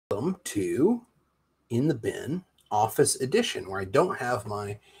welcome to In the Bin Office Edition, where I don't have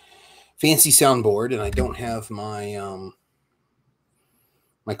my fancy soundboard and I don't have my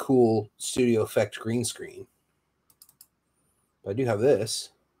my cool studio effect green screen. But I do have this.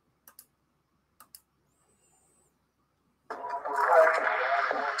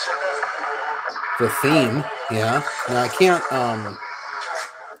 The theme, yeah. Now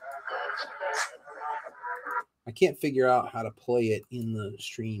I can't figure out how to play it in the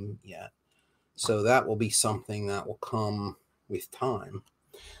stream yet. So that will be something that will come with time.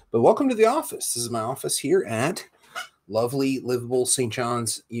 But welcome to the office. This is my office here at lovely, livable St.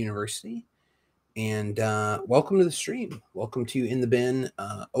 John's University. And welcome to the stream. Welcome to In the Bin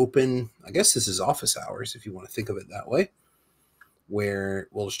open. I guess this is office hours, if you want to think of it that way, where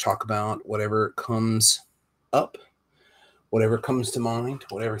we'll just talk about whatever comes up, whatever comes to mind,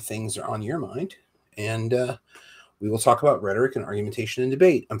 whatever things are on your mind. And we will talk about rhetoric and argumentation and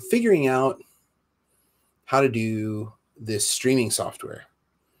debate. I'm figuring out how to do this streaming software.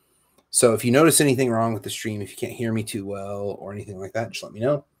 So if you notice anything wrong with the stream, if you can't hear me too well or anything like that, just let me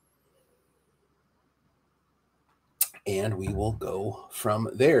know. And we will go from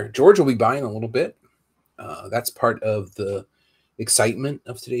there. George will be by in a little bit. That's part of the excitement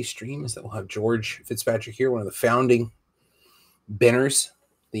of today's stream, is that we'll have George Fitzpatrick here, one of the founding Binners,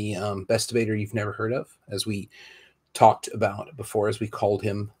 the best debater you've never heard of, as we talked about before, as we called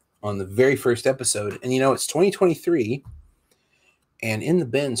him on the very first episode. And, you know, it's 2023, and In the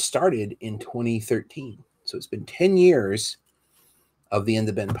Bin started in 2013. So it's been 10 years of the In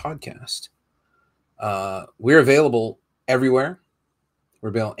the Bin podcast. We're available everywhere. We're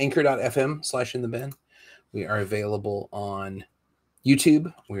available on anchor.fm/inthebin. We are available on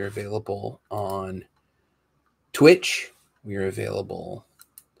YouTube. We're available on Twitch. We are available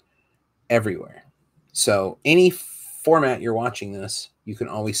everywhere. So any format you're watching this, you can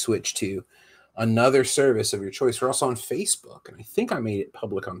always switch to another service of your choice. We're also on Facebook, and I think I made it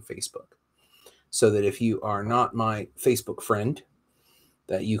public on Facebook, so that if you are not my Facebook friend,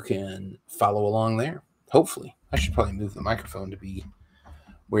 that you can follow along there. Hopefully. I should probably move the microphone to be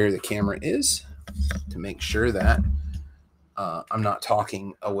where the camera is to make sure that I'm not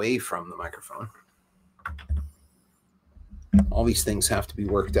talking away from the microphone. All these things have to be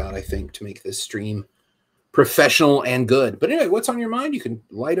worked out, I think, to make this stream professional and good. But anyway, what's on your mind? You can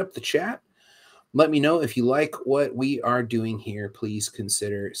light up the chat. Let me know if you like what we are doing here. Please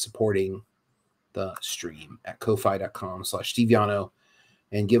consider supporting the stream at ko-fi.com/Steve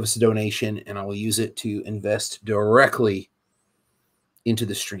and give us a donation, and I will use it to invest directly into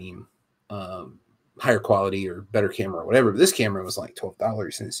the stream. Higher quality or better camera or whatever. But this camera was like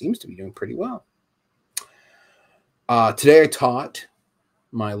 $12, and it seems to be doing pretty well. Today I taught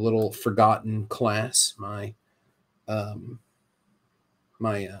my little forgotten class, my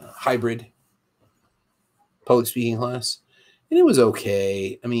hybrid public speaking class, and it was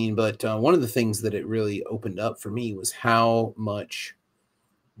okay. I mean, but one of the things that it really opened up for me was how much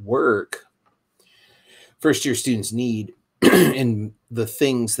work first-year students need in the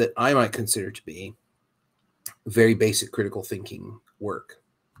things that I might consider to be very basic critical thinking work.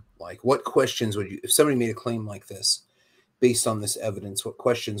 Like, what questions would you, if somebody made a claim like this, based on this evidence, what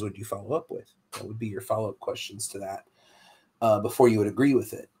questions would you follow up with? What would be your follow-up questions to that before you would agree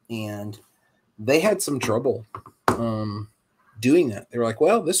with it? And they had some trouble doing that. They were like,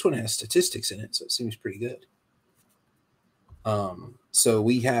 well, this one has statistics in it, so it seems pretty good. So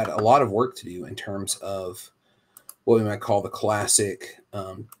we had a lot of work to do in terms of what we might call the classic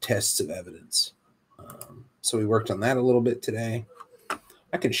tests of evidence. So we worked on that a little bit today.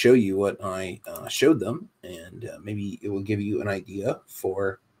 I can show you what I showed them, and maybe it will give you an idea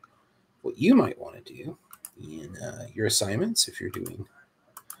for what you might want to do in your assignments if you're doing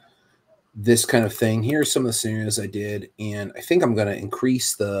this kind of thing. Here are some of the scenarios I did, and I think I'm going to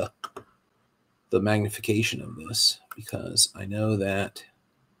increase the magnification of this, because I know that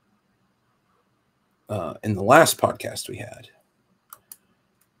in the last podcast we had,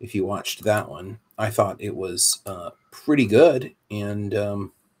 if you watched that one, I thought it was pretty good. And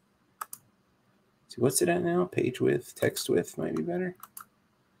see, what's it at now? Page width, text width might be better.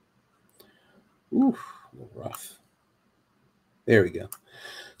 Ooh, a little rough. There we go.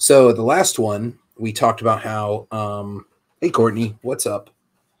 So the last one, we talked about how, hey, Courtney, what's up?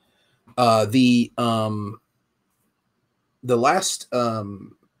 The last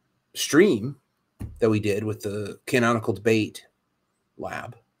stream that we did with the canonical debate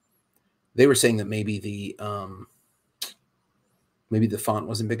lab, they were saying that maybe the font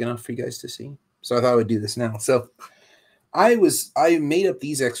wasn't big enough for you guys to see. So I thought I would do this now. So I made up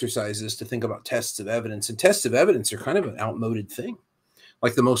these exercises to think about tests of evidence, and tests of evidence are kind of an outmoded thing.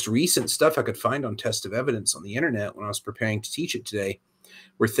 Like the most recent stuff I could find on test of evidence on the internet when I was preparing to teach it today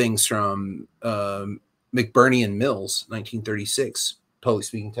were things from McBurney and Mills, 1936, public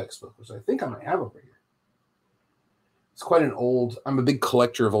speaking textbook, which I think I might have over here. It's quite an old, I'm a big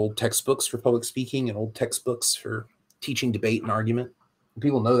collector of old textbooks for public speaking and old textbooks for teaching debate and argument. And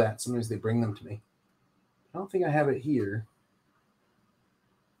people know that. Sometimes they bring them to me. I don't think I have it here.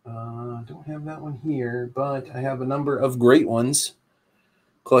 I don't have that one here, but I have a number of great ones,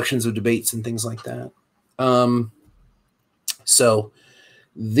 collections of debates and things like that. So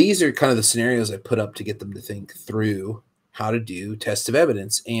these are kind of the scenarios I put up to get them to think through how to do tests of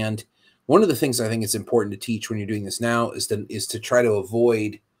evidence. And one of the things I think it's important to teach when you're doing this now is to try to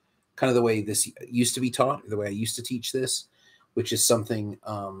avoid kind of the way this used to be taught, the way I used to teach this, which is something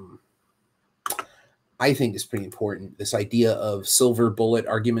I think is pretty important. This idea of silver bullet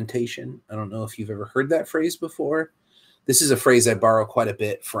argumentation. I don't know if you've ever heard that phrase before. This is a phrase I borrow quite a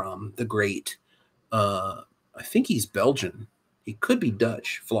bit from the great, I think he's Belgian. He could be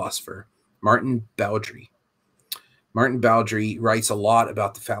Dutch philosopher, Martin Baudry. Martin Baudry writes a lot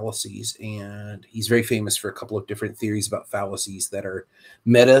about the fallacies, and he's very famous for a couple of different theories about fallacies that are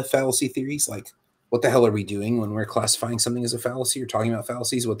meta fallacy theories, like what the hell are we doing when we're classifying something as a fallacy or talking about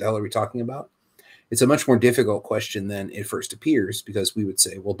fallacies? What the hell are we talking about? It's a much more difficult question than it first appears, because we would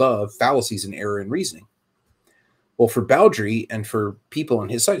say, well, duh, fallacy is an error in reasoning. Well, for Baudry and for people on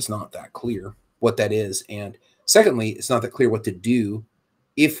his side, it's not that clear what that is. And secondly, it's not that clear what to do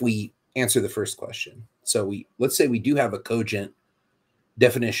if we answer the first question. So let's say we do have a cogent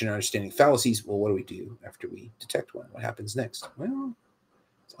definition or understanding of fallacies. Well, what do we do after we detect one? What happens next? Well,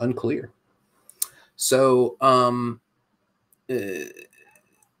 it's unclear. So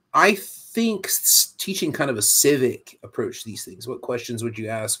I think teaching kind of a civic approach to these things. What questions would you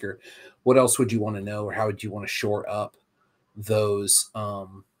ask, or what else would you want to know, or how would you want to shore up those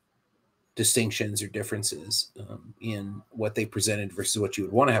distinctions or differences in what they presented versus what you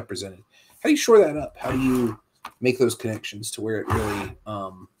would want to have presented? How do you shore that up? How do you make those connections to where it really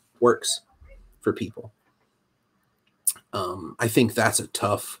works for people? I think that's a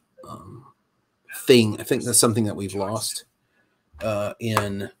tough thing. I think that's something that we've lost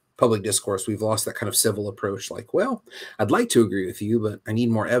in public discourse. We've lost that kind of civil approach, like, well, I'd like to agree with you, but I need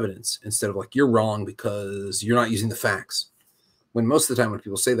more evidence, instead of like, you're wrong because you're not using the facts. When most of the time when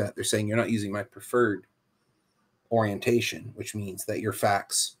people say that, they're saying you're not using my preferred orientation, which means that your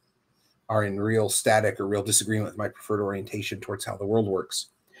facts are in real static or real disagreement with my preferred orientation towards how the world works.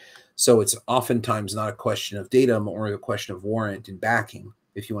 So it's oftentimes not a question of data, but more a question of warrant and backing,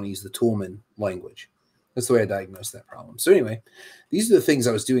 if you want to use the Toolman language. That's the way I diagnosed that problem. So anyway, these are the things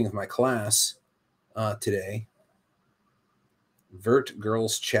I was doing with my class today. Vert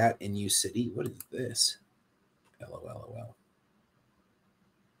girls chat in U City. What is this? LOL.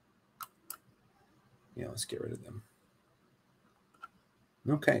 Yeah, let's get rid of them.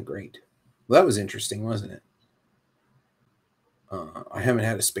 Okay, great. Well, that was interesting, wasn't it? I haven't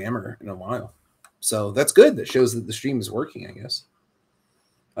had a spammer in a while. So that's good. That shows that the stream is working, I guess.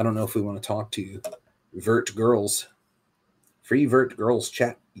 I don't know if we want to talk to Vert girls. Free Vert girls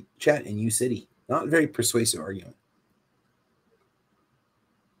chat in U City. Not a very persuasive argument.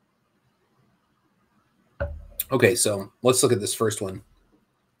 Okay, so let's look at this first one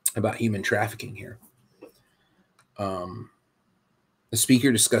about human trafficking here. The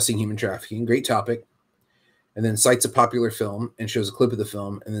speaker discussing human trafficking, great topic, and then cites a popular film and shows a clip of the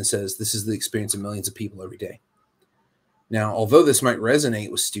film and then says, this is the experience of millions of people every day. Now, although this might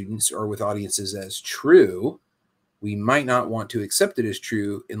resonate with students or with audiences as true, we might not want to accept it as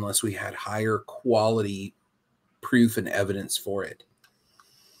true unless we had higher quality proof and evidence for it.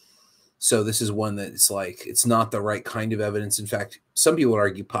 So this is one that it's like, it's not the right kind of evidence. In fact, some people would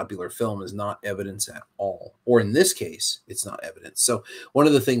argue popular film is not evidence at all. Or in this case, it's not evidence. So one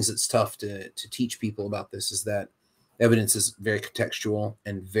of the things that's tough to teach people about this is that evidence is very contextual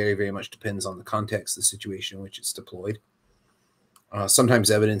and very, very much depends on the context, the situation in which it's deployed.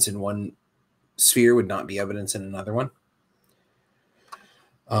 Sometimes evidence in one sphere would not be evidence in another one.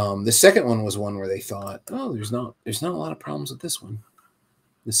 The second one was one where they thought, oh, there's not a lot of problems with this one.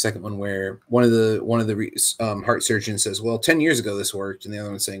 The second one where one of the heart surgeons says, well, 10 years ago this worked, and the other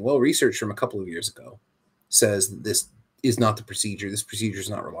one's saying, well, research from a couple of years ago says that this is not the procedure. This procedure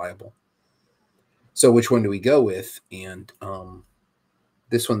is not reliable. So which one do we go with? And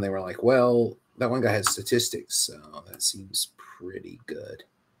this one, they were like, well, that one guy has statistics, so that seems pretty good.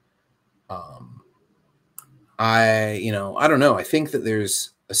 I don't know. I think that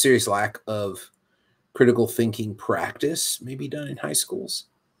there's a serious lack of critical thinking practice maybe done in high schools.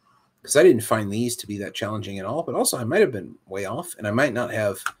 because I didn't find these to be that challenging at all, but also I might have been way off, and I might not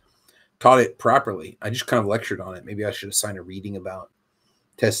have taught it properly. I just kind of lectured on it. Maybe I should assign a reading about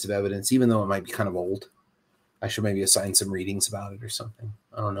test of evidence, even though it might be kind of old. I should maybe assign some readings about it or something.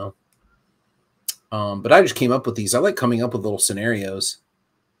 I don't know. But I just came up with these. I like coming up with little scenarios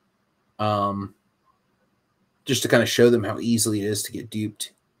just to kind of show them how easily it is to get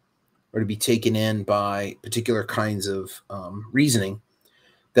duped or to be taken in by particular kinds of reasoning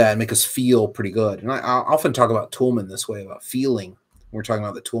that make us feel pretty good. And I often talk about Toulmin this way, about feeling. We're talking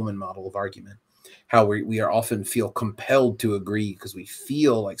about the Toulmin model of argument, how we are often feel compelled to agree because we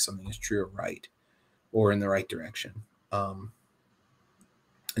feel like something is true or right or in the right direction. And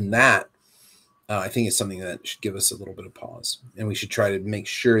that, I think, is something that should give us a little bit of pause. And we should try to make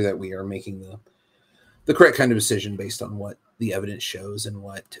sure that we are making the correct kind of decision based on what the evidence shows and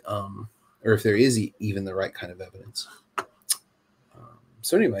what, or if there is even the right kind of evidence.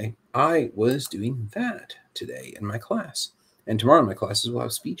 So anyway, I was doing that today in my class. And tomorrow in my classes we'll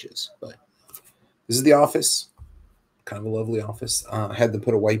have speeches. But this is the office, kind of a lovely office. I had them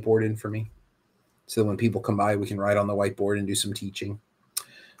put a whiteboard in for me so that when people come by, we can write on the whiteboard and do some teaching.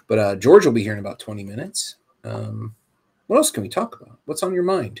 But George will be here in about 20 minutes. What else can we talk about? What's on your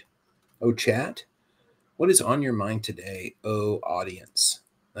mind? Oh, chat. What is on your mind today? Oh, audience.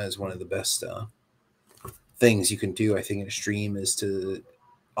 That is one of the best things you can do, I think, in a stream, is to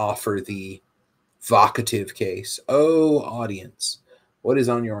offer the vocative case. Oh, audience, what is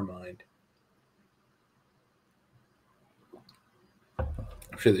on your mind?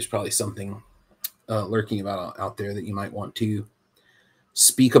 I'm sure there's probably something lurking about out there that you might want to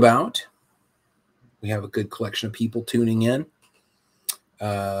speak about. We have a good collection of people tuning in.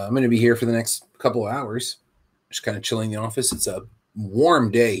 I'm going to be here for the next couple of hours, just kind of chilling in the office. It's a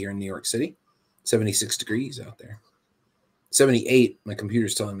warm day here in New York City, 76 degrees out there. 78. My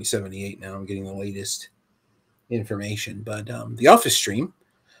computer's telling me 78 now. I'm getting the latest information. But the office stream,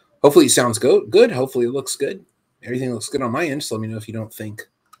 hopefully it sounds good. Hopefully it looks good. Everything looks good on my end, so let me know if you don't think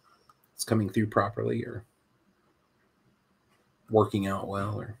it's coming through properly or working out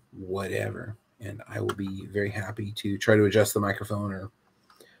well or whatever. And I will be very happy to try to adjust the microphone or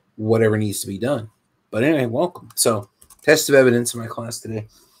whatever needs to be done. But anyway, welcome. So, test of evidence in my class today.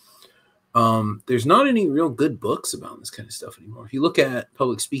 There's not any real good books about this kind of stuff anymore. If you look at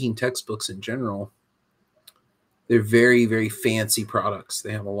public speaking textbooks in general, they're very, very fancy products.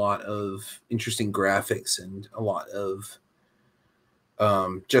 They have a lot of interesting graphics and a lot of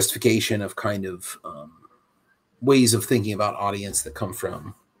justification of kind of ways of thinking about audience that come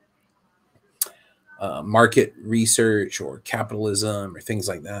from market research or capitalism or things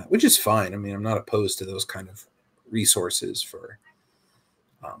like that, which is fine. I mean, I'm not opposed to those kind of resources for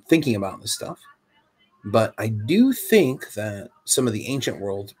thinking about this stuff. But I do think that some of the ancient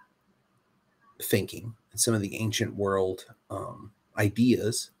world thinking and some of the ancient world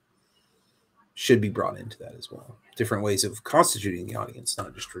ideas should be brought into that as well. Different ways of constituting the audience,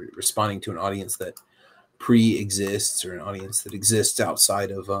 not just responding to an audience that pre-exists or an audience that exists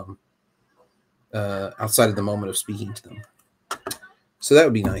outside of the moment of speaking to them. So that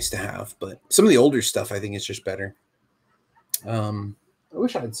would be nice to have. But some of the older stuff, I think, is just better. I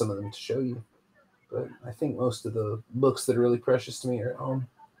wish I had some of them to show you, but I think most of the books that are really precious to me are at home.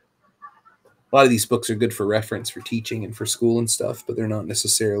 A lot of these books are good for reference for teaching and for school and stuff, but they're not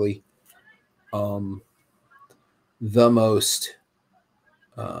necessarily the most,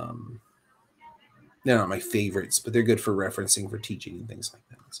 they're not my favorites, but they're good for referencing for teaching and things like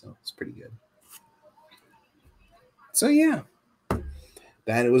that. So it's pretty good. So yeah,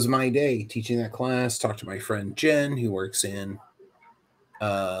 that was my day teaching that class. Talked to my friend Jen, who works in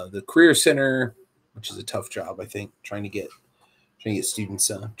the Career Center, which is a tough job, I think, trying to get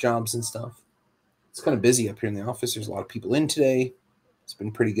students jobs and stuff. It's kind of busy up here in the office. There's a lot of people in today. It's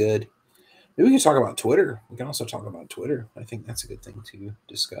been pretty good. Maybe we can talk about Twitter. We can also talk about Twitter. I think that's a good thing to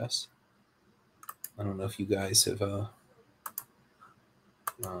discuss. I don't know if you guys have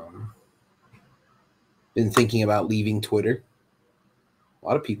been thinking about leaving Twitter. A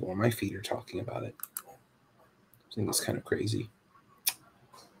lot of people on my feed are talking about it. I think it's kind of crazy.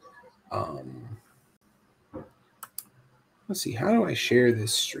 Let's see. How do I share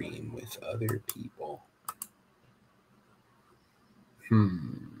this stream with other people? I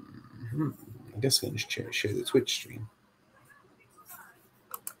guess I'm going to share the Twitch stream.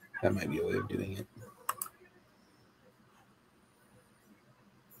 That might be a way of doing it.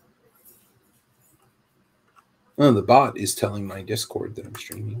 Oh, the bot is telling my Discord that I'm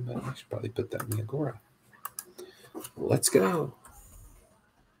streaming, but I should probably put that in the Agora. Let's go.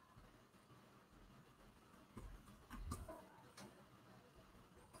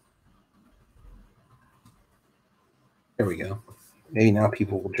 There we go. Maybe now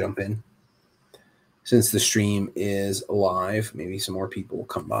people will jump in. Since the stream is live, maybe some more people will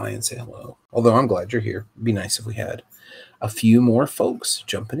come by and say hello. Although I'm glad you're here. It'd be nice if we had a few more folks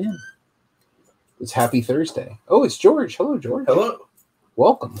jumping in. It's Happy Thursday. Oh, it's George. Hello, George. Hello.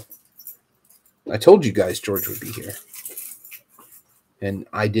 Welcome. I told you guys George would be here. And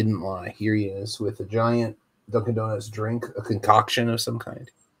I didn't lie. Here he is with a giant Dunkin' Donuts drink, a concoction of some kind.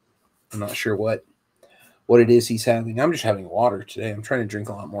 I'm not sure what it is he's having. I'm just having water today. I'm trying to drink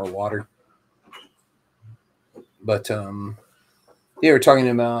a lot more water. But yeah,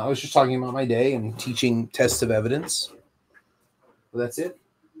 I was just talking about my day and teaching tests of evidence. Well, that's it.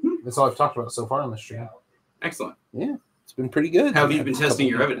 That's all I've talked about so far on the stream. Excellent. Yeah, it's been pretty good. How have you been testing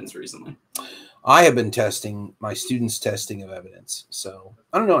your evidence recently? I have been testing my students' testing of evidence. So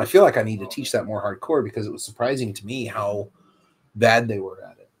I don't know. I feel like I need to teach that more hardcore because it was surprising to me how bad they were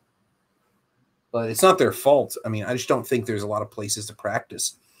at it. But it's not their fault. I mean, I just don't think there's a lot of places to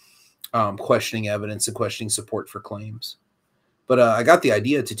practice questioning evidence and questioning support for claims. But I got the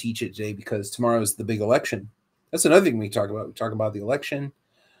idea to teach it today because tomorrow is the big election. That's another thing we talk about. We talk about the election.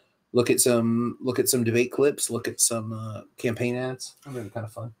 Look at some debate clips. Look at some campaign ads. That'd be kind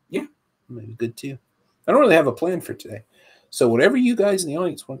of fun. Yeah, maybe good too. I don't really have a plan for today, so whatever you guys in the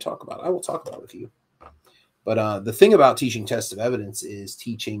audience want to talk about, I will talk about with you. But the thing about teaching tests of evidence is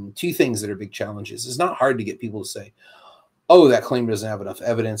teaching two things that are big challenges. It's not hard to get people to say, "Oh, that claim doesn't have enough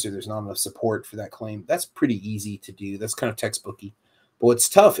evidence," or "There's not enough support for that claim." That's pretty easy to do. That's kind of textbooky. But what's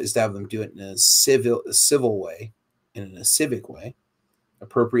tough is to have them do it in a civil way, and in a civic way,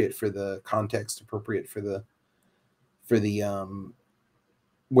 appropriate for the context, appropriate for the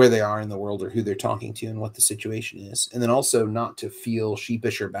where they are in the world or who they're talking to and what the situation is, and then also not to feel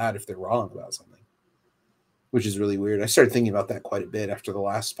sheepish or bad if they're wrong about something, which is really weird. I started thinking about that quite a bit after the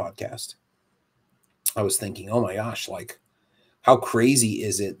last podcast. I was thinking, oh my gosh, like how crazy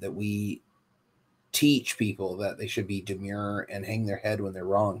is it that we teach people that they should be demure and hang their head when they're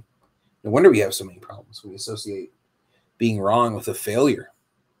wrong? No wonder we have so many problems. We associate being wrong with a failure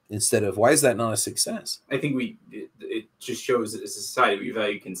instead of, why is that not a success? I think it just shows that as a society we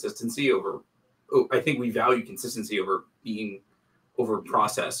value consistency over. I think we value consistency over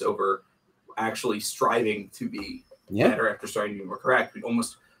process, over actually striving to be better after striving to be more correct. We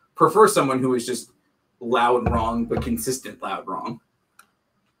almost prefer someone who is just loud wrong but consistent loud wrong.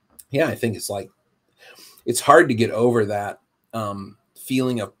 Yeah, I think it's hard to get over that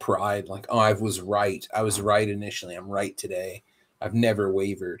feeling of pride, like, oh, I was right initially, I'm right today, I've never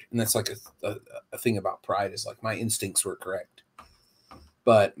wavered. And that's like a thing about pride, is like my instincts were correct.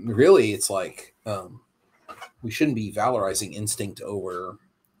 But really it's like we shouldn't be valorizing instinct over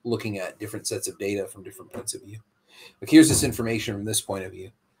looking at different sets of data from different points of view. Like, here's this information from this point of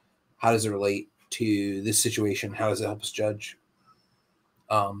view, how does it relate to this situation? How does it help us judge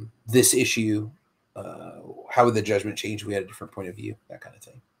this issue? How would the judgment change if we had a different point of view? That kind of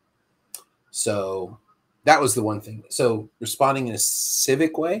thing. So that was the one thing. So responding in a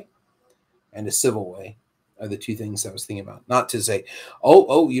civic way and a civil way are the two things I was thinking about. Not to say,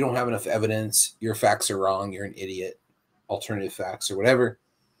 oh, you don't have enough evidence, your facts are wrong, you're an idiot, alternative facts or whatever.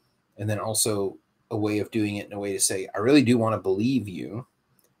 And then also a way of doing it in a way to say, I really do want to believe you,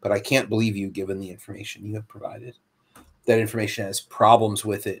 but I can't believe you given the information you have provided. That information has problems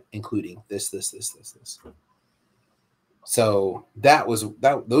with it, including this. So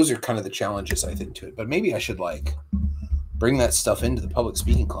those are kind of the challenges, I think, to it. But maybe I should bring that stuff into the public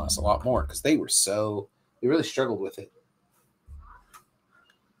speaking class a lot more, because they really struggled with it.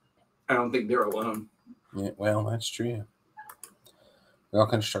 I don't think they're alone. Yeah, well, that's true. We all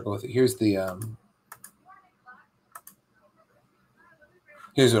kind of struggle with it. Here's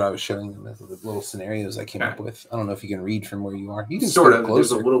what I was showing them, the little scenarios I came up with. I don't know if you can read from where you are. You can sort of.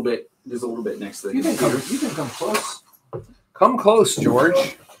 There's a little bit next to the computer. You can come close. Come close,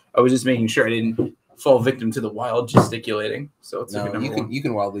 George. I was just making sure I didn't fall victim to the wild gesticulating. So it's you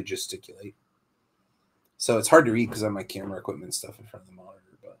can wildly gesticulate. So it's hard to read because I have my camera equipment and stuff in front of the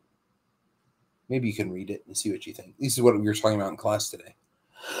monitor, but maybe you can read it and see what you think. This is what we were talking about in class today.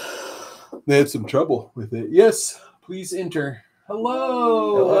 They had some trouble with it. Yes, please enter.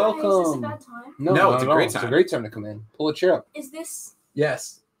 Hello. Welcome. Is this a bad time? No, it's a great time. It's a great time to come in. Pull a chair up. Is this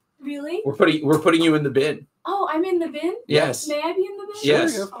Yes. really? We're putting you in the bin. Oh, I'm in the bin? Yes. May I be in the bin?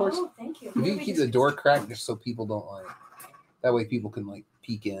 Yes. Sure, of course. Oh, thank you. If you keep the door cracked just so people don't that way people can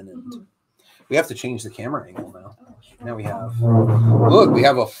peek in, and we have to change the camera angle now. Oh, sure. Now we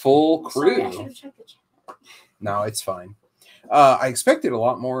have a full crew. Sorry, I should have checked the chat. No, it's fine. I expected a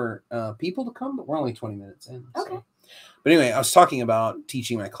lot more people to come, but we're only 20 minutes in. Okay. So. But anyway, I was talking about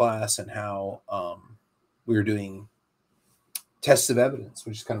teaching my class and how we were doing tests of evidence,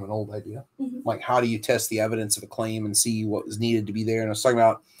 which is kind of an old idea. Mhm. Like, how do you test the evidence of a claim and see what was needed to be there? And I was talking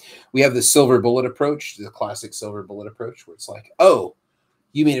about, we have the silver bullet approach, the classic silver bullet approach, where it's like, oh,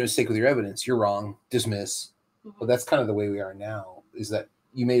 you made a mistake with your evidence. You're wrong. Dismiss. But that's kind of the way we are now, is that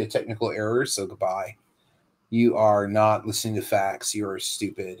you made a technical error, so goodbye. You are not listening to facts. You are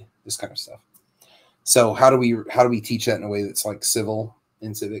stupid. This kind of stuff. So how do we teach that in a way that's like civil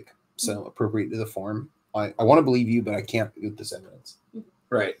and civic, so appropriate to the form? I want to believe you, but I can't with this evidence.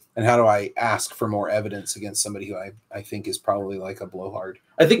 Right. And how do I ask for more evidence against somebody who I think is probably like a blowhard?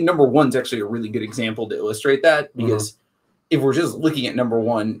 I think number one's actually a really good example to illustrate that, because if we're just looking at number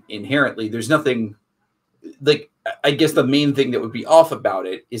one inherently, there's nothing like, I guess the main thing that would be off about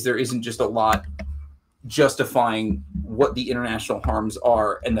it is there isn't just a lot justifying what the international harms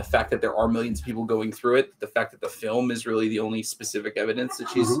are, and the fact that there are millions of people going through it, the fact that the film is really the only specific evidence that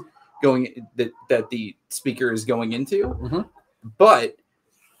she's going, that the speaker is going into. But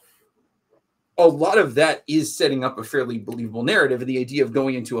a lot of that is setting up a fairly believable narrative, and the idea of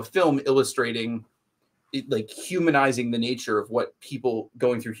going into a film illustrating it, like humanizing the nature of what people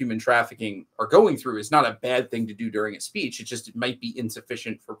going through human trafficking are going through, is not a bad thing to do during a speech. It might be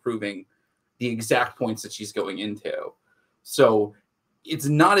insufficient for proving the exact points that she's going into. So it's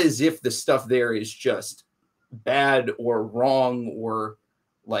not as if the stuff there is just bad or wrong, or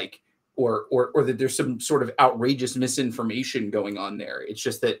like, or that there's some sort of outrageous misinformation going on there. It's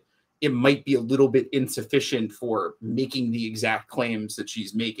just that it might be a little bit insufficient for making the exact claims that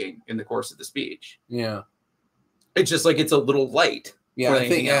she's making in the course of the speech. Yeah. It's just like, it's a little light. Yeah, I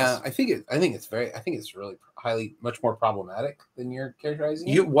think it's really highly, much more problematic than you're characterizing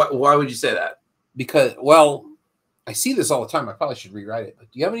it. Why would you say that? Because, well, I see this all the time. I probably should rewrite it.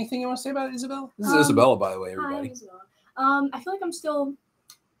 But do you have anything you want to say about it, Isabel? This is Isabella, by the way, everybody. Hi, Isabella. I feel like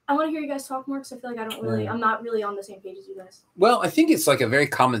I want to hear you guys talk more, because I feel like I'm not really on the same page as you guys. Well, I think it's like a very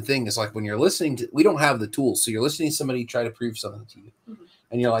common thing. It's like when you're listening to, we don't have the tools. So you're listening to somebody try to prove something to you.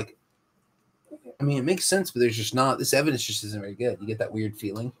 And you're like, I mean, it makes sense, but there's just not, this evidence just isn't very good. You get that weird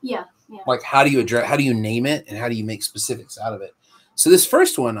feeling. Yeah. Like, how do you name it, and how do you make specifics out of it? So this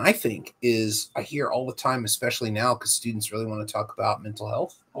first one, I think, I hear all the time, especially now, because students really want to talk about mental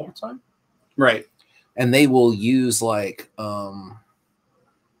health all the time. Right. And they will use like a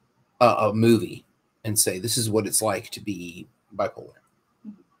movie and say, this is what it's like to be bipolar.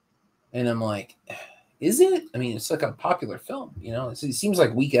 And I'm like, is it? I mean, it's like a popular film, you know, it seems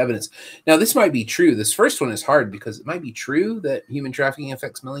like weak evidence. Now, this might be true. This first one is hard because it might be true that human trafficking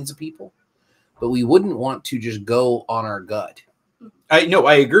affects millions of people, but we wouldn't want to just go on our gut. I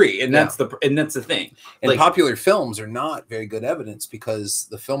agree. And that's the thing. And like, popular films are not very good evidence because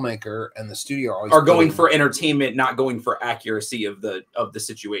the filmmaker and the studio are going for entertainment, not going for accuracy of the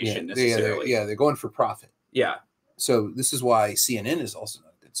situation necessarily. They're going for profit. Yeah. So this is why CNN is also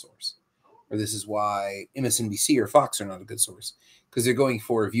not a good source. Or this is why MSNBC or Fox are not a good source, because they're going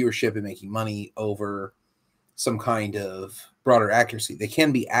for viewership and making money over some kind of broader accuracy. They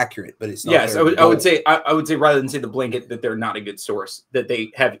can be accurate, but it's not. Yes, I would say rather than say the blanket that they're not a good source, that they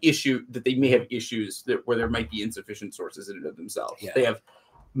may have issues where there might be insufficient sources in and of themselves. Yeah. They have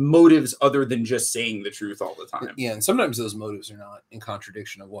motives other than just saying the truth all the time. Yeah, and sometimes those motives are not in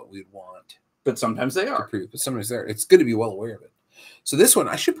contradiction of what we'd want. But sometimes they are. But sometimes they're. It's good to be well aware of it. So this one,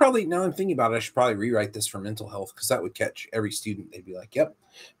 I should probably, now I'm thinking about it, I should probably rewrite this for mental health, because that would catch every student. They'd be like, yep,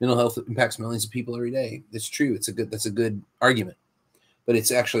 mental health impacts millions of people every day. It's true. That's a good argument. But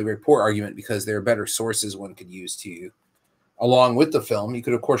it's actually a very poor argument, because there are better sources one could use to, along with the film. You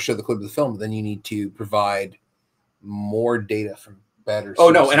could, of course, show the clip of the film, but then you need to provide more data from better sources. Oh,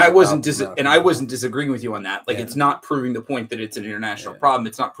 no, and I wasn't disagreeing with you on that. Like, it's not proving the point that it's an international problem.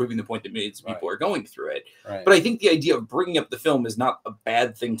 It's not proving the point that millions of people are going through it. Right. But I think the idea of bringing up the film is not a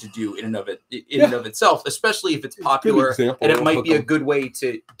bad thing to do in and of itself, especially if it's popular, and it might be a good way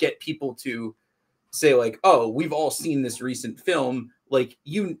to get people to say, like, oh, we've all seen this recent film. Like,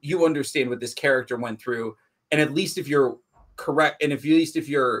 you understand what this character went through, and at least if you're correct, and at least if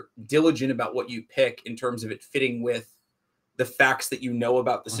you're diligent about what you pick in terms of it fitting with the facts that you know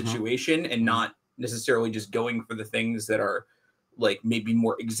about the situation, and not necessarily just going for the things that are like maybe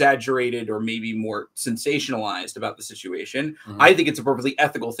more exaggerated or maybe more sensationalized about the situation. I think it's a perfectly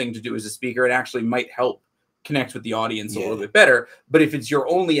ethical thing to do as a speaker, and actually might help connect with the audience a little bit better. But if it's your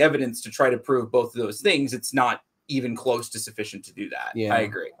only evidence to try to prove both of those things, it's not even close to sufficient to do that. Yeah, I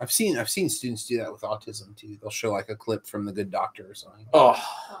agree. I've seen students do that with autism too. They'll show like a clip from The Good Doctor or something.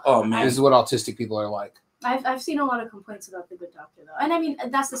 Oh man, this is what autistic people are like. I've seen a lot of complaints about The Good Doctor though, and I mean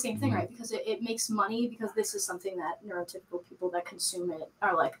that's the same thing, Mhm. right? Because it makes money because this is something that neurotypical people that consume it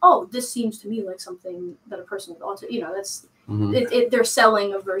are like, oh, this seems to me like something that a person with autism, that's Mhm. they're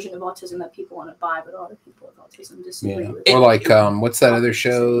selling a version of autism that people want to buy, but a lot of people with autism disagree with it. Or like what's that other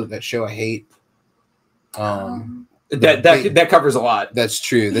show? That show I hate. That covers a lot. That's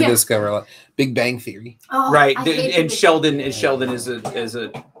true. That does cover a lot. Big Bang Theory. Oh, Right. I hate And Big Sheldon Bang is Theory. Sheldon is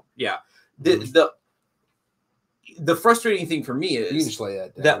a yeah. The frustrating thing for me You can is just lay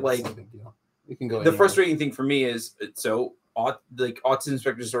that down. that like It's not a big deal. You can go the anywhere. frustrating thing for me is so like autism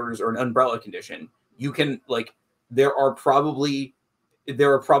spectrum disorders are an umbrella condition. You can like there are probably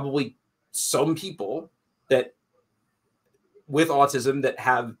some people that with autism that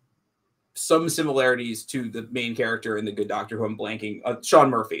have some similarities to the main character in The Good Doctor, who I'm blanking, Sean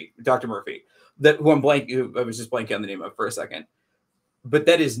Murphy, Dr. Murphy, I was just blanking on the name of for a second. But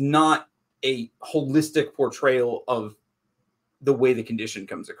that is not a holistic portrayal of the way the condition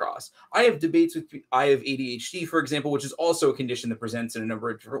comes across. I have debates with, I have ADHD, for example, which is also a condition that presents in a number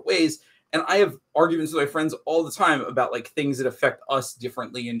of different ways. And I have arguments with my friends all the time about like things that affect us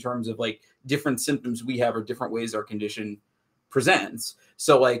differently in terms of like different symptoms we have or different ways our condition presents.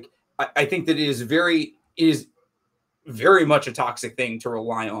 So like, I think that it is very much a toxic thing to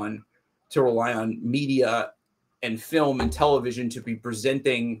rely on media and film and television to be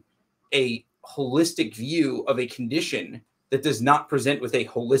presenting a holistic view of a condition that does not present with a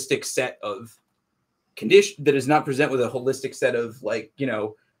holistic set of like,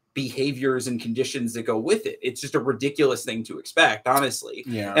 behaviors and conditions that go with it. It's just a ridiculous thing to expect, honestly.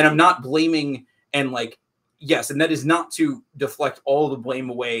 Yeah. And I'm not blaming and like, yes, and that is not to deflect all the blame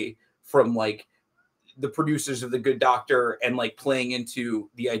away from like the producers of The Good Doctor and like playing into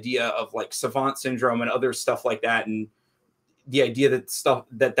the idea of like savant syndrome and other stuff like that, and the idea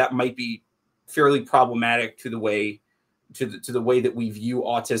that might be fairly problematic to the way that we view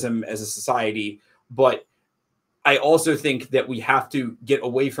autism as a society. But I also think that we have to get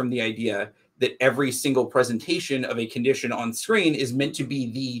away from the idea that every single presentation of a condition on screen is meant to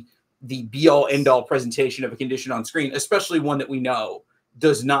be the be all end all presentation of a condition on screen, especially one that we know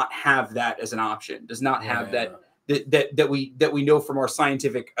does not have that as an option, does not have that we know from our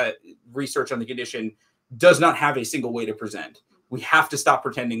scientific research on the condition does not have a single way to present. We have to stop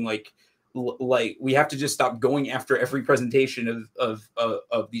pretending like we have to just stop going after every presentation of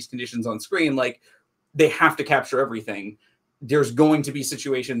these conditions on screen. Like they have to capture everything. There's going to be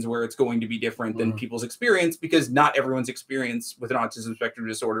situations where it's going to be different than people's experience, because not everyone's experience with an autism spectrum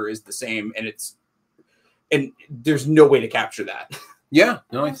disorder is the same, and there's no way to capture that. Yeah,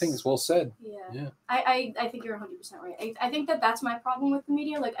 no, I think it's well said. Yeah. I think you're 100% right. I think that's my problem with the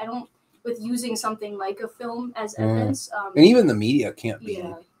media. Like with using something like a film as evidence. And even the media can't be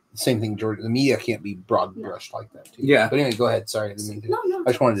the same thing, George. The media can't be broad brushed like that too. Yeah. But anyway, go ahead. Sorry, I didn't mean to. No,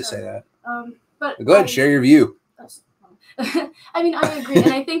 I just wanted to say that. But go ahead, share your view. I mean, I agree,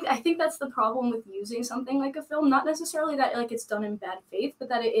 and I think that's the problem with using something like a film. Not necessarily that like it's done in bad faith, but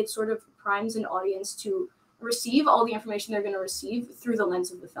that it sort of primes an audience to receive all the information they're going to receive through the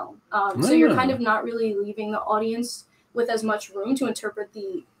lens of the film. So you're kind of not really leaving the audience with as much room to interpret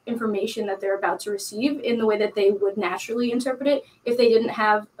the information that they're about to receive in the way that they would naturally interpret it if they didn't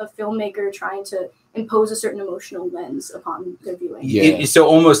have a filmmaker trying to impose a certain emotional lens upon their viewing. Yeah. So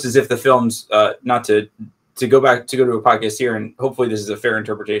almost as if the film's not to go to a podcast here, and hopefully this is a fair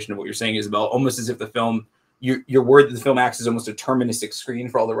interpretation of what you're saying, Isabel, almost as if the film, you're worried that the film acts as almost a deterministic screen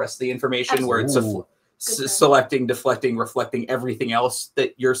for all the rest of the information. Absolutely. Where it's selecting, deflecting, reflecting everything else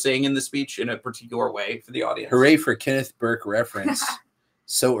that you're saying in the speech in a particular way for the audience. Hooray for Kenneth Burke reference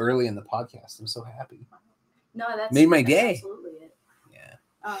so early in the podcast. I'm so happy. No, that's made my day. Absolutely it.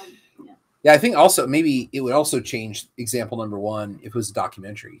 Yeah. Yeah, I think also maybe it would also change example number one if it was a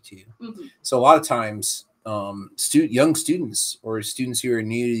documentary too. Mm-hmm. So a lot of times young students or students who are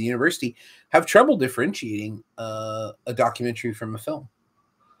new to the university have trouble differentiating a documentary from a film.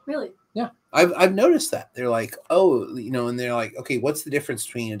 Really? Yeah, I've noticed that. They're like, oh, and they're like, okay, what's the difference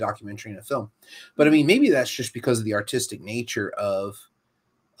between a documentary and a film? But I mean, maybe that's just because of the artistic nature of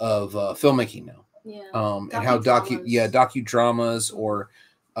filmmaking now. Yeah. And how docudramas or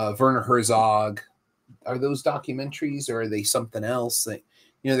Werner Herzog, are those documentaries or are they something else?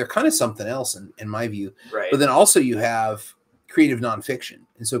 They're kind of something else in my view. Right. But then also you have creative nonfiction,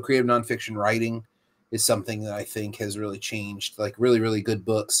 and so creative nonfiction writing is something that I think has really changed. Like really, really good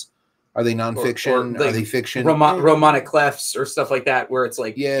books Are they nonfiction? like Are they fiction? Romatic clefs or stuff like that, where it's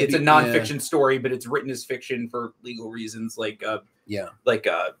like it's a nonfiction yeah. story, but it's written as fiction for legal reasons, like The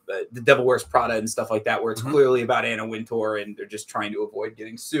Devil Wears Prada and stuff like that, where it's clearly about Anna Wintour and they're just trying to avoid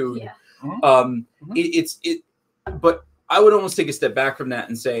getting sued. Yeah. But I would almost take a step back from that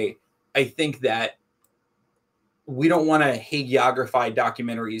and say, I think that we don't want to hagiography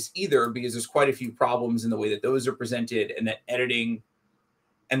documentaries either, because there's quite a few problems in the way that those are presented, and that editing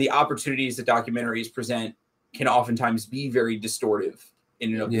and the opportunities that documentaries present can oftentimes be very distortive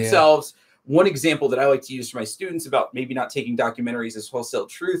in and of themselves. One example that I like to use for my students about maybe not taking documentaries as wholesale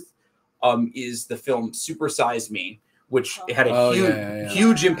truth is the film Super Size Me, which had a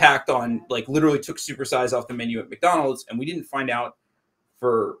huge impact on, like, literally took Super Size off the menu at McDonald's. And we didn't find out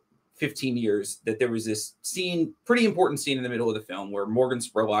for 15 years that there was this scene, pretty important scene in the middle of the film, where Morgan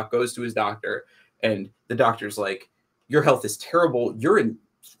Spurlock goes to his doctor, and the doctor's like, your health is terrible. You're in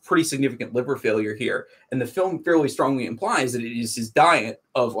pretty significant liver failure here. And the film fairly strongly implies that it is his diet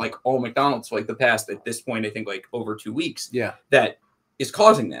of, like, all McDonald's for, like, the past, at this point, I think, like, over 2 weeks, that is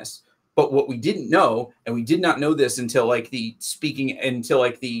causing this. But what we didn't know, and we did not know this until the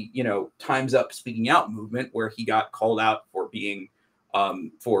you know, Time's Up speaking out movement, where he got called out for being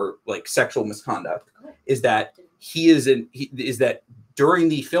for, like, sexual misconduct, is that is that during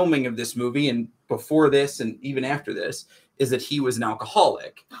the filming of this movie, and before this and even after this, is that he was an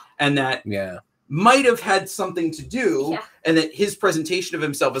alcoholic, and that might have had something to do, and that his presentation of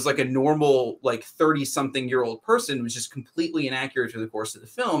himself as, like, a normal, like, 30-something-year-old person was just completely inaccurate through the course of the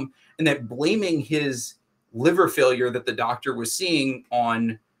film, and that blaming his liver failure that the doctor was seeing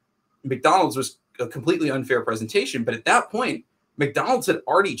on McDonald's was a completely unfair presentation. But at that point, McDonald's had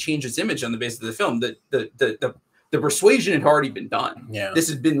already changed its image on the basis of the film. The persuasion had already been done. This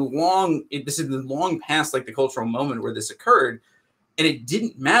had been long past, like, the cultural moment where this occurred, and it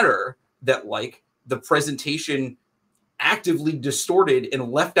didn't matter that, like, the presentation actively distorted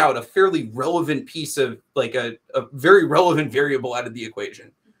and left out a fairly relevant piece of, like, a very relevant variable out of the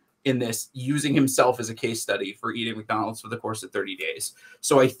equation in this, using himself as a case study for eating McDonald's for the course of 30 days.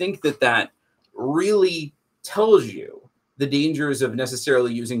 So I think that really tells you the dangers of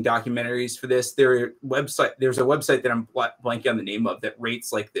necessarily using documentaries for this. There's a website that I'm blanking on the name of, that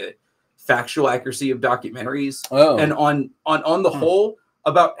rates, like, the factual accuracy of documentaries. And on the whole,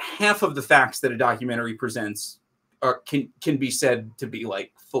 about half of the facts that a documentary presents can be said to be,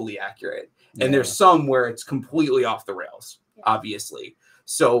 like, fully accurate. And there's some where it's completely off the rails, obviously.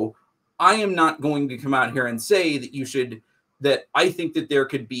 So I am not going to come out here and say that I think that there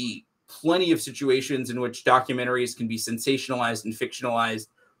could be plenty of situations in which documentaries can be sensationalized and fictionalized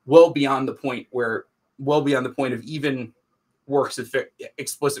well beyond the point of even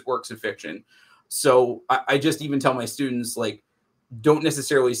explicit works of fiction. So I just even tell my students, like, don't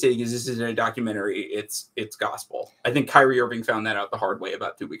necessarily say because this isn't a documentary, it's gospel. I think Kyrie Irving found that out the hard way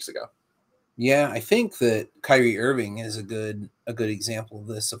about 2 weeks ago. Yeah, I think that Kyrie Irving is a good example of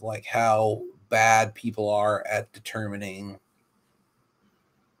this, of, like, how bad people are at determining.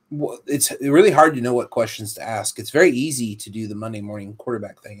 It's really hard to know what questions to ask. It's very easy to do the Monday morning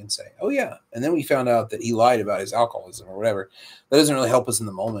quarterback thing and say, oh yeah, and then we found out that he lied about his alcoholism or whatever. That doesn't really help us in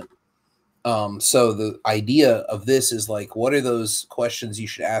the moment. So the idea of this is, like, what are those questions you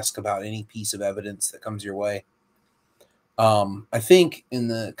should ask about any piece of evidence that comes your way? I think in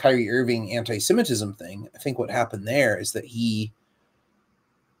the Kyrie Irving anti-Semitism thing, I think what happened there is that he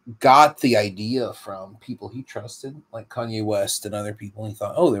got the idea from people he trusted, like Kanye West and other people, and he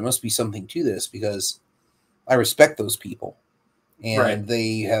thought, oh, there must be something to this because I respect those people, and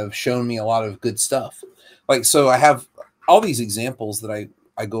they have shown me a lot of good stuff. Like, so I have all these examples that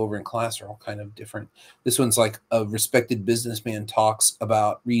I go over in class are all kind of different. This one's like a respected businessman talks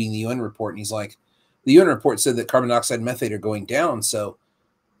about reading the UN report, and he's like, the UN report said that carbon dioxide and methane are going down, so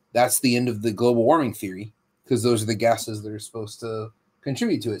that's the end of the global warming theory, because those are the gases that are supposed to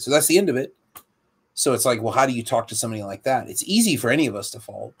contribute to it. So that's the end of it. So it's like, well, how do you talk to somebody like that? It's easy for any of us to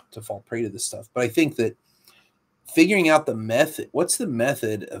fall prey to this stuff. But I think that figuring out the method, what's the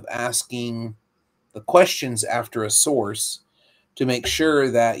method of asking the questions after a source to make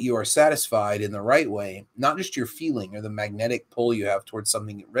sure that you are satisfied in the right way, not just your feeling or the magnetic pull you have towards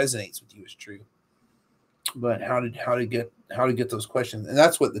something that resonates with you as true, but how to get those questions. And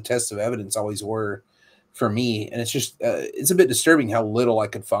that's what the tests of evidence always were for me. And it's just it's a bit disturbing how little I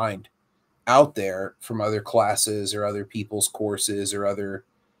could find out there from other classes or other people's courses or other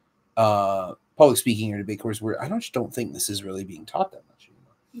public speaking or debate courses where I just don't think this is really being taught that much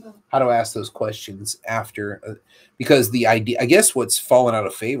anymore. No. How to ask those questions after, because the idea, I guess what's fallen out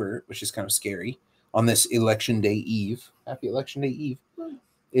of favor, which is kind of scary on this election day eve, happy election day eve,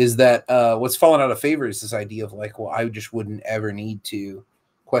 is that what's fallen out of favor is this idea of like, well, I just wouldn't ever need to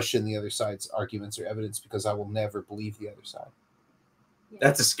question the other side's arguments or evidence because I will never believe the other side.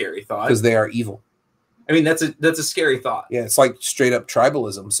 That's a scary thought. Because they are evil. I mean, that's a scary thought. Yeah, it's like straight up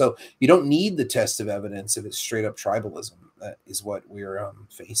tribalism. So you don't need the test of evidence if it's straight up tribalism. That is what we're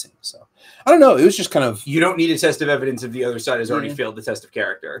facing. So I don't know. It was just kind of, You don't need a test of evidence if the other side has already failed the test of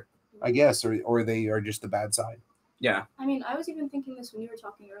character. I guess, or they are just the bad side. Yeah. I mean, I was even thinking this when you were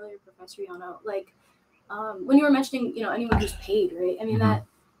talking earlier, Professor Yano, like when you were mentioning, anyone who's paid, right? I mean,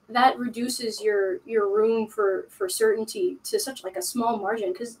 that reduces your room for certainty to such like a small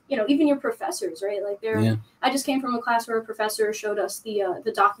margin, because even your professors, right? Like I just came from a class where a professor showed us the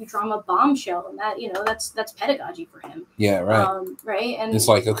docudrama Bombshell, and that's pedagogy for him. Yeah, right. Right, and it's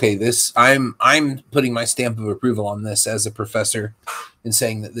like, okay, this I'm putting my stamp of approval on this as a professor, and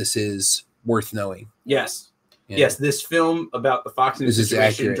saying that this is worth knowing. Yes. Yeah. Yes, this film about the Fox News This is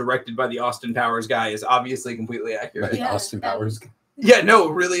situation, accurate. directed by the Austin Powers guy, is obviously completely accurate. Right. Yeah, Austin Powers. Yeah, no,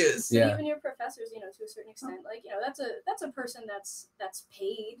 it really is. Yeah. Even your professors, to a certain extent, like that's a person that's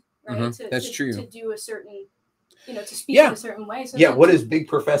paid, right? Mhm. That's true. To do a certain, to speak in a certain way. So Yeah, what does big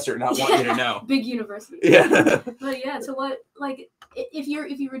professor not want you to know? Big university. Yeah. But yeah, so what, like, if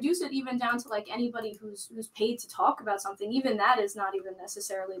you reduce it even down to like anybody who's paid to talk about something, even that is not even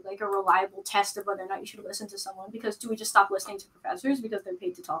necessarily like a reliable test of whether or not you should listen to someone. Because do we just stop listening to professors because they're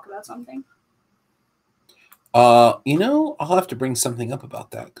paid to talk about something? I'll have to bring something up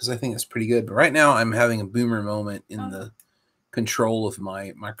about that because I think it's pretty good. But right now I'm having a boomer moment in the control of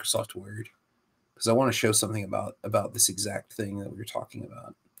my Microsoft Word, because I want to show something about this exact thing that we were talking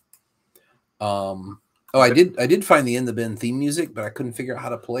about. I did find the In the Bin theme music, but I couldn't figure out how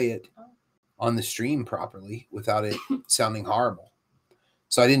to play it on the stream properly without it sounding horrible.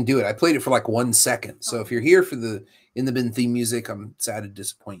 So I didn't do it. I played it for like 1 second. So if you're here for the In the Bin theme music, I'm sad to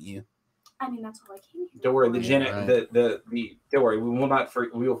disappoint you. I mean, that's all I came here. Don't worry, the Gen Right. don't worry,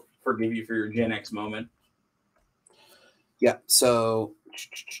 we will forgive you for your Gen X moment. Yeah. So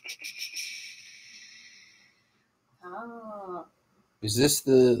is this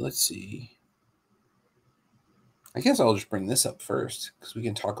let's see. I guess I'll just bring this up first because we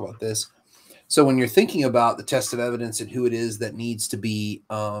can talk about this. So when you're thinking about the test of evidence and who it is that needs to be,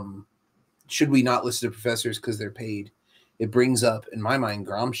 should we not listen to professors because they're paid? It brings up, in my mind,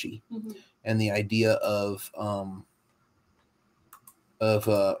 Gramsci and the idea of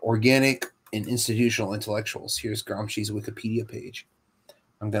organic and institutional intellectuals. Here's Gramsci's Wikipedia page.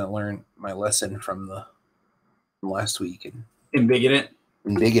 I'm going to learn my lesson from last week and Embiggen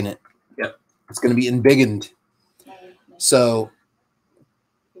it. Yep. It's going to be embiggened. So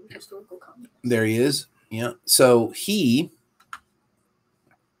there he is. Yeah. So he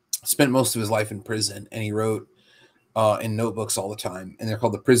spent most of his life in prison, and he wrote in notebooks all the time, and they're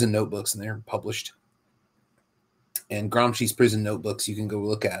called the prison notebooks, and they're published. And Gramsci's prison notebooks you can go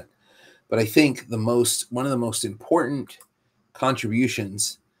look at. But I think one of the most important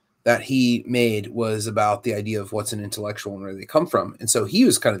contributions that he made was about the idea of what's an intellectual and where they come from. And so he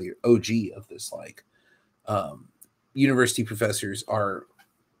was kind of the OG of this, like, university professors are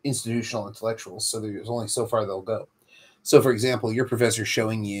institutional intellectuals, so there's only so far they'll go. So, for example, your professor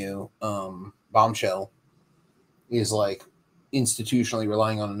showing you Bombshell is like institutionally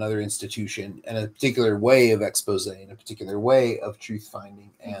relying on another institution and a particular way of expose and a particular way of truth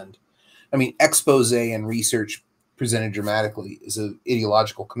finding. And I mean, expose and research presented dramatically is an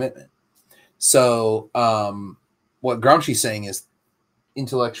ideological commitment. So what Gramsci's saying is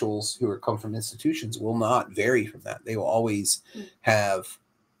intellectuals who come from institutions will not vary from that. They will always have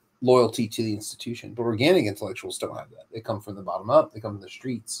loyalty to the institution. But organic intellectuals don't have that. They come from the bottom up. They come from the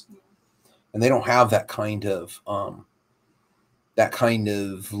streets. And they don't have that kind of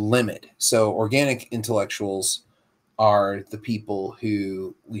limit. So organic intellectuals are the people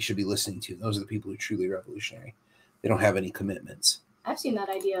who we should be listening to. Those are the people who are truly revolutionary. They don't have any commitments. I've seen that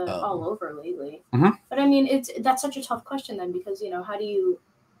idea all over lately. Mhm. But I mean, that's such a tough question then, because, how do you,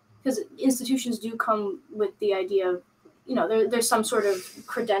 because institutions do come with the idea of, there's some sort of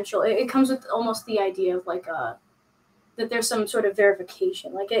credential. It comes with almost the idea of like that there's some sort of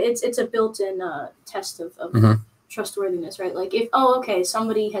verification. Like it's a built-in test of trustworthiness, right? Like if,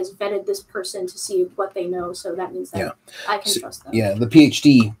 somebody has vetted this person to see what they know, so that means that I can trust them. Yeah, the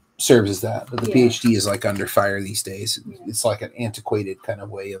Ph.D. serves as that, but the Ph.D. is like under fire these days. It's like an antiquated kind of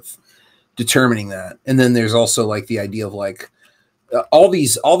way of determining that. And then there's also like the idea of like all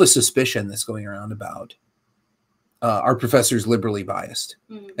the suspicion that's going around about are professors liberally biased?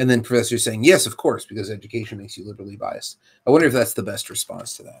 And then professors saying, yes, of course, because education makes you liberally biased. I wonder if that's the best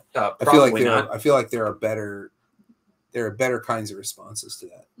response to that. I feel like there are better kinds of responses to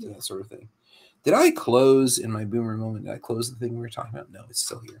that. to that sort of thing. Did I close in my boomer moment? Did I close the thing we were talking about? No, it's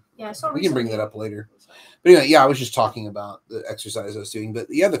still here. Yeah, I saw we can bring that up later. But anyway, yeah, I was just talking about the exercise I was doing. But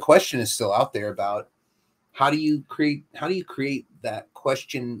yeah, the question is still out there about how do you create that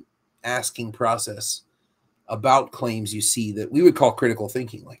question asking process about claims you see that we would call critical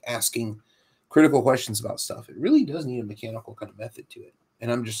thinking, like asking critical questions about stuff. It really does need a mechanical kind of method to it.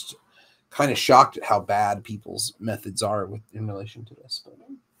 And I'm just kind of shocked at how bad people's methods are in relation to this. But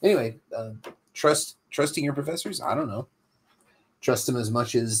anyway, trusting your professors, I don't know. Trust them as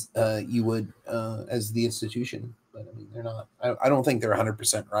much as you would as the institution. But I mean, they're not. I don't think they're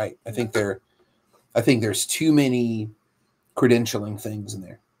 100% right. I think there's too many credentialing things in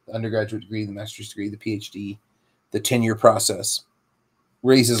there. The undergraduate degree, the master's degree, the Ph.D., the tenure process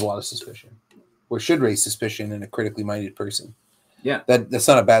raises a lot of suspicion, or should raise suspicion in a critically minded person. Yeah, that's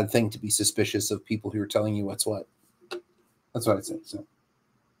not a bad thing to be suspicious of people who are telling you what's what. That's what I'd say. So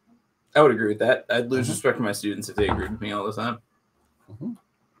I would agree with that. I'd lose respect for my students if they agreed with me all the time.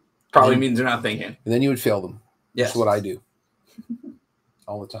 Probably means they're not thinking. And then you would fail them. Yes. That's what I do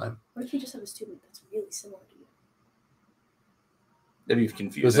all the time. What if you just have a student that's really similar to you? That'd be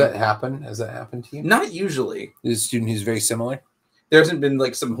confusing. Does that happen? Has that happened to you? Not usually. Is a student who's very similar? There hasn't been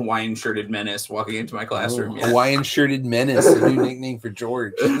like some Hawaiian shirted menace walking into my classroom yet. Hawaiian shirted menace, a new nickname for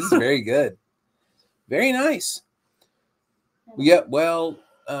George. This is very good. Very nice. Yeah, well,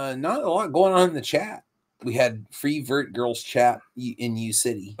 not a lot going on in the chat. We had free Vert Girls chat in U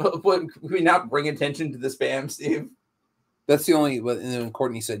City. But could we not bring attention to the spam, Steve? That's the only. And then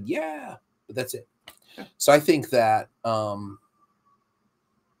Courtney said, "Yeah," but that's it. So I think that I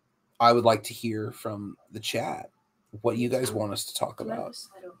would like to hear from the chat what you guys want us to talk about.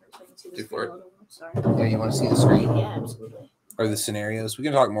 Yeah, you want to see the screen? Yeah, absolutely. Or the scenarios? We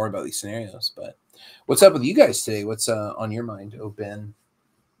can talk more about these scenarios. But what's up with you guys today? What's on your mind, Ben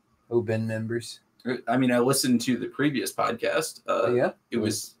members? I mean, I listened to the previous podcast. Yeah, it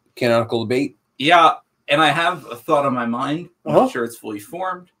was canonical debate. Yeah, and I have a thought on my mind. I'm not sure it's fully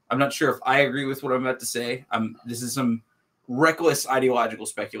formed. I'm not sure if I agree with what I'm about to say. This is some reckless ideological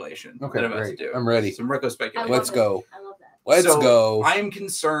speculation that I'm about to do. I'm ready. Some reckless speculation. Let's go. I love that. Let's go. I am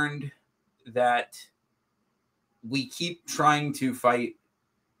concerned that we keep trying to fight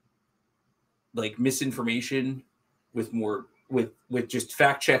like misinformation with more with just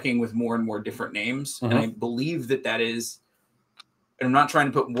fact checking with more and more different names. And I believe that is, and I'm not trying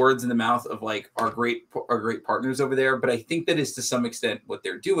to put words in the mouth of like our great partners over there, but I think that is to some extent what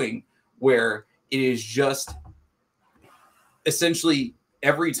they're doing, where it is just essentially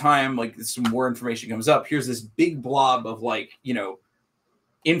every time like some more information comes up, here's this big blob of like, you know,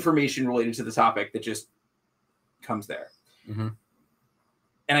 information related to the topic that just comes there.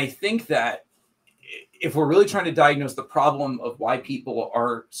 And I think that if we're really trying to diagnose the problem of why people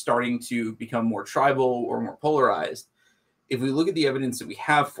are starting to become more tribal or more polarized, if we look at the evidence that we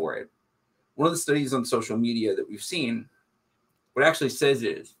have for it, one of the studies on social media that we've seen, what it actually says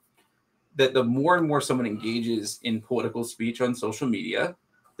is that the more and more someone engages in political speech on social media,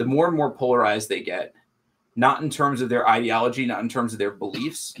 the more and more polarized they get, not in terms of their ideology, not in terms of their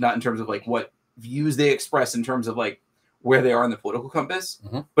beliefs, not in terms of like what views they express in terms of like where they are in the political compass,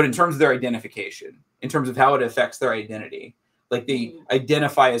 but in terms of their identification, in terms of how it affects their identity. Like they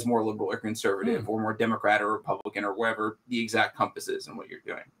identify as more liberal or conservative or more Democrat or Republican or wherever the exact compass is in what you're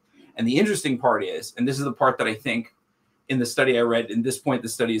doing. And the interesting part is, and this is the part that I think in the study I read, in this point, the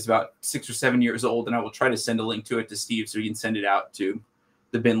study is about 6 or 7 years old, and I will try to send a link to it to Steve so he can send it out to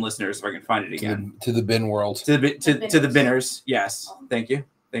the bin listeners if I can find it again. To the bin world. To the binners. Yes. Thank you.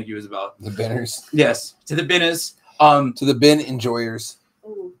 Thank you, Isabel. The binners. Yes. To the binners. To the bin enjoyers.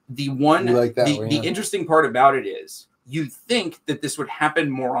 The interesting part about it is you'd think that this would happen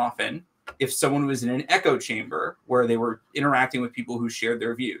more often if someone was in an echo chamber where they were interacting with people who shared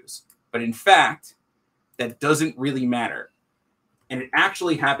their views. But in fact, that doesn't really matter. And it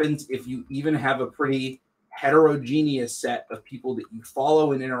actually happens if you even have a pretty heterogeneous set of people that you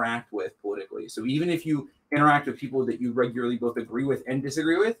follow and interact with politically. So even if you interact with people that you regularly both agree with and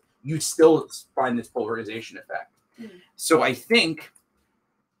disagree with, you still find this polarization effect. So I think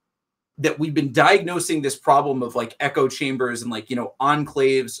that we've been diagnosing this problem of like echo chambers and like, you know,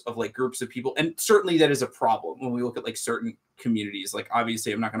 enclaves of like groups of people. And certainly that is a problem when we look at like certain communities. Like,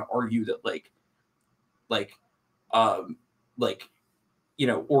 obviously I'm not going to argue that you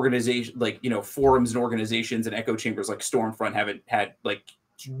know, organization, like, you know, forums and organizations and echo chambers like Stormfront haven't had like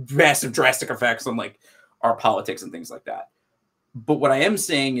massive drastic effects on like our politics and things like that. But what I am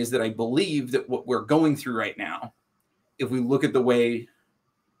saying is that I believe that what we're going through right now, if we look at the way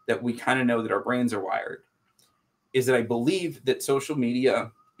that we kind of know that our brains are wired, is that I believe that social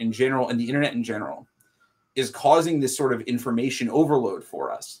media in general and the internet in general is causing this sort of information overload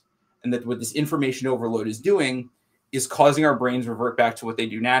for us. And that what this information overload is doing is causing our brains revert back to what they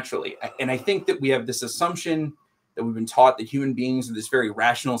do naturally. And I think that we have this assumption that we've been taught that human beings are this very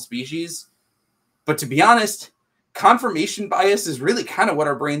rational species. But to be honest, confirmation bias is really kind of what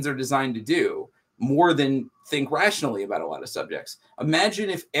our brains are designed to do, more than think rationally about a lot of subjects. Imagine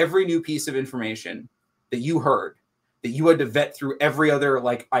if every new piece of information that you heard, that you had to vet through every other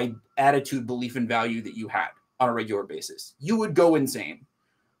like attitude, belief, and value that you had on a regular basis. You would go insane.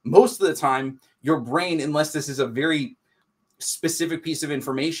 Most of the time, your brain, unless this is a very specific piece of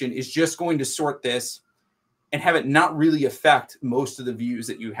information, is just going to sort this and have it not really affect most of the views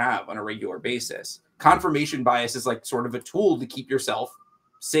that you have on a regular basis. Confirmation bias is like sort of a tool to keep yourself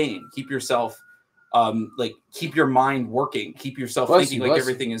sane, keep yourself keep your mind working, keep yourself thinking like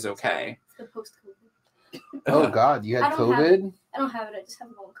everything is okay. It's the post-COVID. Oh God, you had COVID? I don't have it. I just have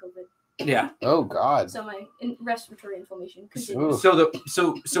long COVID. Yeah. Oh God. So my respiratory inflammation.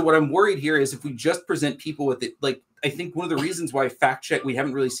 So what I'm worried here is if we just present people with it, like I think one of the reasons why we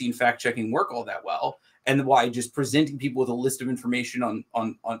haven't really seen fact checking work all that well, and why just presenting people with a list of information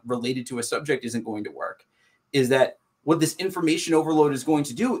on related to a subject isn't going to work, is that what this information overload is going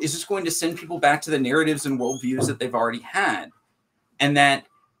to do is just going to send people back to the narratives and worldviews that they've already had, and that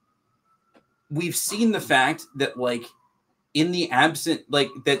we've seen the fact that like in the absent, like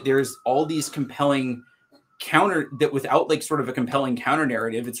that there's all these compelling that without like sort of a compelling counter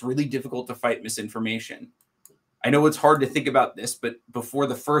narrative, it's really difficult to fight misinformation. I know it's hard to think about this, but before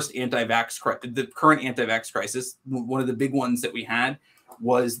the first the current anti-vax crisis, one of the big ones that we had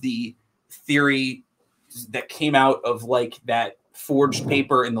was the theory that came out of like that forged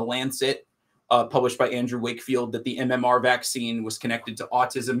paper in the Lancet, published by Andrew Wakefield, that the MMR vaccine was connected to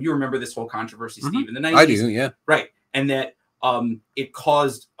autism. You remember this whole controversy, Steve, in the 90s? I do, yeah. Right. And that it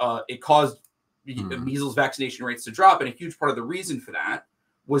caused measles vaccination rates to drop. And a huge part of the reason for that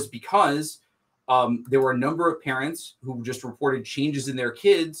was because there were a number of parents who just reported changes in their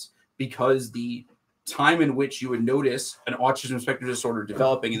kids because the time in which you would notice an autism spectrum disorder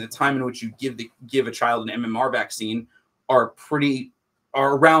developing and the time in which you give a child an MMR vaccine are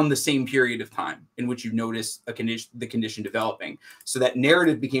around the same period of time in which you notice the condition developing. So that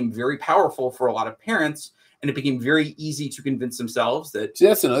narrative became very powerful for a lot of parents, and it became very easy to convince themselves that. See,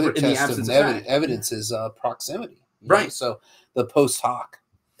 that's another test of evidence is proximity. Right. Know? So the post hoc.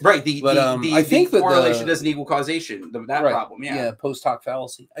 Right. I think that correlation doesn't equal causation. That problem. Yeah. Yeah. Post hoc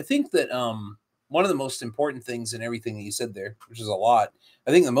fallacy. I think that one of the most important things in everything that you said there, which is a lot,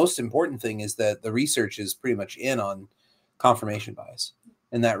 I think the most important thing is that the research is pretty much in on confirmation bias.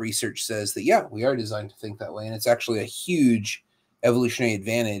 And that research says that, yeah, we are designed to think that way. And it's actually a huge evolutionary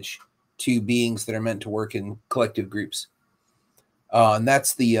advantage to beings that are meant to work in collective groups. And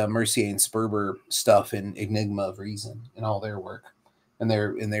that's the Mercier and Sperber stuff in Enigma of Reason and all their work and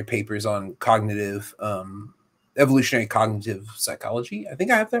their papers on cognitive, evolutionary cognitive psychology. I think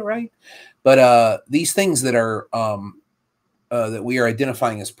I have that right. But these things that are that we are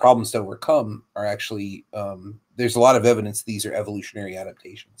identifying as problems to overcome are actually, there's a lot of evidence these are evolutionary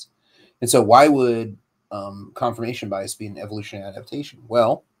adaptations. And so why would confirmation bias be an evolutionary adaptation?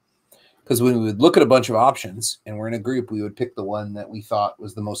 Well, because when we would look at a bunch of options and we're in a group, we would pick the one that we thought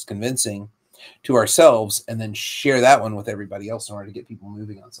was the most convincing to ourselves and then share that one with everybody else in order to get people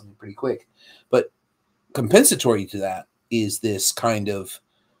moving on something pretty quick. But compensatory to that is this kind of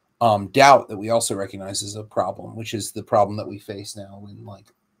doubt that we also recognize as a problem, which is the problem that we face now when, like,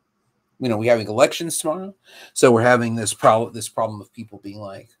 we're having elections tomorrow. So we're having this problem of people being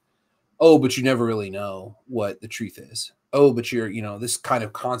like, oh, but you never really know what the truth is. Oh, but you're, this kind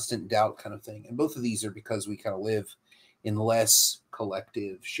of constant doubt kind of thing. And both of these are because we kind of live in less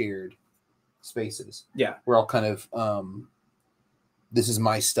collective shared spaces. Yeah. We're all kind of, this is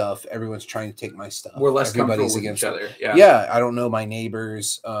my stuff. Everyone's trying to take my stuff. We're less comfortable with each other. Yeah. Yeah. I don't know my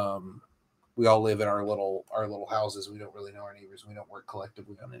neighbors. We all live in our little houses. We don't really know our neighbors. We don't work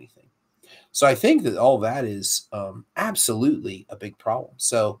collectively on anything. So I think that all that is absolutely a big problem.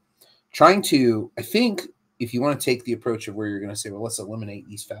 So I think if you want to take the approach of where you're going to say, well, let's eliminate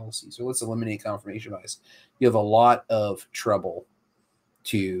these fallacies or let's eliminate confirmation bias, you have a lot of trouble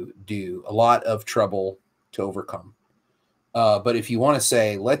to do, a lot of trouble to overcome. But if you want to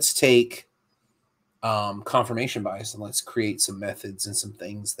say, let's take confirmation bias and let's create some methods and some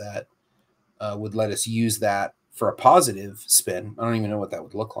things that would let us use that for a positive spin. I don't even know what that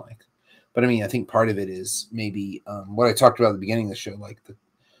would look like. But I mean, I think part of it is maybe what I talked about at the beginning of the show, like the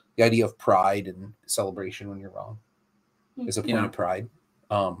idea of pride and celebration when you're wrong is a point of pride.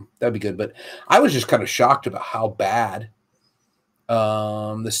 That'd be good. But I was just kind of shocked about how bad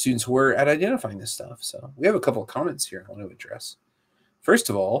the students were at identifying this stuff. So we have a couple of comments here I want to address. First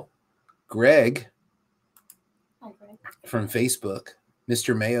of all, Greg from Facebook,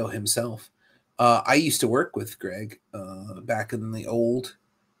 Mr. Mayo himself. I used to work with Greg back in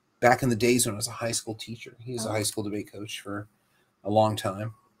the days when I was a high school teacher. He was a high school debate coach for a long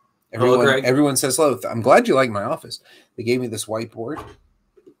time. Everyone says hello. I'm glad you like my office. They gave me this whiteboard.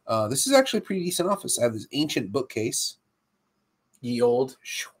 This is actually a pretty decent office. I have this ancient bookcase. Ye old.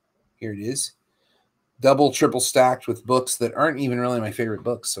 Here it is. Double, triple stacked with books that aren't even really my favorite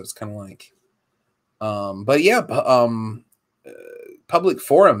books. So it's kind of like, but yeah, Public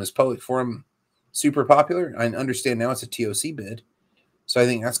Forum super popular? I understand now it's a TOC bid. So I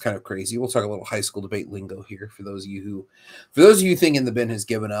think that's kind of crazy. We'll talk a little high school debate lingo here for those of you thinking the bin has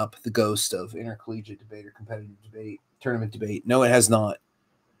given up the ghost of intercollegiate debate or competitive debate, tournament debate. No, it has not.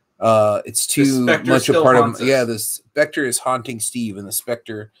 It's too much a part of the specter is haunting Steve and the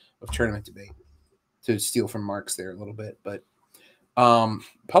specter of tournament debate, to steal from Mark's there a little bit. But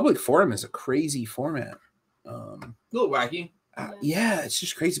Public Forum is a crazy format. A little wacky. Yeah, it's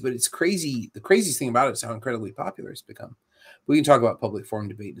just crazy, but it's crazy. The craziest thing about it is how incredibly popular it's become. We can talk about Public Forum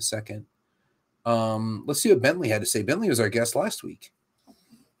debate in a second. Let's see what Bentley had to say. Bentley was our guest last week.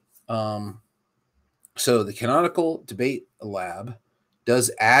 So the Canonical Debate Lab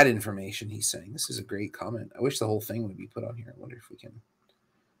does add information, he's saying. This is a great comment. I wish the whole thing would be put on here. I wonder if we can.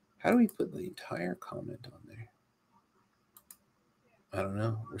 How do we put the entire comment on there? I don't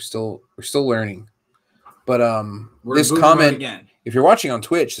know. We're still learning. But this comment, again. If you're watching on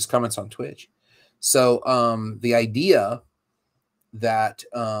Twitch, this comment's on Twitch. So the idea that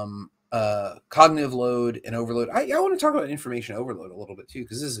cognitive load and overload, I want to talk about information overload a little bit too,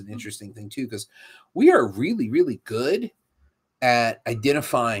 because this is an interesting thing too, because we are really, really good at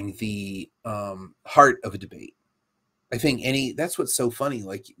identifying the heart of a debate. I think that's what's so funny.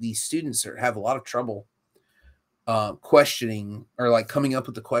 Like, these students have a lot of trouble questioning or like coming up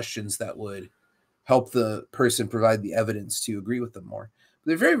with the questions that would help the person provide the evidence to agree with them more. But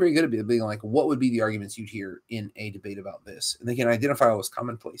they're very, very good at being like, what would be the arguments you'd hear in a debate about this? And they can identify all those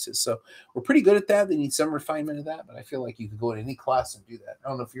commonplaces. So we're pretty good at that. They need some refinement of that, but I feel like you could go in any class and do that. I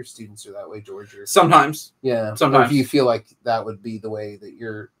don't know if your students are that way, George. Or sometimes. Yeah. Sometimes. Or if you feel like that would be the way that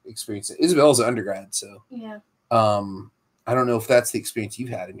you're experiencing it. Isabel's an undergrad, so. Yeah. I don't know if that's the experience you've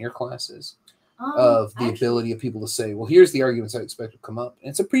had in your classes of the ability of people to say, well, here's the arguments I expect to come up.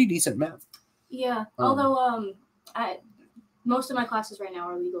 And it's a pretty decent map. Yeah. Although most of my classes right now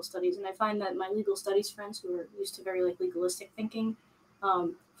are legal studies, and I find that my legal studies friends who are used to very like legalistic thinking,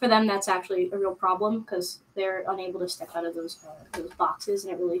 for them that's actually a real problem because they're unable to step out of those boxes,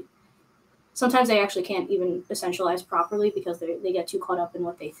 and it really sometimes they actually can't even essentialize properly because they get too caught up in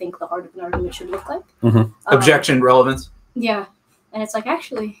what they think the heart of an argument should look like. Mm-hmm. Objection, relevance. Yeah. And it's like,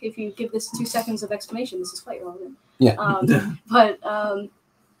 actually, if you give this 2 seconds of explanation, this is quite relevant. Yeah. But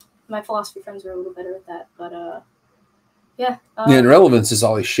my philosophy friends are a little better at that. But yeah. And relevance is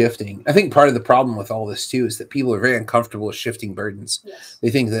always shifting. I think part of the problem with all this, too, is that people are very uncomfortable with shifting burdens. Yes. They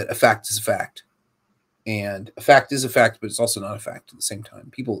think that a fact is a fact. And a fact is a fact, but it's also not a fact at the same time.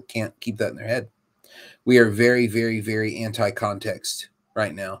 People can't keep that in their head. We are very, very, very anti-context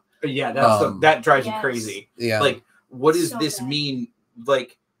right now. But yeah, that drives you crazy. Yeah. Like, what does this mean?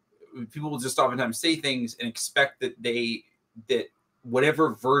 Like, people will just oftentimes say things and expect that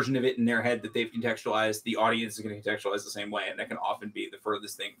whatever version of it in their head that they've contextualized, the audience is going to contextualize the same way, and that can often be the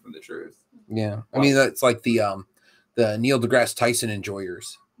furthest thing from the truth. Yeah, I mean, that's like the Neil deGrasse Tyson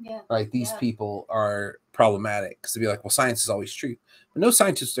enjoyers. Yeah. Right. These people are problematic because they'd be like, well, science is always true. But no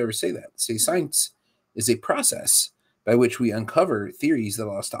scientists ever say that. They say science is a process by which we uncover theories that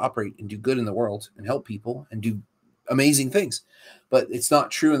allow us to operate and do good in the world and help people and do amazing things. But it's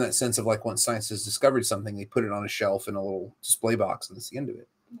not true in that sense of like, once science has discovered something, they put it on a shelf in a little display box and that's the end of it.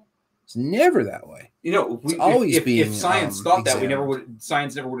 It's never that way. You know, if science thought that,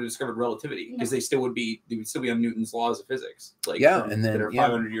 science never would have discovered relativity because they would still be on Newton's laws of physics. Like, and then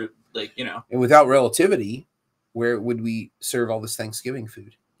 500 years, like, you know. And without relativity, where would we serve all this Thanksgiving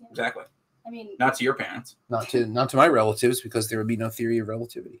food? Yeah. Exactly. I mean, not to your parents. Not to my relatives, because there would be no theory of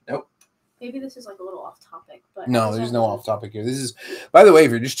relativity. Nope. Maybe this is like a little off topic, but no, there's no off topic here. This is, by the way,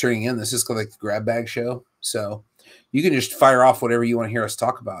 if you're just tuning in, this is called like the Grab Bag Show. So you can just fire off whatever you want to hear us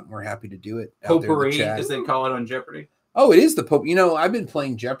talk about, and we're happy to do it. Potpourri, as they call it on Jeopardy. Oh, it is the Pope. You know, I've been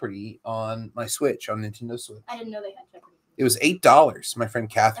playing Jeopardy on my Switch, on Nintendo Switch. I didn't know they had Jeopardy. It was $8. My friend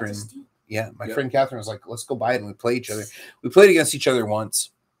Catherine. That's a steal. Yeah, my friend Catherine was like, let's go buy it, and we play each other. We played against each other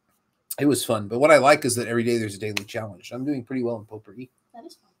once. It was fun. But what I like is that every day there's a daily challenge. I'm doing pretty well in Potpourri. That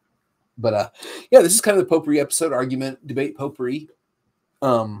is fun. But yeah, this is kind of the Potpourri episode, argument, debate, Potpourri.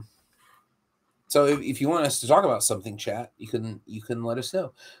 So if you want us to talk about something, chat, you can let us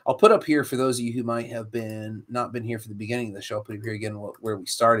know. I'll put up here for those of you who might have not been here for the beginning of the show. I'll put up here again where we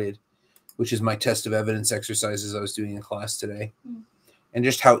started, which is my test of evidence exercises I was doing in class today, and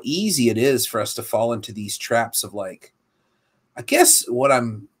just how easy it is for us to fall into these traps of like. I guess what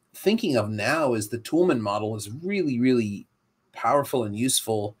I'm thinking of now is the Toolman model is really, really powerful and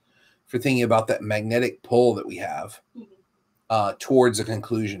useful for thinking about that magnetic pull that we have. Towards a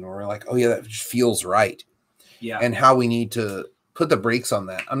conclusion where we're like, oh yeah, that just feels right. Yeah. And how we need to put the brakes on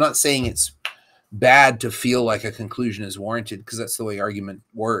that. I'm not saying it's bad to feel like a conclusion is warranted, because that's the way argument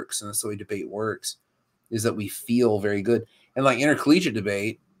works and that's the way debate works, is that we feel very good. And like intercollegiate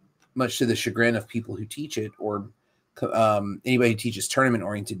debate, much to the chagrin of people who teach it, or anybody who teaches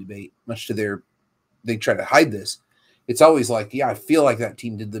tournament-oriented debate, much to they try to hide this. It's always like, yeah, I feel like that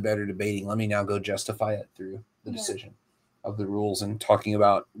team did the better debating. Let me now go justify it through the decision of the rules and talking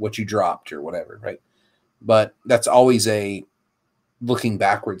about what you dropped or whatever, right? But that's always a looking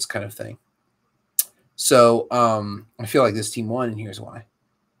backwards kind of thing. So I feel like this team won, and here's why.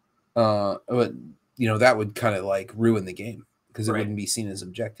 But that would kind of like ruin the game, because it wouldn't be seen as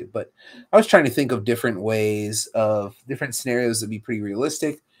objective. But I was trying to think of different ways, of different scenarios that be pretty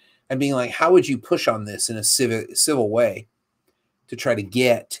realistic, and being like, how would you push on this in a civil way to try to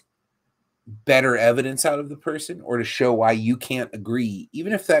get better evidence out of the person, or to show why you can't agree,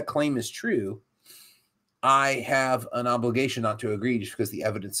 even if that claim is true. I have an obligation not to agree just because the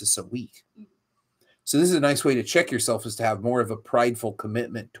evidence is so weak. So this is a nice way to check yourself, is to have more of a prideful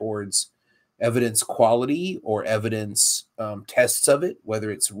commitment towards evidence quality, or evidence tests of it,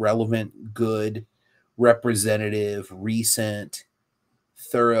 whether it's relevant, good, representative, recent,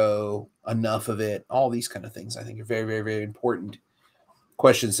 thorough, enough of it. All these kind of things I think are very, very, very important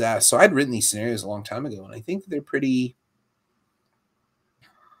questions to ask. So I'd written these scenarios a long time ago, and I think they're pretty.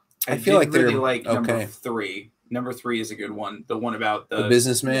 I feel like they're really like okay. Number 3. Number 3 is a good one. The one about the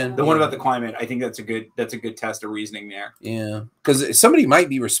businessman. The one about the climate. I think that's a good test of reasoning there. Yeah, because somebody might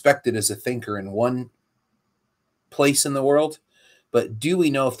be respected as a thinker in one place in the world, but do we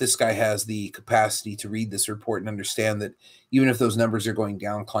know if this guy has the capacity to read this report and understand that even if those numbers are going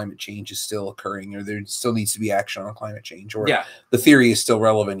down, climate change is still occurring, or there still needs to be action on climate change, or the theory is still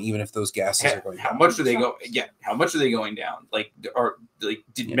relevant even if those gases are going down? How much are they go? Yeah, how much are they going down?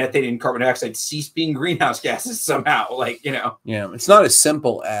 Did methane and carbon dioxide cease being greenhouse gases somehow? Yeah, it's not as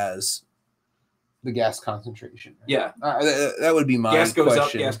simple as the gas concentration. Right? Yeah, that would be my gas goes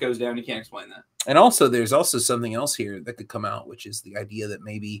question. Up, gas goes down. You can't explain that. And also, there's also something else here that could come out, which is the idea that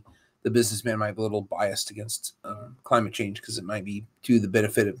maybe the businessman might be a little biased against climate change, because it might be to the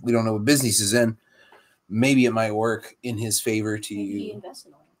benefit of, we don't know what business he's in. Maybe it might work in his favor to. He invest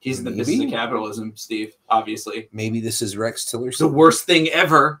in oil. He's in the business of capitalism, Steve. Obviously, maybe this is Rex Tillerson. The worst thing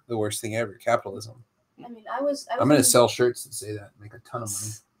ever. The worst thing ever. Capitalism. I mean, I was I'm going to sell shirts that say that, make a ton of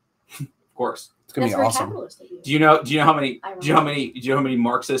money. Of course. It's gonna be awesome. Do you know how many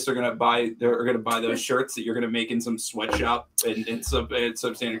Marxists are gonna buy those shirts that you're gonna make in some sweatshop in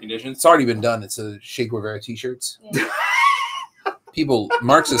substandard conditions? It's already been done. It's a Che Guevara t-shirts. Yeah.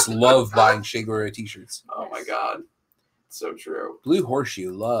 Marxists love buying Che Guevara t-shirts. Oh my god, it's so true. Blue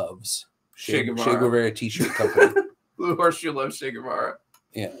Horseshoe loves Che Guevara t-shirt company. Blue Horseshoe loves Che Guevara.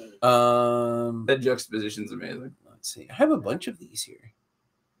 Yeah. That juxtaposition's amazing. Let's see. I have a bunch of these here.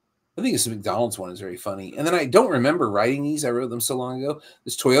 I think this McDonald's one is very funny. And then I don't remember writing these. I wrote them so long ago.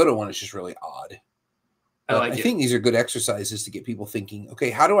 This Toyota one is just really odd. I think these are good exercises to get people thinking, okay,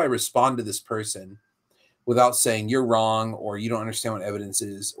 how do I respond to this person without saying you're wrong, or you don't understand what evidence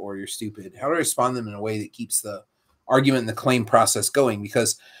is, or you're stupid? How do I respond to them in a way that keeps the argument and the claim process going?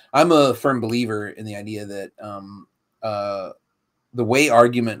 Because I'm a firm believer in the idea that the way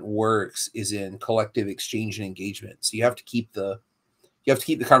argument works is in collective exchange and engagement. So you have to keep the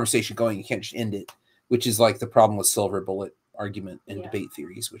conversation going. You can't just end it, which is like the problem with silver bullet argument and debate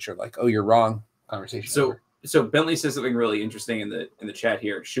theories, which are like, oh, you're wrong. Conversation. So Bentley says something really interesting in the chat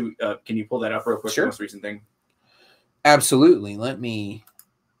here. Can you pull that up real quick? Sure. The most recent thing. Absolutely. Let me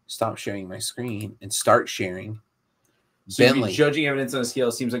stop sharing my screen and start sharing. So Bentley. Judging evidence on a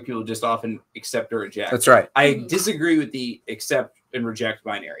scale seems like people just often accept or reject. That's right. I disagree with the accept and reject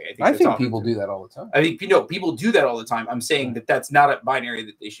binary. I think people do that all the time. I think people do that all the time. I'm saying that that's not a binary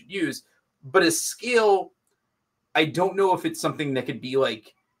that they should use, but a scale, I don't know if it's something that could be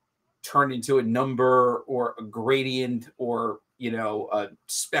like turned into a number or a gradient or a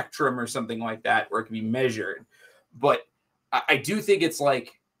spectrum or something like that, where it can be measured. But I do think it's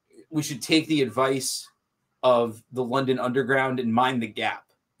like we should take the advice of the London Underground and mind the gap.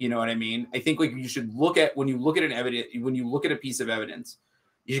 You know what I mean? I think like you should look at when you look at a piece of evidence,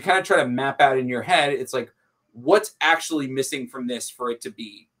 you kind of try to map out in your head. It's like, what's actually missing from this for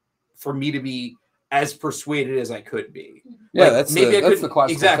me to be as persuaded as I could be. Yeah, like, that's maybe that's the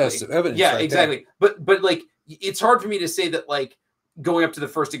classical test of evidence. Yeah, right exactly. But like, it's hard for me to say that, like, going up to the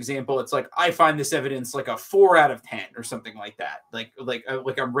first example, it's like, I find this evidence like a 4 out of 10 or something like that. Like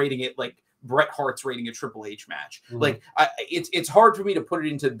I'm rating it like Bret Hart's rating a Triple H match. Mhm. Like, it's hard for me to put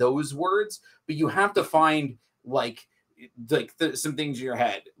it into those words, but you have to find like some things in your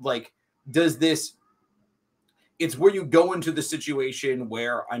head. Like, does this? It's where you go into the situation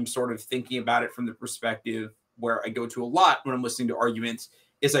where I'm sort of thinking about it from the perspective where I go to a lot when I'm listening to arguments,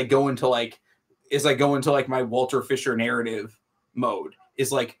 is I go into like my Walter Fisher narrative mode.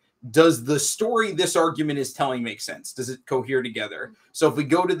 Is like, does the story this argument is telling make sense? Does it cohere together? So if we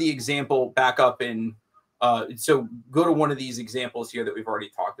go to the example back up in, so go to one of these examples here that we've already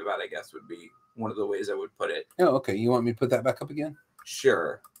talked about, I guess would be one of the ways I would put it. Oh, okay. You want me to put that back up again?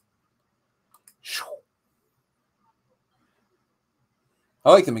 Sure.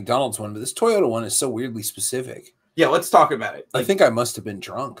 I like the McDonald's one, but this Toyota one is so weirdly specific. Yeah, let's talk about it. I think I must have been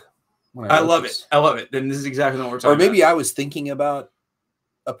drunk. When I love it. I love it. Then this is exactly what we're talking about. Or maybe I was thinking about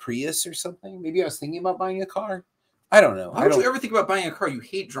a Prius or something. Maybe I was thinking about buying a car. I don't know. Why would you ever think about buying a car? You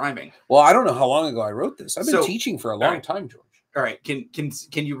hate driving. Well, I don't know how long ago I wrote this. I've been teaching for a long time, George. All right. Can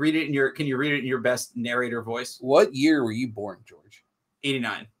you read it in your best narrator voice? What year were you born, George?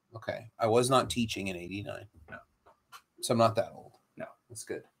 89. Okay. I was not teaching in 89. No. So I'm not that old. No. That's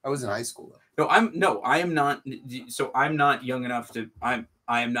good. I was in high school though. I am not. So I'm not young enough to. I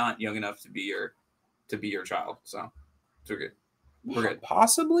am not young enough to be your child. So we're good. We're good.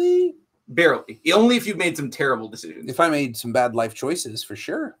 Possibly. Barely. Only if you've made some terrible decisions. If I made some bad life choices, for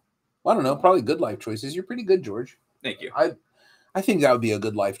sure. Well, I don't know. Probably good life choices. You're pretty good, George. Thank you. I think that would be a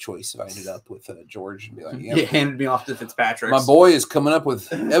good life choice if I ended up with George and be like, yeah, you handed me off to Fitzpatrick. My boy is coming up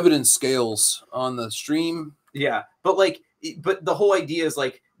with evidence scales on the stream. Yeah, but the whole idea is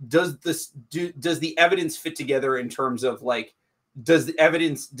like, does the evidence fit together in terms of like, does the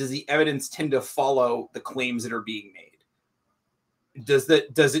evidence tend to follow the claims that are being made? Does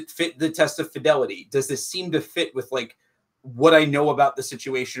it fit the test of fidelity? Does this seem to fit with like what I know about the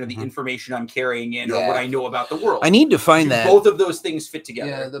situation or the information I'm carrying in or what I know about the world? I need to find that. Both of those things fit together.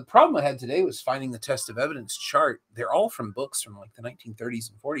 Yeah, the problem I had today was finding the test of evidence chart. They're all from books from like the 1930s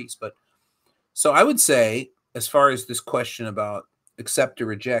and 40s. But so I would say, as far as this question about accept or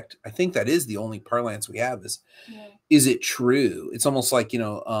reject, I think that is the only parlance we have is it true? It's almost like,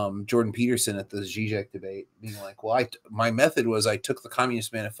 Jordan Peterson at the Zizek debate being like, well, my method was I took the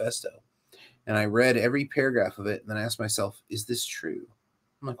Communist Manifesto and I read every paragraph of it and then I asked myself, is this true?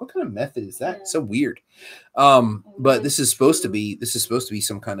 I'm like, what kind of method is that? So weird. But this is supposed to be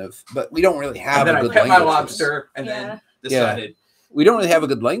some kind of, but we don't really have a good language. My lobster and then decided. We don't really have a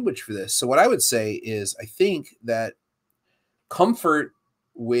good language for this. So what I would say is I think that comfort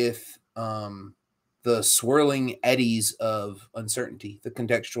with the swirling eddies of uncertainty, the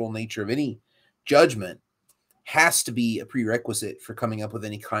contextual nature of any judgment has to be a prerequisite for coming up with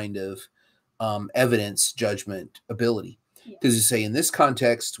any kind of evidence judgment ability. Because you say in this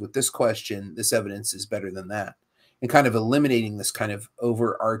context with this question, this evidence is better than that. And kind of eliminating this kind of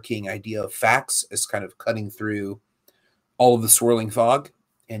overarching idea of facts as kind of cutting through all of the swirling fog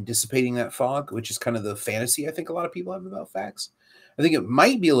and dissipating that fog, which is kind of the fantasy I think a lot of people have about facts. I think it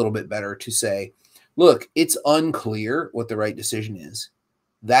might be a little bit better to say, look, it's unclear what the right decision is.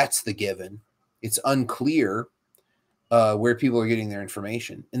 That's the given. It's unclear where people are getting their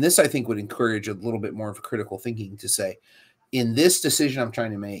information. And this, I think, would encourage a little bit more of a critical thinking to say, in this decision I'm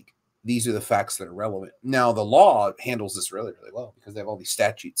trying to make, these are the facts that are relevant. Now, the law handles this really, really well because they have all these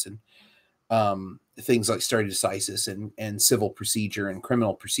statutes and things like stare decisis and civil procedure and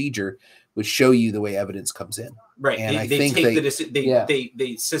criminal procedure, which show you the way evidence comes in. Right. And they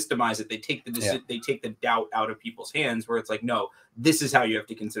systemize it. They take they take the doubt out of people's hands where it's like, no, this is how you have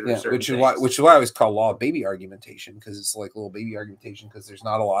to consider certain which is things. why I always call law baby argumentation, because it's like little baby argumentation, because there's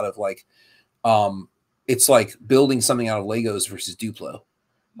not a lot of like it's like building something out of Legos versus Duplo.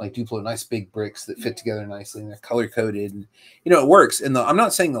 Like Duplo, nice big bricks that fit together nicely and they're color coded, and it works. And I'm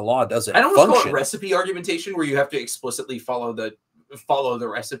not saying the law doesn't. I don't want to call it recipe argumentation where you have to explicitly follow the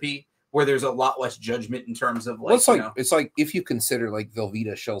recipe, where there's a lot less judgment in terms of like. Well, it's like if you consider like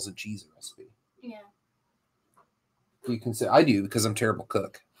Velveeta shells and cheese recipe. Yeah. You consider, I do because I'm a terrible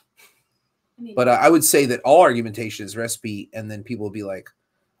cook. But I would say that all argumentation is recipe, and then people will be like,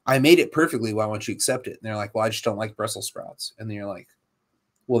 "I made it perfectly. Why won't you accept it?" And they're like, "Well, I just don't like Brussels sprouts." And then you're like,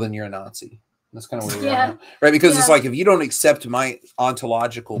 well, then you're a Nazi. That's kind of where we are now. Right? Because it's like, if you don't accept my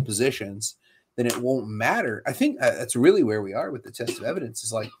ontological positions, then it won't matter. I think that's really where we are with the test of evidence.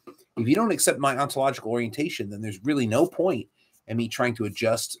 Is like, if you don't accept my ontological orientation, then there's really no point in me trying to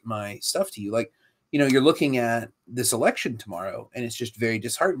adjust my stuff to you. Like, you're looking at this election tomorrow, and it's just very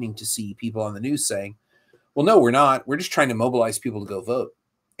disheartening to see people on the news saying, well, no, we're not. We're just trying to mobilize people to go vote.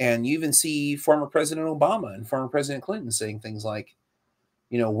 And you even see former President Obama and former President Clinton saying things like,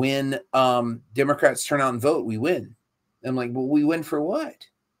 when Democrats turn out and vote, we win. I'm like, well, we win for what?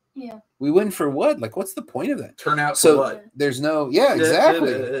 Yeah. We win for what? Like, what's the point of that? Turn out So for what? There's no, yeah,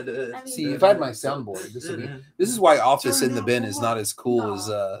 exactly. I mean, See, if I had my soundboard, this is why Office in the Bin is not as cool as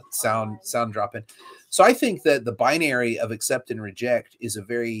sound dropping. So I think that the binary of accept and reject is a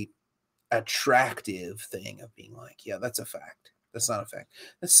very attractive thing of being like, yeah, that's a fact. That's not a fact.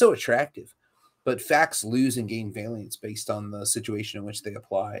 That's so attractive. But facts lose and gain valence based on the situation in which they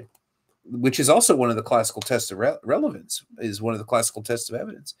apply, which is also one of the classical tests of relevance, is one of the classical tests of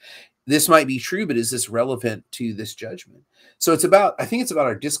evidence. This might be true, but is this relevant to this judgment? So I think it's about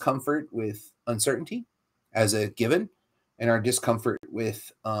our discomfort with uncertainty as a given and our discomfort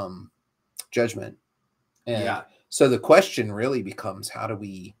with judgment. And so the question really becomes, how do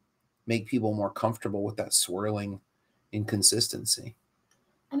we make people more comfortable with that swirling inconsistency?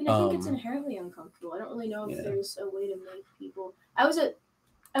 I mean, I think it's inherently uncomfortable. I don't really know if there's a way to make people. I was at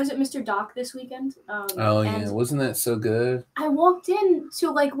Mr. Doc this weekend. Wasn't that so good? I walked in to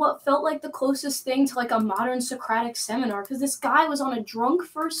like what felt like the closest thing to like a modern Socratic seminar, because this guy was on a drunk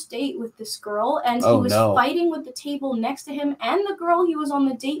first date with this girl, and he was fighting with the table next to him and the girl he was on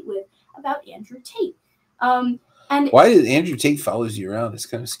the date with about Andrew Tate. And why did Andrew Tate follows you around? It's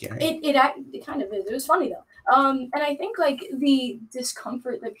kind of scary. It kind of is. It was funny though. And I think like the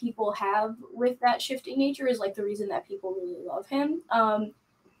discomfort that people have with that shifting nature is like the reason that people really love him.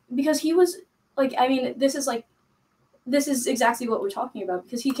 Because he was like, I mean, this is exactly what we're talking about,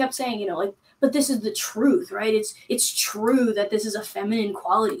 because he kept saying, but this is the truth, right? It's true that this is a feminine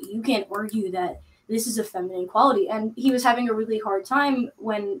quality. You can't argue that this is a feminine quality. And he was having a really hard time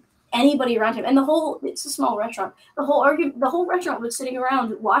when anybody around him, and it's a small restaurant, the whole restaurant was sitting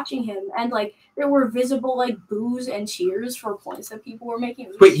around watching him, and like there were visible like boos and cheers for points that people were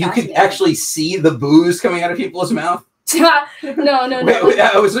making. Wait, you could actually see the boos coming out of people's mouth? No. Wait,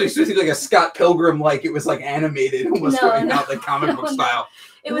 I was expecting like a Scott Pilgrim, like it was like animated, almost going out like comic book style.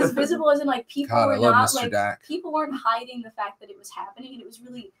 It was visible, as in like people were not like Dak. People weren't hiding the fact that it was happening, and it was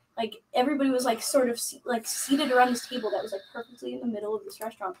really like everybody was like sort of like seated around this table that was like perfectly in the middle of this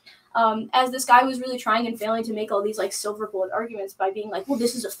restaurant. As this guy was really trying and failing to make all these like silver bullet arguments by being like, well,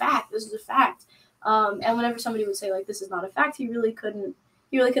 this is a fact. And whenever somebody would say like, this is not a fact, he really couldn't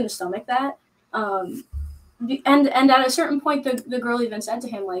stomach that. And at a certain point, the girl even said to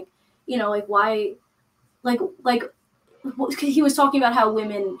him like, like why, like he was talking about how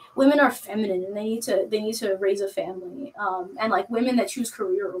women are feminine and they need to raise a family, and like women that choose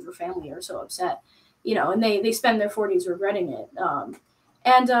career over family are so upset, and they spend their 40s regretting it.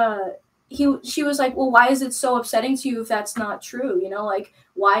 She was like, well, why is it so upsetting to you if that's not true? Like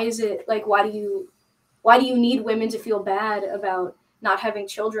why is it like why do you need women to feel bad about not having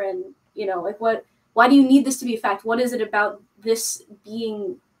children? Like why do you need this to be a fact? What is it about this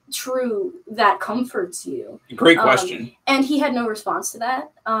being true that comforts you? Great question. And he had no response to that.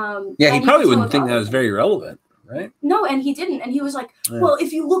 He probably wouldn't think that was very relevant, right? No, and he didn't. And he was like, well,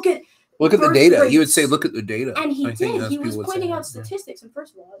 if you look at the data, he would say, look at the data. And he did. He was pointing out statistics. And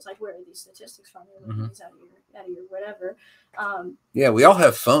first of all, I was like, where are these statistics from? These out of your whatever. We all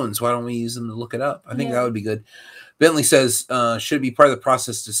have phones. Why don't we use them to look it up? I think that would be good. Bentley says, should it be part of the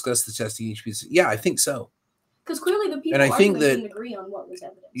process to discuss the testing each piece? Yeah, I think so. Because clearly the people didn't agree on what was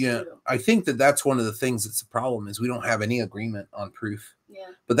evidence. Yeah, I think that's one of the things that's the problem, is we don't have any agreement on proof. Yeah.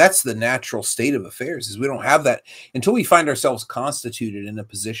 But that's the natural state of affairs, is we don't have that until we find ourselves constituted in a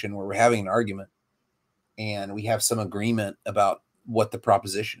position where we're having an argument and we have some agreement about what the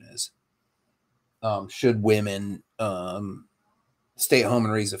proposition is. Should women stay at home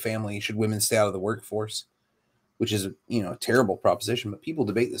and raise a family? Should women stay out of the workforce? Which is a terrible proposition, but people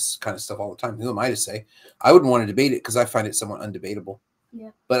debate this kind of stuff all the time. Who am I to say? I wouldn't want to debate it because I find it somewhat undebatable.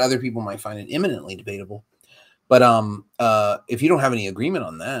 Yeah. But other people might find it eminently debatable. But if you don't have any agreement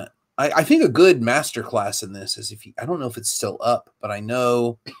on that, I think a good masterclass in this is I don't know if it's still up, but I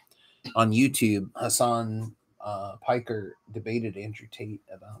know on YouTube, Hassan Piker debated Andrew Tate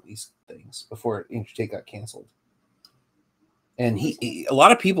about these things before Andrew Tate got canceled. And a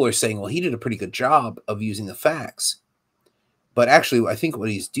lot of people are saying, well, he did a pretty good job of using the facts. But actually, I think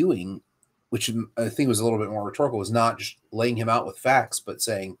what he's doing, which I think was a little bit more rhetorical, was not just laying him out with facts, but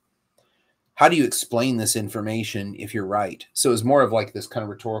saying, how do you explain this information if you're right? So it's more of like this kind of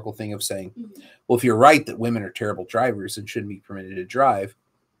rhetorical thing of saying, well, if you're right that women are terrible drivers and shouldn't be permitted to drive,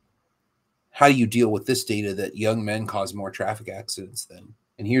 how do you deal with this data that young men cause more traffic accidents than?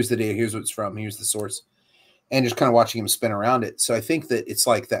 And here's the data, here's what it's from, here's the source. And just kind of watching him spin around it. So I think that it's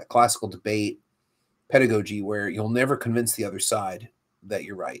like that classical debate pedagogy where you'll never convince the other side that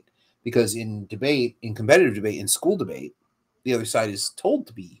you're right. Because in debate, in competitive debate, in school debate, the other side is told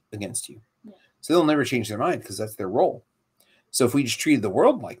to be against you. Yeah. So they'll never change their mind because that's their role. So if we just treated the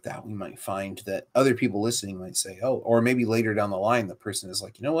world like that, we might find that other people listening might say, oh, or maybe later down the line, the person is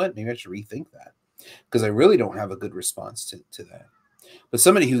like, you know what, maybe I should rethink that because I really don't have a good response to that. But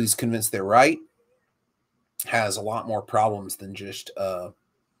somebody who's convinced they're right has a lot more problems than just,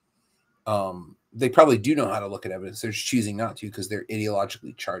 they probably do know how to look at evidence. They're just choosing not to because they're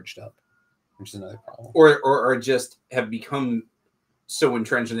ideologically charged up, which is another problem. Or just have become so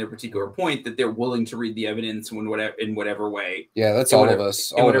entrenched in their particular point that they're willing to read the evidence in whatever way. Yeah, that's all of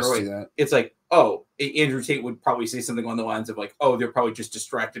us. All of us do that. It's like, oh, Andrew Tate would probably say something on the lines of like, oh, they're probably just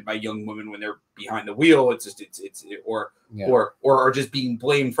distracted by young women when they're behind the wheel. Or are just being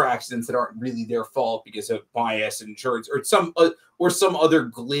blamed for accidents that aren't really their fault because of bias and insurance or some other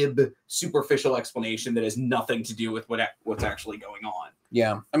glib, superficial explanation that has nothing to do with what's actually going on.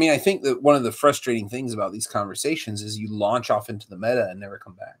 Yeah. I mean, I think that one of the frustrating things about these conversations is you launch off into the meta and never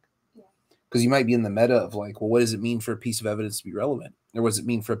come back. Because you might be in the meta of like, well, what does it mean for a piece of evidence to be relevant? Or what does it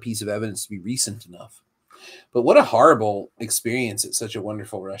mean for a piece of evidence to be recent enough? But what a horrible experience at such a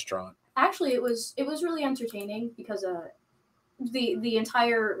wonderful restaurant. Actually, it was really entertaining because the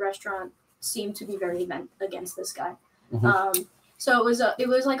entire restaurant seemed to be very against this guy. Mm-hmm. So it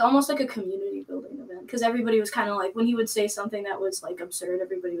was like almost like a community building event because everybody was kind of like when he would say something that was like absurd,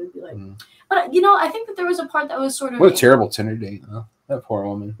 everybody would be like, But you know, I think that there was a part that was sort of what a terrible Tinder date, huh? That poor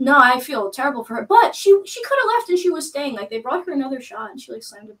woman. No, I feel terrible for her, but she could have left and she was staying. Like they brought her another shot and she like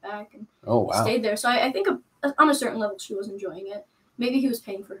slammed it back and stayed there. So I think on a certain level she was enjoying it. Maybe he was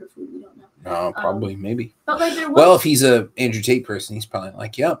paying for her food. We don't know. Probably, maybe. But like there was, well, if he's a Andrew Tate person, he's probably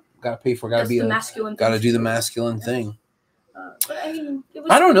like, "Yep, gotta pay for, gotta be the masculine, gotta do the masculine thing." But I mean,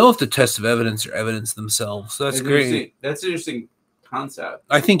 I don't know if the tests of evidence are evidence themselves. So that's great. That's an interesting concept.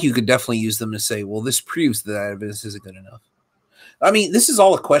 I think you could definitely use them to say, "Well, this proves that evidence isn't good enough." I mean, this is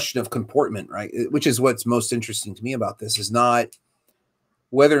all a question of comportment, right? Which is what's most interesting to me about this is not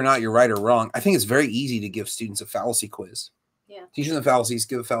whether or not you're right or wrong. I think it's very easy to give students a fallacy quiz. Yeah. Teach them the fallacies,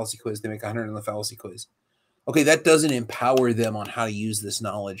 give a fallacy quiz. They make 100 on the fallacy quiz. Okay, that doesn't empower them on how to use this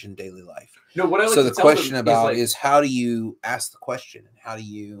knowledge in daily life. No, what I like so to the question about is how do you ask the question and how do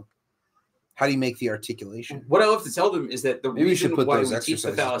you make the articulation? What I love to tell them is that the reason why we teach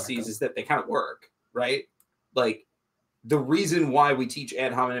the fallacies is that they kind of work, right? Like the reason why we teach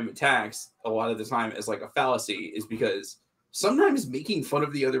ad hominem attacks a lot of the time as like a fallacy is because sometimes making fun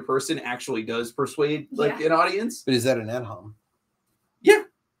of the other person actually does persuade like an audience. But is that an ad hom? Yeah.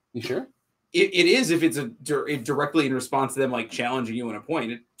 You sure? It is if it's directly in response to them like challenging you on a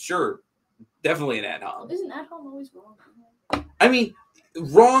point. Sure, definitely an ad hom. Isn't ad hom always wrong? I mean,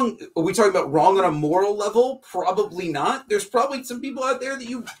 wrong. Are we talking about wrong on a moral level? Probably not. There's probably some people out there that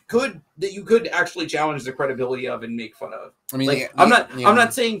you could actually challenge the credibility of and make fun of. I mean, like, I'm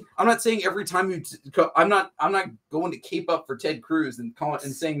not saying every time I'm not going to cape up for Ted Cruz and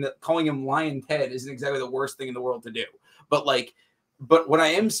saying that calling him Lion Ted isn't exactly the worst thing in the world to do. But what I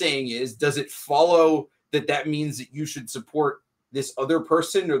am saying is, does it follow that means that you should support this other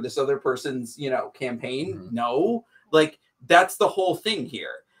person or this other person's, campaign? Mm-hmm. No, like that's the whole thing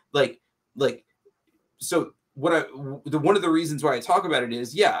here. So one of the reasons why I talk about it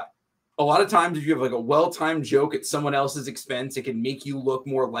is, a lot of times if you have like a well-timed joke at someone else's expense, it can make you look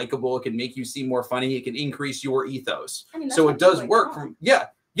more likable. It can make you seem more funny. It can increase your ethos. I mean, so it does work from,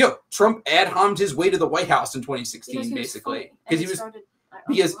 Trump ad hommed his way to the White House in 2016, basically. I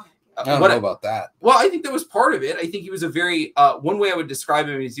don't know about that. Well, I think that was part of it. I think he was a very, one way I would describe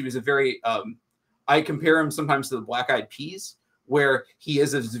him is he was a very, I compare him sometimes to the Black Eyed Peas, where he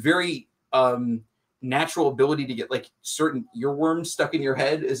has a very natural ability to get like certain earworms stuck in your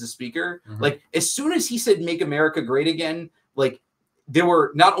head as a speaker. Mm-hmm. Like as soon as he said, "Make America Great Again," like there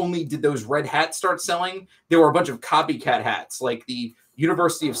were, not only did those red hats start selling, there were a bunch of copycat hats. Like the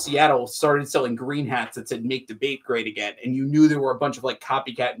University of Seattle started selling green hats that said "Make Debate Great Again." And you knew there were a bunch of like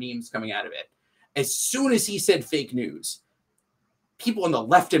copycat memes coming out of it. As soon as he said fake news, people on the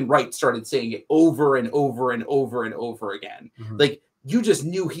left and right started saying it over and over and over and over again. Mm-hmm. Like you just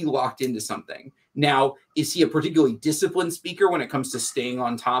knew he locked into something. Now, is he a particularly disciplined speaker when it comes to staying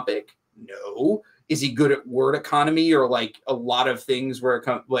on topic? No. is he good at word economy or like a lot of things where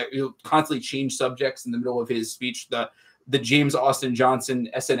like he'll constantly change subjects in the middle of his speech. The James Austin Johnson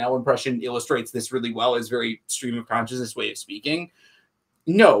SNL impression illustrates this really well. His very stream of consciousness way of speaking.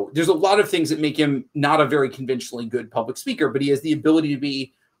 No, there's a lot of things that make him not a very conventionally good public speaker, but he has the ability to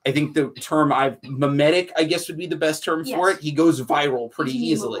be, I think the term mimetic, I guess would be the best term for it. He goes viral pretty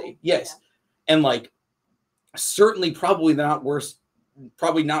easily. Yes. Yeah. And like, certainly probably not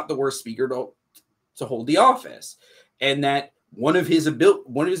the worst speaker to hold the office. And that one of his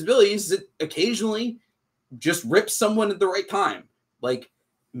abilities is that occasionally just rips someone at the right time. Like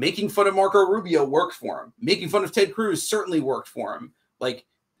making fun of Marco Rubio worked for him. Making fun of Ted Cruz certainly worked for him. Like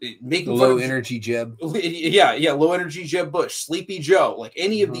making low energy Jeb. Yeah, low energy Jeb Bush, Sleepy Joe, like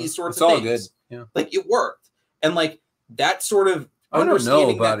any of these sorts of things. It's all good. Yeah. Like it worked. And like that sort of I don't know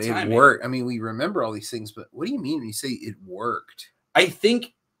about it worked. I mean, we remember all these things, but what do you mean when you say it worked? I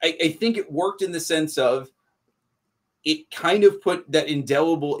think it worked in the sense of it kind of put that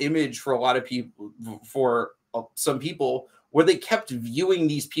indelible image for a lot of people, for some people, where they kept viewing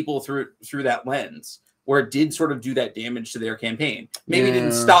these people through that lens, where it did sort of do that damage to their campaign. Maybe it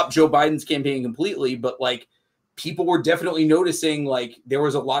didn't stop Joe Biden's campaign completely, but like people were definitely noticing, like there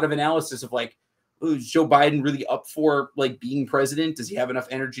was a lot of analysis of like, is Joe Biden really up for like being president? Does he have enough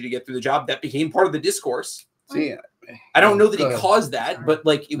energy to get through the job? That became part of the discourse. See, I don't know that he caused that, but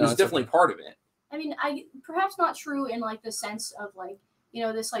like it was definitely part of it. I mean, perhaps not true in like the sense of like, you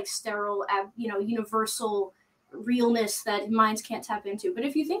know, this like sterile, you know, universal realness that minds can't tap into. But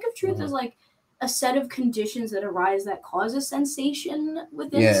if you think of truth as like a set of conditions that arise that cause a sensation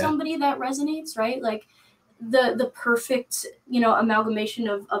within somebody that resonates, right? Like the perfect, you know, amalgamation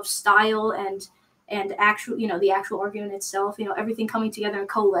of style and actual, you know, the actual argument itself, you know, everything coming together and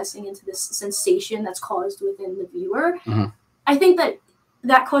coalescing into this sensation that's caused within the viewer. I think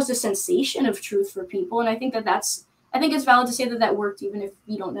that caused a sensation of truth for people. And I think I think it's valid to say that worked, even if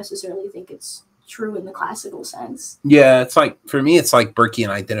you don't necessarily think it's true in the classical sense. Yeah. It's like, for me, it's like Burkean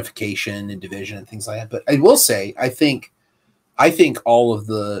identification and division and things like that. But I will say, I think all of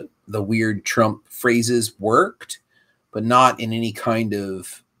the weird Trump phrases worked, but not in any kind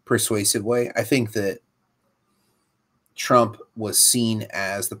of persuasive way. I think that Trump was seen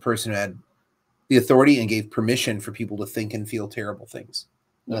as the person who had the authority and gave permission for people to think and feel terrible things.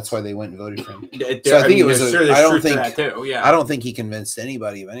 And that's why they went and voted for him. So I think it was. I don't think he convinced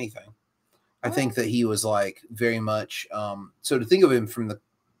anybody of anything. I think that he was like very much. So to think of him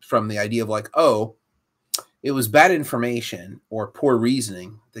from the idea of like, oh, it was bad information or poor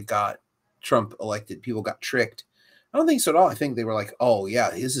reasoning that got Trump elected. People got tricked. I don't think so at all. I think they were like, oh, yeah,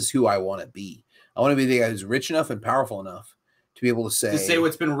 this is who I want to be. I want to be the guy who's rich enough and powerful enough to be able to say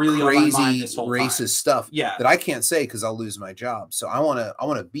what's been really crazy, on my mind this whole racist time. Stuff that I can't say because I'll lose my job. So I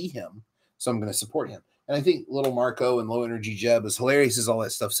want to be him. So I'm going to support him. And I think little Marco and low energy Jeb, as hilarious as all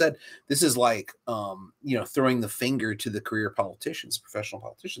that stuff said, this is like, you know, throwing the finger to the career politicians, professional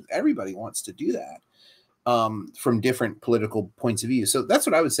politicians. Everybody wants to do that from different political points of view. So that's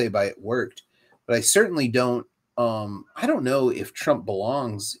what I would say by it worked. But I certainly don't. I don't know if Trump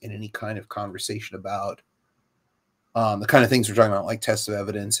belongs in any kind of conversation about the kind of things we're talking about, like tests of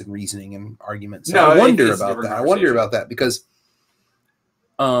evidence and reasoning and arguments. So I wonder about that. I wonder about that because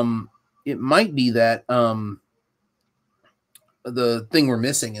it might be that the thing we're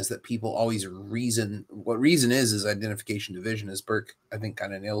missing is that people always reason. What reason is identification division, as Burke, I think,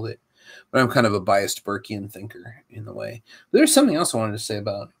 kind of nailed it. But I'm kind of a biased Burkean thinker in the way. But there's something else I wanted to say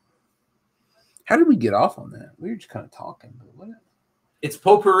about it. How did we get off on that? We were just kind of talking. But what? It's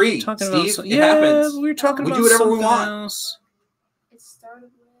potpourri, Steve. It happens. We were talking about do whatever we want. Else. It started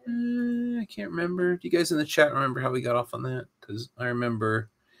with... I can't remember. Do you guys in the chat remember how we got off on that? Because I remember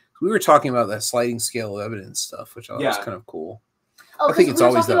we were talking about that sliding scale of evidence stuff, which I thought was kind of cool. Oh, I think it's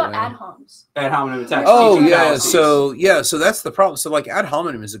always that way. Ad homs. Ad hominem attacks. Oh, yeah. So that's the problem. So like ad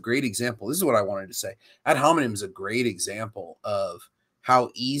hominem is a great example. This is what I wanted to say. Ad hominem is a great example of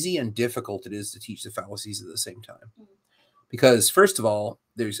how easy and difficult it is to teach the fallacies at the same time. Because first of all,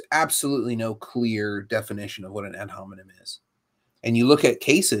 there's absolutely no clear definition of what an ad hominem is. And you look at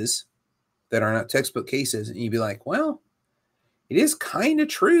cases that are not textbook cases and you'd be like, well, it is kind of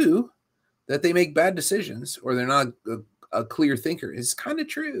true that they make bad decisions or they're not a clear thinker. It's kind of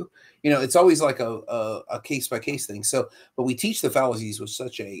true. You know, it's always like a case by case thing. So, but we teach the fallacies with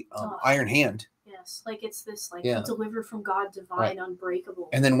such a iron hand. Yes, like it's this like delivered from God, divine, unbreakable.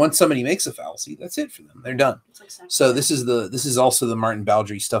 And then once somebody makes a fallacy, that's it for them. They're done. Like so this is also the Martin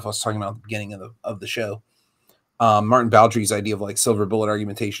Baldry stuff I was talking about at the beginning of the show. Martin Baldry's idea of like silver bullet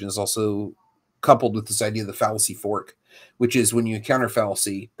argumentation is also coupled with this idea of the fallacy fork. which is when you encounter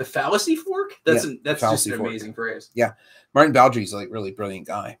fallacy. The fallacy fork? That's just fallacy an fork. amazing phrase. Yeah. Martin Baldry's like really brilliant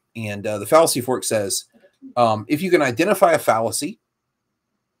guy. And the fallacy fork says, if you can identify a fallacy,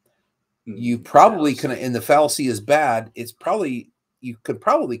 you probably can, and the fallacy is bad, it's probably, you could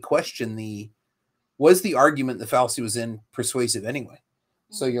probably question was the argument the fallacy was in persuasive anyway?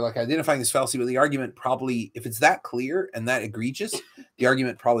 So you're like identifying this fallacy, but the argument probably, if it's that clear and that egregious, the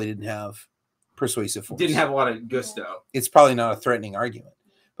argument probably didn't have persuasive force. Didn't have a lot of gusto. It's probably not a threatening argument.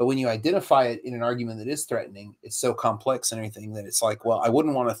 But when you identify it in an argument that is threatening, it's so complex and everything that it's like, well, I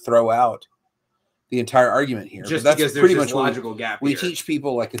wouldn't want to throw out the entire argument here. Just but that's because there's pretty this much logical gap. We teach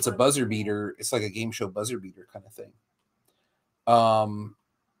people like it's a buzzer beater. It's like a game show buzzer beater kind of thing.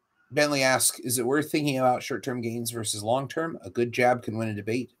 Bentley asks, is it worth thinking about short-term gains versus long-term? A good jab can win a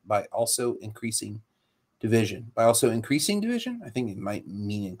debate by also increasing division. By also increasing division? I think it might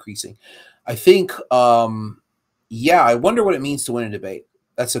mean increasing. I think, yeah, I wonder what it means to win a debate.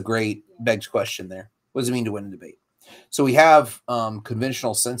 That's a great begged question there. What does it mean to win a debate? So we have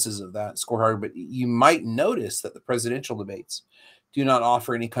conventional senses of that scorecard, but you might notice that the presidential debates do not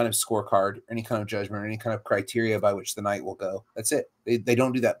offer any kind of scorecard, or any kind of judgment, or any kind of criteria by which the night will go. That's it. They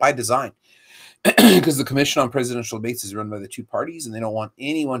don't do that by design, because the Commission on Presidential Debates is run by the two parties, and they don't want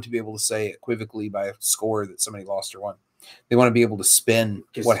anyone to be able to say equivocally by a score that somebody lost or won. They want to be able to spin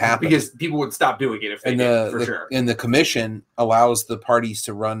what happened, because people would stop doing it if they did, for sure. And the Commission allows the parties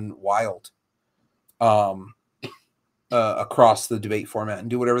to run wild across the debate format and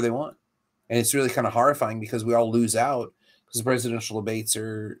do whatever they want. And it's really kind of horrifying because we all lose out, because the presidential debates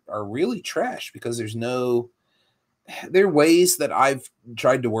are really trash, because there are ways that I've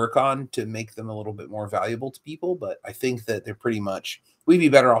tried to work on to make them a little bit more valuable to people, but I think that they're pretty much, we'd be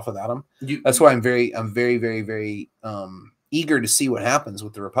better off without them. That's why I'm very, very eager to see what happens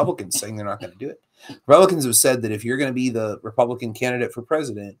with the Republicans saying they're not going to do it. Republicans have said that if you're going to be the Republican candidate for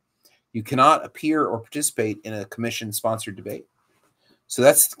president, you cannot appear or participate in a commission-sponsored debate. So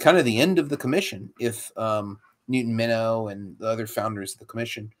that's kind of the end of the commission. If Newton Minow and the other founders of the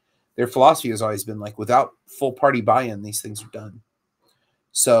commission, their philosophy has always been like, without full party buy-in, these things are done.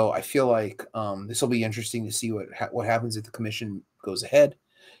 So I feel like this will be interesting to see what happens if the commission goes ahead.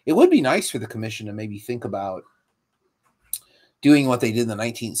 It would be nice for the commission to maybe think about doing what they did in the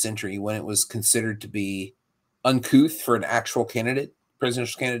 19th century, when it was considered to be uncouth for an actual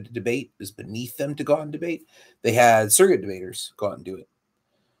presidential candidate debate. It was beneath them to go out and debate. They had surrogate debaters go out and do it.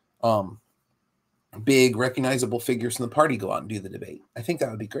 Big recognizable figures from the party go out and do the debate. I think that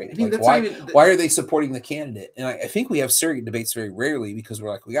would be great. Like, why are they supporting the candidate? And I think we have surrogate debates very rarely, because we're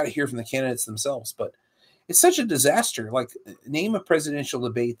like, we got to hear from the candidates themselves. But it's such a disaster. Like, name a presidential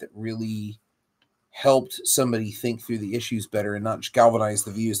debate that really helped somebody think through the issues better and not just galvanize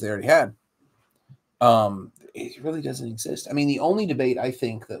the views they already had. It really doesn't exist. I mean, the only debate I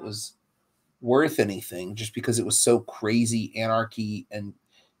think that was worth anything, just because it was so crazy anarchy and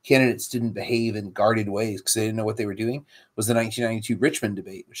candidates didn't behave in guarded ways because they didn't know what they were doing, was the 1992 Richmond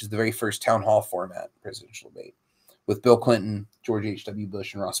debate, which is the very first town hall format presidential debate with Bill Clinton, George H.W.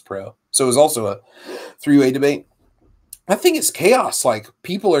 Bush, and Ross Perot. So it was also a three-way debate. I think it's chaos. Like,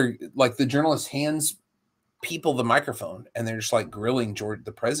 people are like, the journalist hands people the microphone and they're just like grilling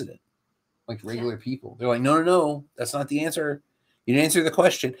the president, like regular people. They're like, no, that's not the answer. You didn't answer the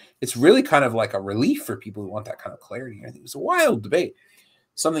question. It's really kind of like a relief for people who want that kind of clarity. I think it's a wild debate.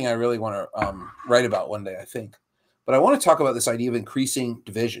 Something I really want to write about one day, I think. But I want to talk about this idea of increasing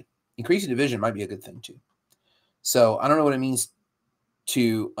division. Increasing division might be a good thing too. So I don't know what it means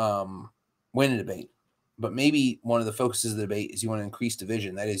to win a debate, but maybe one of the focuses of the debate is you want to increase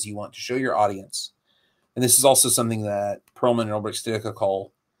division. That is, you want to show your audience. And this is also something that Perlman and Ulbricht-Stidicka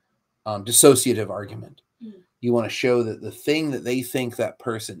call dissociative argument. You want to show that the thing that they think that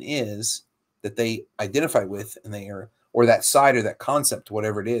person is, that they identify with, and they are, or that side or that concept,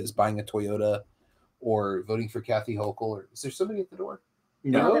 whatever it is, buying a Toyota or voting for Kathy Hochul, or is there somebody at the door?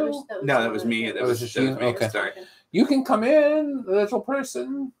 No, that was me. That was just you. me. Okay. Sorry. You can come in, little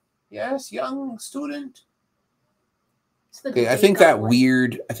person. Yes, young student. Okay, I think that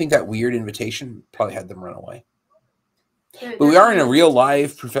weird invitation probably had them run away. But we are in a real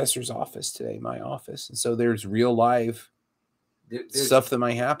live professor's office today, my office, and so there's real live stuff that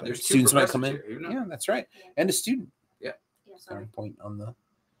might happen. Students might come in. Yeah, that's right. And a student. Yeah. Sorry. Point on the.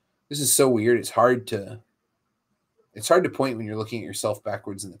 This is so weird. It's hard to point when you're looking at yourself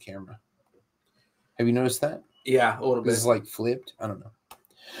backwards in the camera. Have you noticed that? Yeah, a little bit. It's like flipped. I don't know.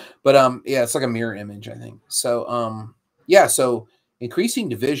 But yeah, it's like a mirror image, I think. So yeah, so increasing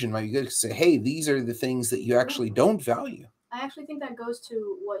division might be good to say, hey, these are the things that you actually don't value. I actually think that goes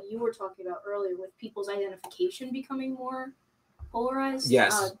to what you were talking about earlier with people's identification becoming more polarized.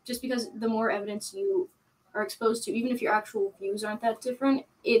 Yes. Just because the more evidence you are exposed to, even if your actual views aren't that different,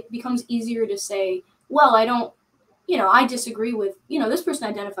 it becomes easier to say, well, I don't, I disagree with, this person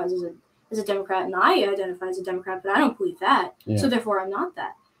identifies as a Democrat and I identify as a Democrat, but I don't believe that. Yeah. So therefore I'm not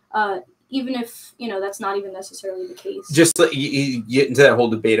that. Even if, that's not even necessarily the case. Just like you get into that whole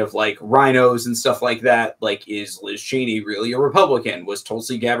debate of like rhinos and stuff like that. Like, is Liz Cheney really a Republican? Was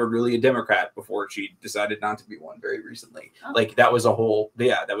Tulsi Gabbard really a Democrat before she decided not to be one very recently? Oh. Like that was a whole. Her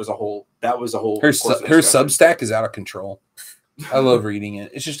Substack is out of control. I love reading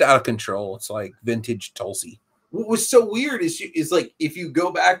it. It's just out of control. It's like vintage Tulsi. What was so weird is like if you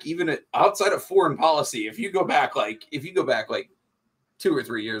go back even outside of foreign policy, if you go back like 2 or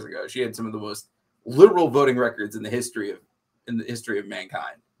 3 years ago, she had some of the most liberal voting records in the history of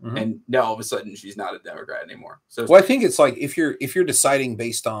mankind. Mm-hmm. And now all of a sudden she's not a Democrat anymore. So well, I think it's like if you're deciding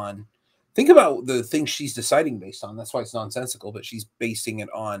based on, think about the things she's deciding based on. That's why it's nonsensical, but she's basing it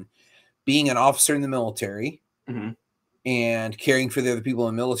on being an officer in the military and caring for the other people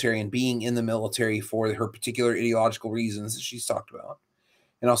in the military and being in the military for her particular ideological reasons that she's talked about,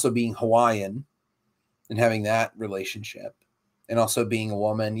 and also being Hawaiian and having that relationship. And also being a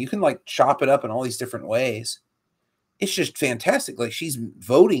woman, you can like chop it up in all these different ways. It's just fantastic. Like she's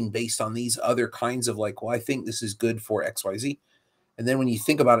voting based on these other kinds of like, well, I think this is good for XYZ. And then when you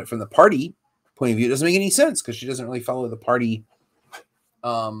think about it from the party point of view, it doesn't make any sense because she doesn't really follow the party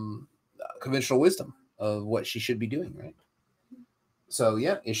conventional wisdom of what she should be doing, right? So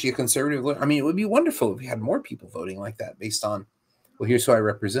yeah, is she a conservative? I mean, it would be wonderful if we had more people voting like that based on, well, here's who I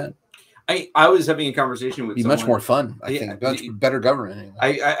represent. I was having a conversation with someone. Much more fun, I think. Much better government.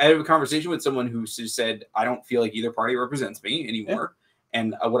 Anyway. I had a conversation with someone who said, I don't feel like either party represents me anymore. Yeah.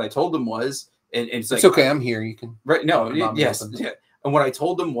 And what I told them was, and it's like, okay, I'm here. You can. Right. No, yes. Yeah. And what I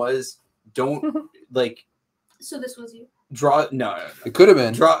told them was, don't like. So this was you? No. It could have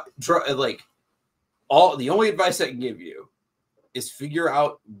been. Like, the only advice I can give you is figure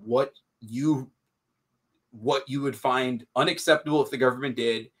out what you would find unacceptable if the government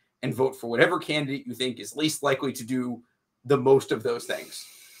did, and vote for whatever candidate you think is least likely to do the most of those things.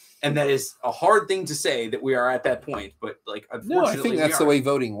 And that is a hard thing to say that we are at that point, but like, unfortunately, no, I think that's the way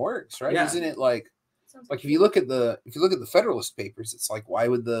voting works, right? Yeah. Isn't it like if you look at the Federalist Papers, it's like, why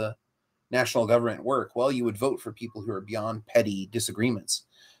would the national government work? Well, you would vote for people who are beyond petty disagreements.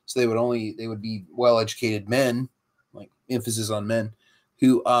 So they would be well-educated men, like emphasis on men,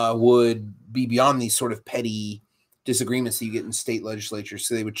 who would be beyond these sort of petty disagreements that you get in state legislatures.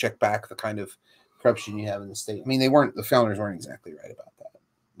 So they would check back the kind of corruption you have in the state. I mean, the founders weren't exactly right about that.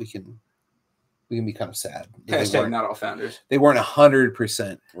 We can be kind of sad. Not all founders. They weren't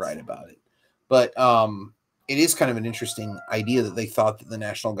 100% right about it. But it is kind of an interesting idea that they thought that the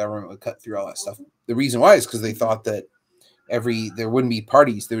national government would cut through all that stuff. The reason why is because they thought that there wouldn't be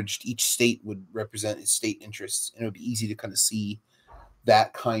parties. Each state would represent its state interests, and it would be easy to kind of see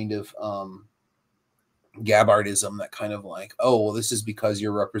that kind of Gabbardism, that kind of like, oh, well, this is because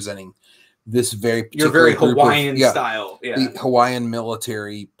you're representing this very Hawaiian style, the Hawaiian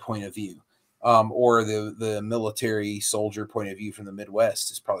military point of view, or the military soldier point of view from the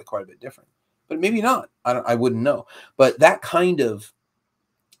Midwest is probably quite a bit different, but maybe not. I wouldn't know. But that kind of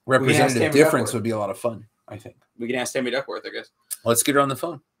representative difference would be a lot of fun. I think we can ask Tammy Duckworth, I guess. Let's get her on the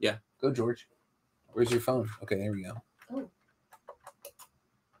phone. Yeah, go George. Where's your phone? Okay, there we go. Oh.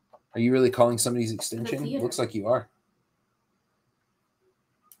 Are you really calling somebody's extension? Looks like you are.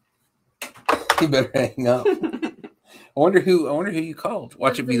 You better hang up. I wonder who you called.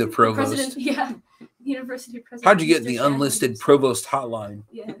 Watch it be the provost. University president. How'd you get the unlisted provost hotline?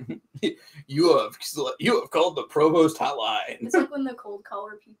 Yeah. You have called the provost hotline. It's like when the cold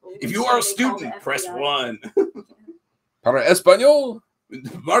caller people. If you are a student, press 1. Para español.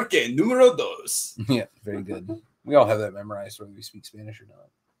 Marque número 2. Yeah, very good. We all have that memorized whether we speak Spanish or not.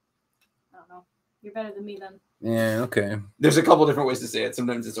 I don't know. You're better than me then. Yeah, okay. There's a couple different ways to say it.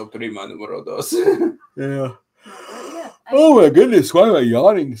 Sometimes it's prima número 2. Yeah. Oh my goodness, why am I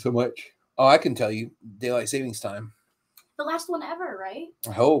yawning so much? Oh, I can tell you. Daylight savings time. The last one ever, right?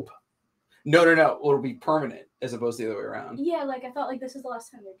 I hope. No. It'll be permanent as opposed to the other way around. Yeah, like I felt like this is the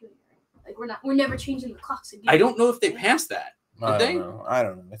last time they're doing it. Like we're never changing the clocks again. I don't know if they passed that. I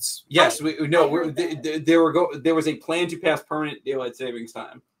don't know. It's there was a plan to pass permanent daylight savings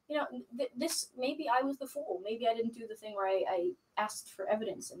time. You know, this maybe I was the fool. Maybe I didn't do the thing where I asked for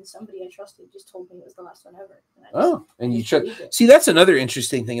evidence and somebody I trusted just told me it was the last one ever. And you trust. See, that's another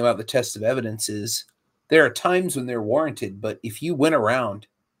interesting thing about the test of evidence is there are times when they're warranted, but if you went around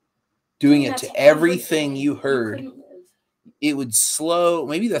doing it to everything you heard, it would slow.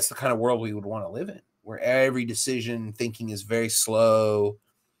 Maybe that's the kind of world we would want to live in, where every decision thinking is very slow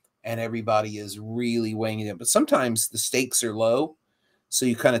and everybody is really weighing it in. But sometimes the stakes are low, so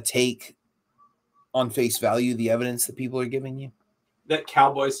you kind of take on face value the evidence that people are giving you. That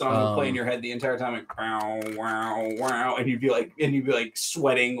cowboy song would play in your head the entire time, like wow, wow, wow, and you'd be like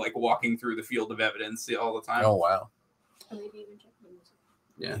sweating, like walking through the field of evidence all the time. Oh wow. Or maybe even Jeopardy music.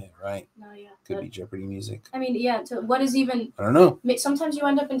 Yeah. Right. No, yeah. Could be Jeopardy music. I mean, yeah. So what is even? I don't know. Sometimes you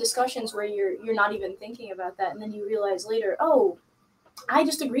end up in discussions where you're not even thinking about that, and then you realize later, oh, I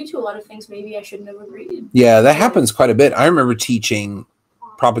just agreed to a lot of things maybe I shouldn't have agreed. Yeah, that happens quite a bit. I remember teaching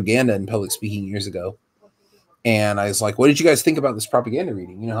propaganda in public speaking years ago. And I was like, what did you guys think about this propaganda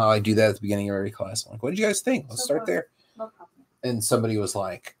reading? You know how I do that at the beginning of every class. I'm like, what did you guys think? Let's start there. And somebody was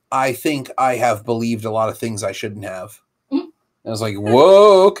like, I think I have believed a lot of things I shouldn't have. And I was like,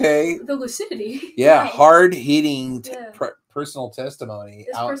 whoa, okay. The lucidity. Yeah, Right. hard-hitting personal testimony.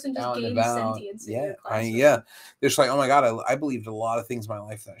 This person just gained sentience in your classroom. Yeah. They're just like, oh my God, I believed a lot of things in my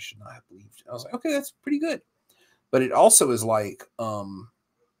life that I should not have believed. I was like, okay, that's pretty good. But it also is like,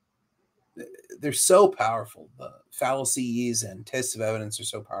 they're so powerful. The fallacies and tests of evidence are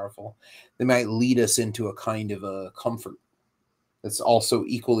so powerful. They might lead us into a kind of a comfort that's also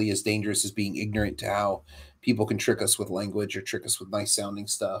equally as dangerous as being ignorant to how people can trick us with language or trick us with nice sounding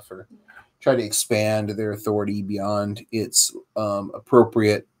stuff or try to expand their authority beyond its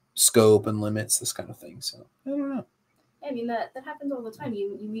appropriate scope and limits, this kind of thing. So I don't know. I mean, that happens all the time.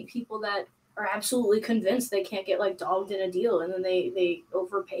 You meet people that are absolutely convinced they can't get like dogged in a deal, and then they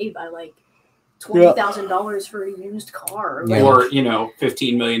overpay by like $20,000 for a used car, Yeah. Or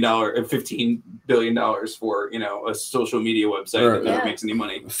 $15 billion for a social media website that never makes any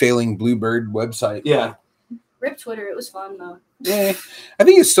money. Failing Bluebird website. Yeah. Rip Twitter. It was fun though. Yeah, I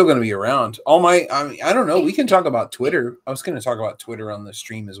think it's still going to be around. I don't know. We can talk about Twitter. I was going to talk about Twitter on the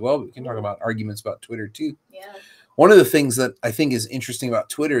stream as well, but we can talk about arguments about Twitter too. Yeah. One of the things that I think is interesting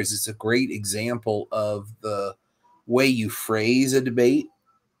about Twitter is it's a great example of the way you phrase a debate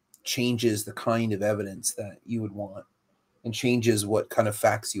changes the kind of evidence that you would want and changes what kind of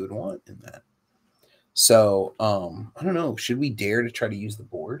facts you would want in that. So, I don't know. Should we dare to try to use the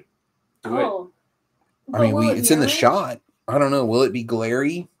board? Do it. I mean, it's in the shot. I don't know. Will it be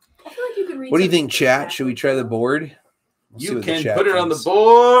glary? I feel like you could read. What do you think, chat? Should we try the board? You can put it on the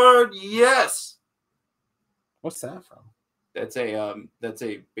board. Yes. What's that from? That's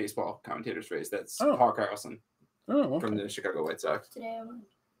a baseball commentator's race. That's Oh. Paul Carlson Oh, from the Chicago White Sox. Today I won.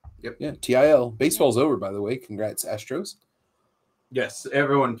 Yep. Yeah. TIL. Baseball's over, by the way. Congrats, Astros. Yes,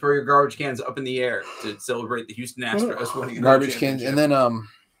 everyone, throw your garbage cans up in the air to celebrate the Houston Astros winning the Garbage cans, and then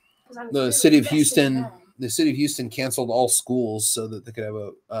the city of Houston. Bad. The city of Houston canceled all schools so that they could have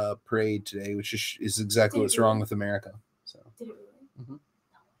a parade today, which is exactly what's wrong with America. So Did it really?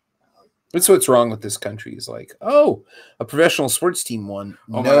 that's what's wrong with this country. Is like, oh, a professional sports team won.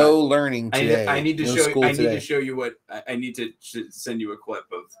 Oh, No learning today. I need to No show. school I need today. to show you what I need to send you a clip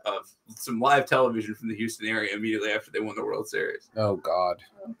of some live television from the Houston area immediately after they won the World Series. Oh God,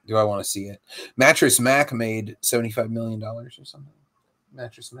 do I want to see it? Mattress Mac made $75 million or something.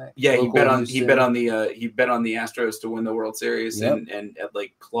 Mattress Mac. Yeah, he Local bet on Houston. the Astros to win the World Series and at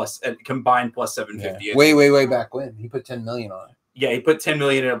like combined plus 750. Yeah. Way back when he put 10 million on it. Yeah, he put 10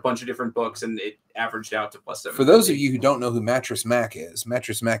 million in a bunch of different books and it averaged out to plus 750. For those of you who don't know who Mattress Mac is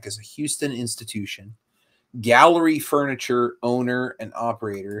a Houston institution, gallery furniture owner and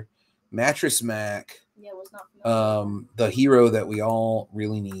operator. Mattress Mac, Was not the hero that we all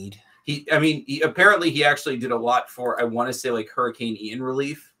really need. He apparently he actually did a lot for, I want to say, like Hurricane Ian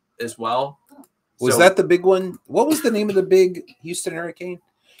relief as well. Was that the big one? What was the name of the big Houston hurricane?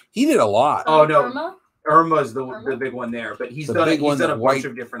 He did a lot. Oh no, Irma? Irma's the big one there, but he's done a bunch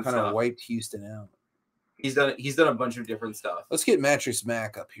of different kind stuff. of wiped Houston out. He's done a bunch of different stuff. Let's get Mattress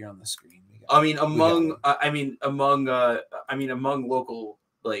Mac up here on the screen. Among local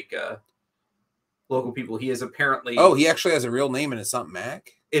local people, he is apparently. Oh, he actually has a real name and it's not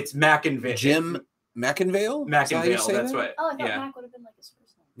Mac. It's McInvale. Jim McInvale. McInvale. That's right. Oh, I thought Mac would have been like his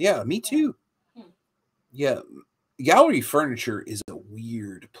first name. Yeah, me too. Yeah, gallery furniture is a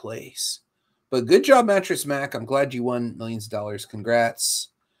weird place, but good job, Mattress Mac. I'm glad you won millions of dollars. Congrats.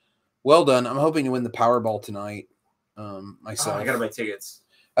 Well done. I'm hoping to win the Powerball tonight. Myself. I gotta buy tickets.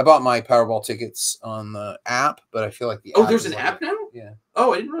 I bought my Powerball tickets on the app, but I feel like the app there's is an like, app now? Yeah.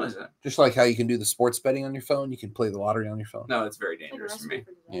 Oh, I didn't realize that. Just like how you can do the sports betting on your phone, you can play the lottery on your phone. No, it's very dangerous for me.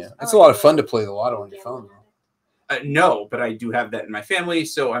 Yeah, it's a lot of fun to play the lotto on your phone. No, but I do have that in my family,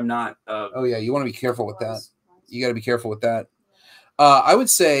 so I'm not. Oh yeah, you want to be careful with that. You got to be careful with that. I would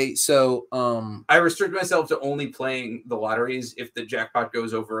say so. I restrict myself to only playing the lotteries if the jackpot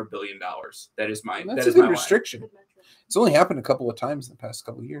goes over $1 billion. That is my that's that a is good my line. restriction. It's only happened a couple of times in the past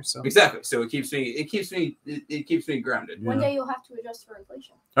couple of years. So Exactly. So it keeps me grounded. One day you'll have to adjust for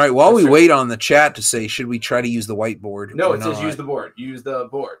inflation. All right. While That's we true. wait on the chat to say, should we try to use the whiteboard? No, or it says not? use the board. Use the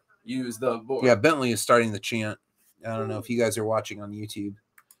board. Use the board. Yeah, Bentley is starting the chant. I don't know if you guys are watching on YouTube.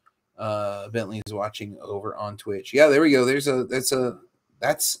 Bentley is watching over on Twitch. Yeah, there we go.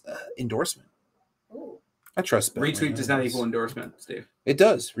 That's endorsement. Ooh. I trust Bentley. Retweet does not equal endorsement, Steve. It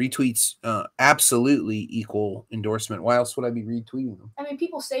does. Retweets absolutely equal endorsement. Why else would I be retweeting them? I mean,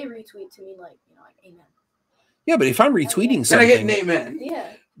 people say retweet to mean like amen. Yeah, but if I'm retweeting Can something, I get an amen?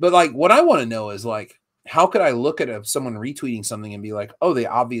 Yeah. but like what I want to know is like, how could I look at someone retweeting something and be like, oh, they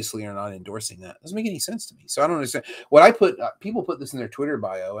obviously are not endorsing that? Doesn't make any sense to me. So I don't understand what I put. People put this in their Twitter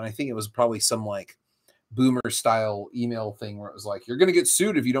bio, and I think it was probably some like boomer style email thing where it was like, you're going to get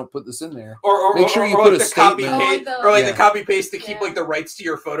sued if you don't put this in there. Or Make sure you or put like a the copy statement. paste, Oh, or like Yeah. the copy paste to keep Yeah. like the rights to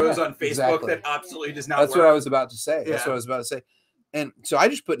your photos Yeah, on Facebook exactly. that absolutely does not That's work. what I was about to say. That's Yeah. what I was about to say. And so I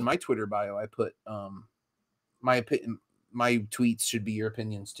just put in my Twitter bio, I put my tweets should be your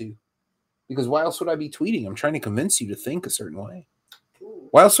opinions too. Because why else would I be tweeting? I'm trying to convince you to think a certain way. Ooh.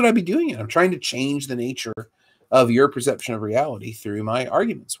 Why else would I be doing it? I'm trying to change the nature of your perception of reality through my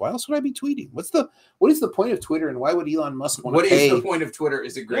arguments. Why else would I be tweeting? What is the point of Twitter, and why would Elon Musk want What to pay? is the point of Twitter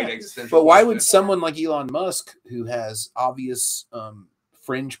is a great Yeah. existential But why question. would someone like Elon Musk, who has obvious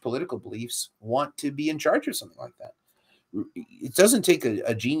fringe political beliefs, want to be in charge of something like that? It doesn't take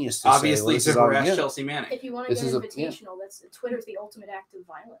a genius to obviously say, to well, harass yeah. Chelsea Manning? If you want to This get is invitational, that's Twitter's the ultimate act of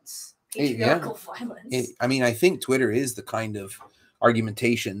violence. Yeah. Patriarchal violence. I mean, I think Twitter is the kind of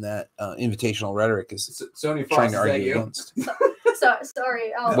argumentation that invitational rhetoric is Sony Fox, trying is to that argue you? against. So,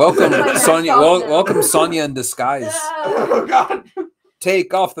 sorry. Welcome, My Sonia. fault now. Welcome, Sonia in disguise. Oh God!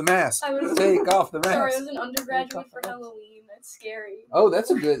 Take off the mask. I was- Take off the Sorry, I mask. was an undergraduate for Halloween. That's scary. Oh,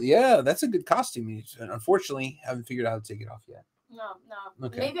 that's a good costume. Unfortunately, haven't figured out how to take it off yet. No.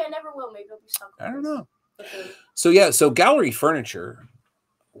 Okay. Maybe I never will. Maybe it'll be something. I don't know. Okay. So gallery furniture,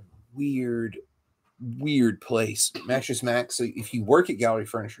 weird place. Mattress Mac. So if you work at gallery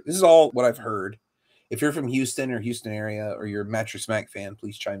furniture, this is all what I've heard. If you're from Houston or Houston area, or you're a Mattress Mac fan,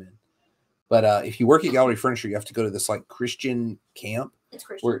 please chime in. But if you work at gallery furniture, you have to go to this like Christian camp It's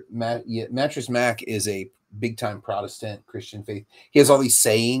Christian. where Mattress Mac is a big time Protestant Christian faith. He has all these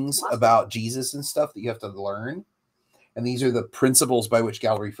sayings about Jesus and stuff that you have to learn. And these are the principles by which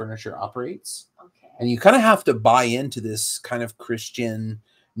gallery furniture operates. Okay. And you kind of have to buy into this kind of Christian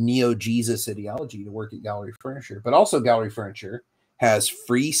neo-Jesus ideology to work at gallery furniture. But also gallery furniture has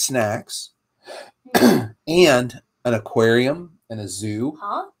free snacks and an aquarium and a zoo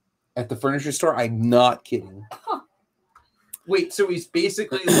Huh? at the furniture store. I'm not kidding. Wait, so he's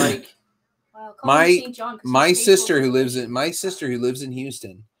basically like Wow. My sister who lives in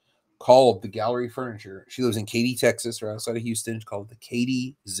Houston called the gallery furniture. She lives in Katy, Texas, or outside of Houston. It's called the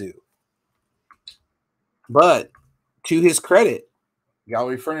Katy Zoo. But to his credit,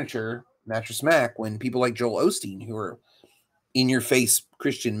 gallery furniture, Mattress Mac, when people like Joel Osteen, who are in-your-face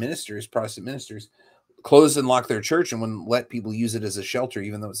Christian ministers, Protestant ministers, closed and locked their church and wouldn't let people use it as a shelter,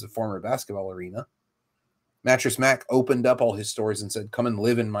 even though it's a former basketball arena, Mattress Mac opened up all his stores and said, "Come and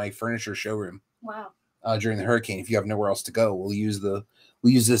live in my furniture showroom." Wow. During the hurricane, if you have nowhere else to go, we'll use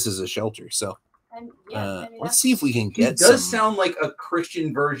this as a shelter. So let's see if we can he get. does sound like a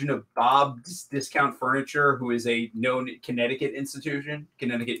Christian version of Bob's Discount Furniture, who is a known Connecticut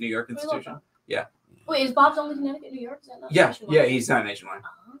New York institution. Yeah. Wait, is Bob's only Connecticut, New York? Is that not Yeah, nationwide? yeah, he's not nationwide.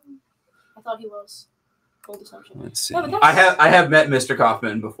 Oh, I thought he was. Bold assumption. Let's see. No, but that's- I have met Mr.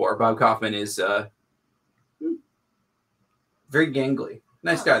 Kaufman before. Bob Kaufman is very gangly.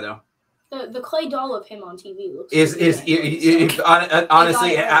 Nice guy though. The clay doll of him on TV looks.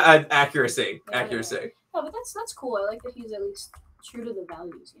 Honestly accuracy. No, but that's cool. I like that he's at least true to the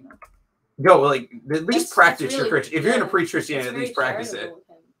values, you know. Go like at least That's practice really- your Christian. If you're gonna preach It's Christianity, at very least practice it. charitable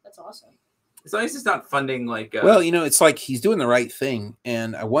of him. That's awesome. As long as it's not funding like. Well, it's like he's doing the right thing,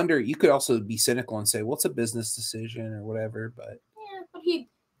 and I wonder. You could also be cynical and say, "Well, it's a business decision or whatever." But Yeah,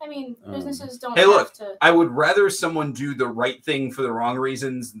 but businesses don't Hey, have look, to. I would rather someone do the right thing for the wrong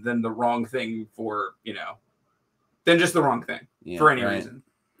reasons than the wrong thing for than just the wrong thing for any reason.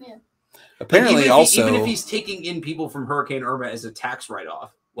 Yeah. Apparently, even if he's taking in people from Hurricane Irma as a tax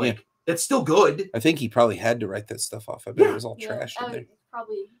write-off, that's still good. I think he probably had to write that stuff off. I bet it was all trash in there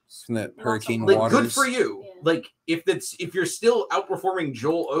Probably from that lots hurricane of- Like waters. good for you. Yeah. Like if you're still outperforming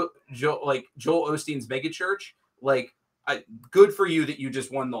Joel Osteen's megachurch, like good for you that you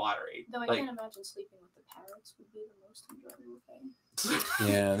just won the lottery. Though I Like, can't imagine sleeping with the parrots would be the most enjoyable thing.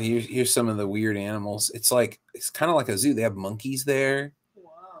 Yeah, here's some of the weird animals. It's kind of like a zoo. They have monkeys there.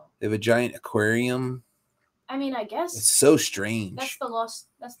 Wow. They have a giant aquarium. I mean, I guess It's so strange. that's the lost.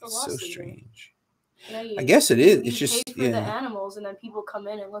 That's the It's lost. so leader. strange. You know, I guess it is. You It's just pay for the animals, and then people come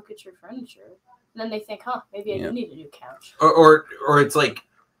in and look at your furniture, and then they think, "Huh, maybe I do need a new couch." Or it's like,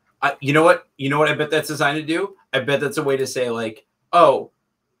 you know what? You know what? I bet that's designed to do. I bet that's a way to say like, oh,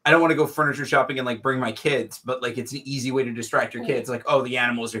 I don't want to go furniture shopping and like bring my kids, but like it's an easy way to distract your kids. Like, oh, the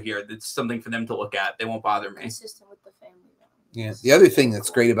animals are here. That's something for them to look at. They won't bother me. Consistent with the family. Yeah. The other thing that's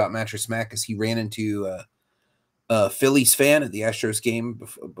great about Mattress Mac is he ran into a Phillies fan at the Astros game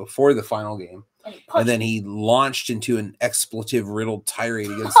before the final game. And then he launched into an expletive-riddled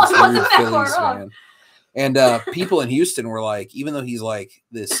tirade against this rude Phillies fan. And people in Houston were like, even though he's like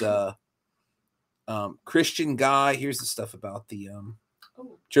this Christian guy, here's the stuff about the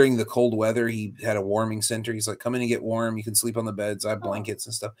during the cold weather, he had a warming center. He's like, come in and get warm. You can sleep on the beds. I have blankets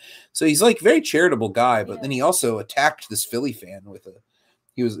and stuff. So he's like very charitable guy. But then he also attacked this Philly fan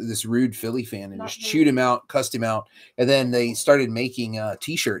he was this rude Philly fan and just chewed him out, cussed him out. And then they started making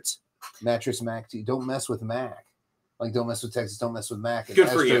T-shirts. Mattress Mac. Don't mess with Mac. Like, don't mess with Texas. Don't mess with Mac. Good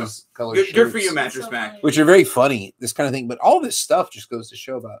for you. Good for you, Mattress Mac. Which are very funny, this kind of thing. But all this stuff just goes to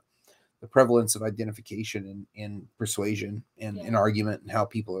show about the prevalence of identification and persuasion and an argument, and how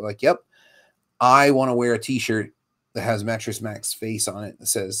people are like, yep, I want to wear a T-shirt that has Mattress Mac's face on it that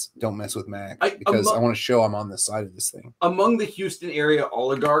says don't mess with Mac, because I want to show I'm on the side of this thing. Among the Houston area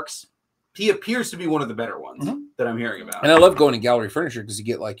oligarchs, he appears to be one of the better ones that I'm hearing about. And I love going to Gallery Furniture because you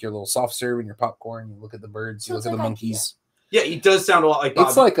get like your little soft serve and your popcorn. You look at the birds, you look at the monkeys. Yeah, he does sound a lot like Bob.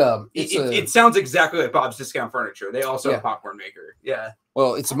 It's like it sounds exactly like Bob's Discount Furniture. They also have a popcorn maker. Yeah.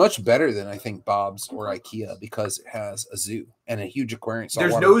 Well, it's much better than I think Bob's or IKEA because it has a zoo and a huge aquarium.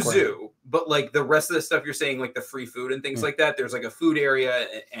 There's no zoo, but like the rest of the stuff you're saying, like the free food and things like that, there's like a food area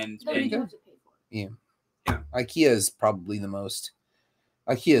and yeah. IKEA is probably the most.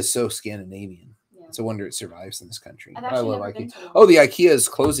 IKEA is so Scandinavian. Yeah. It's a wonder it survives in this country. I love IKEA. Oh, the IKEA is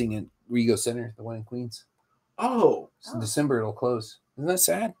closing in Rego Center, the one in Queens. Oh. So December it'll close. Isn't that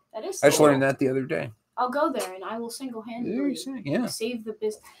sad? That is. I just learned that the other day. I'll go there and I will single-handedly save the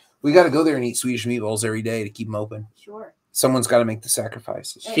business. We got to go there and eat Swedish meatballs every day to keep them open. Sure. Someone's got to make the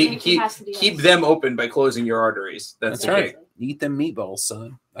sacrifices. Keep them open by closing your arteries. That's right. Eat them meatballs,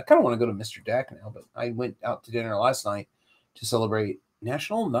 son. I kind of want to go to Mr. Dak now, but I went out to dinner last night to celebrate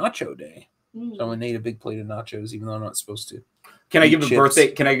National Nacho Day. So I made a big plate of nachos, even though I'm not supposed to. Can I give a birthday?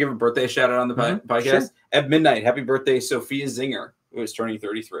 Can I give a birthday shout out on the podcast? Sure. At midnight, happy birthday, Sophia Zinger, who is turning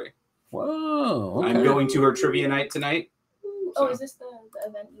 33. Whoa! Okay. I'm going to her trivia night tonight. Oh, is this the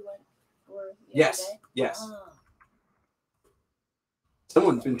event you went for? Yes. Yes. Oh.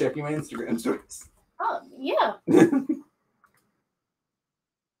 Someone's been checking my Instagram stories. Oh yeah.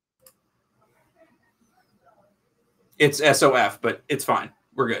 It's SOF, but it's fine.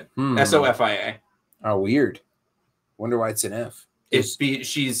 We're good. SOFIA. Oh, weird. Wonder why it's an F.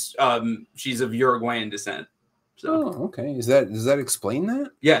 She's of Uruguayan descent. So. Oh, okay. Does that explain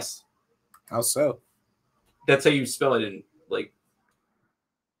that? Yes. How so? That's how you spell it in like.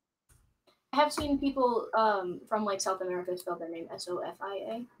 I have seen people from like South America spell their name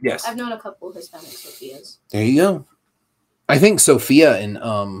SOFIA. Yes. I've known a couple of Hispanic Sophias. There you go. I think Sofia in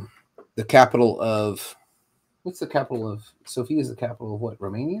the capital of. What's the capital of Sofia? Is the capital of what?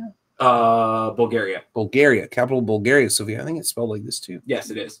 Romania? Bulgaria. Bulgaria. Capital of Bulgaria, Sofia. I think it's spelled like this too. Yes,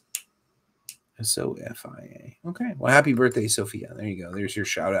 it is. SOFIA. Okay. Well, happy birthday, Sophia. There you go. There's your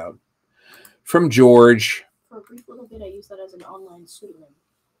shout out from George. For a brief little bit, I used that as an online pseudonym.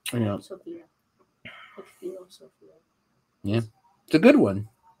 Yeah. Sophia. Like Philo Sophia. Yeah. It's a good one.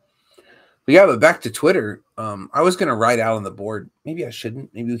 But yeah, but back to Twitter. I was going to write out on the board. Maybe I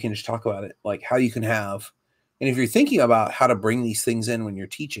shouldn't. Maybe we can just talk about it. Like how you can have. And if you're thinking about how to bring these things in when you're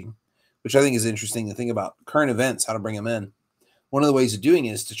teaching, which I think is interesting to think about current events, how to bring them in. One of the ways of doing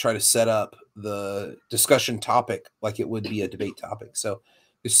it is to try to set up the discussion topic like it would be a debate topic. So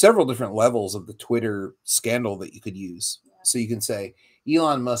there's several different levels of the Twitter scandal that you could use. So you can say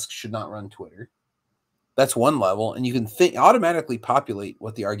Elon Musk should not run Twitter. That's one level. And you can automatically populate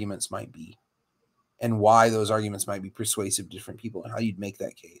what the arguments might be and why those arguments might be persuasive to different people and how you'd make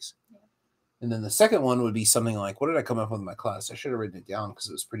that case. And then the second one would be something like, what did I come up with in my class? I should have written it down because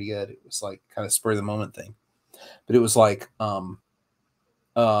it was pretty good. It was like kind of spur of the moment thing. But it was like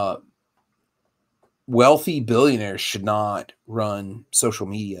wealthy billionaires should not run social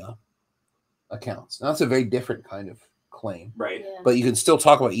media accounts. Now, that's a very different kind of claim. Right. Yeah. But you can still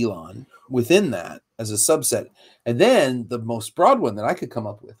talk about Elon within that as a subset. And then the most broad one that I could come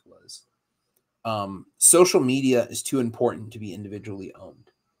up with was social media is too important to be individually owned.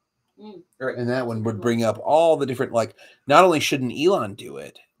 Right. And that one would bring up all the different, like, not only shouldn't Elon do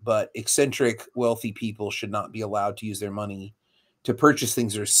it, but eccentric, wealthy people should not be allowed to use their money to purchase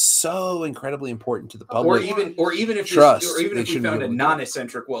things that are so incredibly important to the public. Or even if Trust, or even they if we shouldn't be found a able to do it.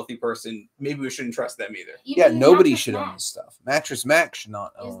 non-eccentric wealthy person, maybe we shouldn't trust them either. Yeah, Even nobody Mattress should own Mac. this stuff. Mattress Mac should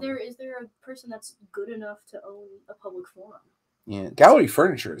not own. Is there a person that's good enough to own a public forum? Yeah, Gallery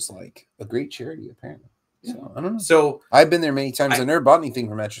Furniture is like a great charity, apparently. So I don't know. So I've been there many times. I never bought anything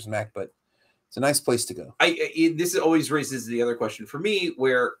from Mattress Mac, but it's a nice place to go. This always raises the other question for me,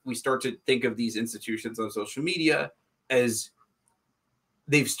 where we start to think of these institutions on social media as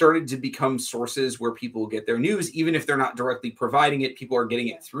they've started to become sources where people get their news, even if they're not directly providing it. People are getting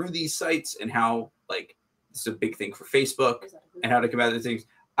it through these sites, and how, like, this is a big thing for Facebook and how to combat the things.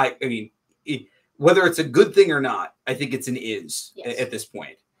 I mean, whether it's a good thing or not, I think it's an at this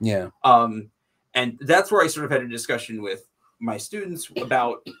point. Yeah. And that's where I sort of had a discussion with my students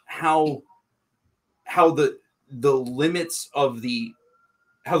about how the limits of the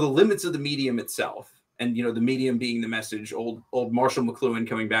medium itself, and the medium being the message, old Marshall McLuhan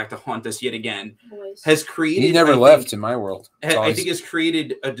coming back to haunt us yet again, has created. He never left in my world. I think has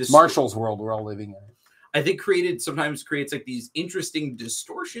created Marshall's world we're all living in. I think sometimes creates like these interesting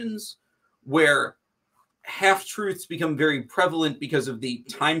distortions where half-truths become very prevalent because of the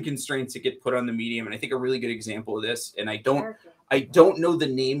time constraints that get put on the medium. And I think a really good example of this, and I don't know the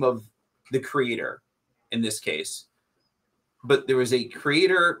name of the creator in this case, but there was a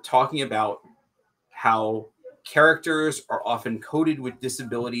creator talking about how characters are often coded with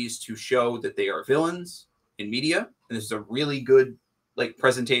disabilities to show that they are villains in media. And this is a really good, like,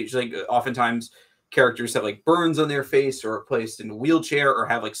 presentation. Like, oftentimes characters have, like, burns on their face, or are placed in a wheelchair, or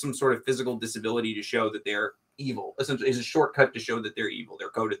have, like, some sort of physical disability to show that they're evil. Essentially, is a shortcut to show that they're evil. They're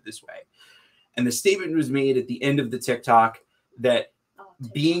coded this way. And the statement was made at the end of the TikTok that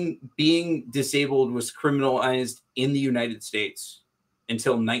being disabled was criminalized in the United States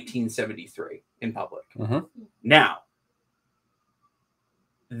until 1973 in public. Now,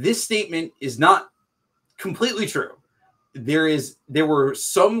 this statement is not completely true. There were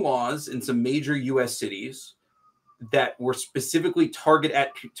some laws in some major U.S. cities that were specifically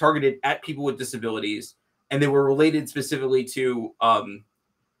targeted at people with disabilities, and they were related specifically to I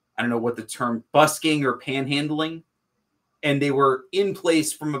don't know what the term, busking or panhandling, and they were in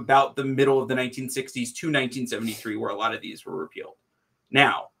place from about the middle of the 1960s to 1973, where a lot of these were repealed.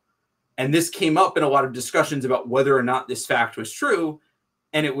 Now, and this came up in a lot of discussions about whether or not this fact was true.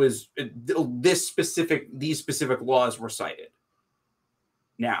 And it was these specific laws were cited.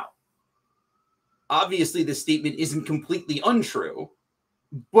 Now, obviously, this statement isn't completely untrue,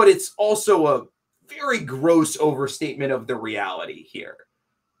 but it's also a very gross overstatement of the reality here.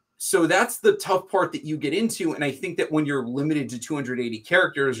 So that's the tough part that you get into. And I think that when you're limited to 280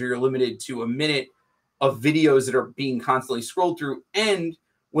 characters, or you're limited to a minute of videos that are being constantly scrolled through, and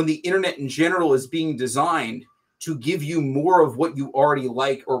when the internet in general is being designed to give you more of what you already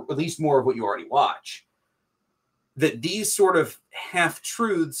like, or at least more of what you already watch, that these sort of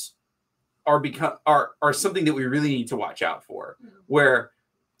half-truths are something that we really need to watch out for, where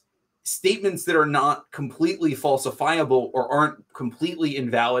statements that are not completely falsifiable, or aren't completely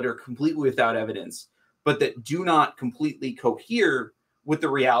invalid, or completely without evidence, but that do not completely cohere with the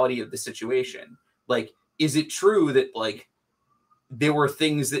reality of the situation. Like, is it true that, like, there were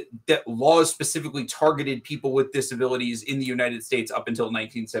things that laws specifically targeted people with disabilities in the United States up until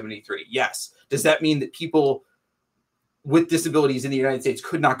 1973? Yes. Does that mean that people with disabilities in the United States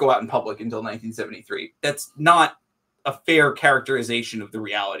could not go out in public until 1973? That's not a fair characterization of the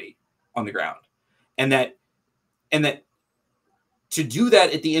reality on the ground. And that to do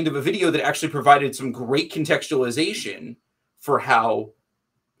that at the end of a video that actually provided some great contextualization for how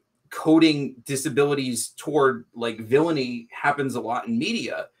coding disabilities toward, like, villainy happens a lot in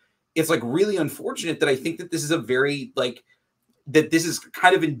media, it's, like, really unfortunate that I think that this is a very, like, that this is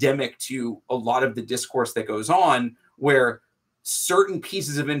kind of endemic to a lot of the discourse that goes on, where certain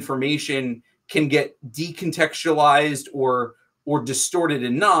pieces of information can get decontextualized or distorted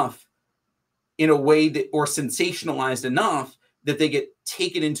enough in a way that, or sensationalized enough that they get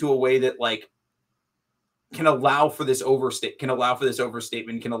taken into a way that, like, can allow for this overstatement, can allow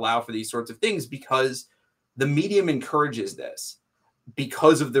for these sorts of things, because the medium encourages this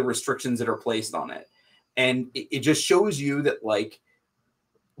because of the restrictions that are placed on it. And it just shows you that, like,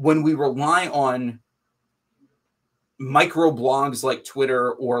 when we rely on micro blogs like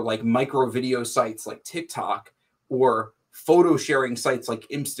Twitter, or like micro video sites like TikTok, or photo sharing sites like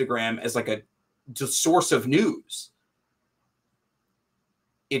Instagram as like a just source of news,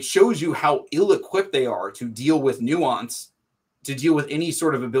 it shows you how ill-equipped they are to deal with nuance, to deal with any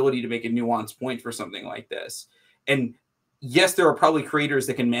sort of ability to make a nuanced point for something like this. And yes, there are probably creators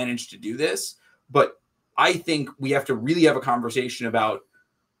that can manage to do this, but I think we have to really have a conversation about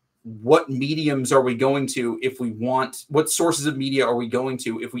what mediums are we going to if we want, what sources of media are we going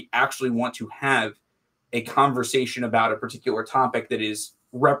to if we actually want to have a conversation about a particular topic that is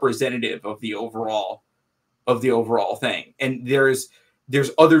representative of the overall thing. And there's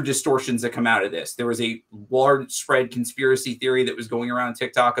other distortions that come out of this. There was a large spread conspiracy theory that was going around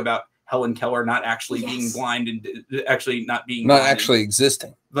TikTok about Helen Keller not actually being blind and actually not being actually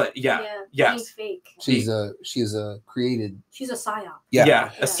existing. But being fake. She's a created. She's a psyop. Yeah.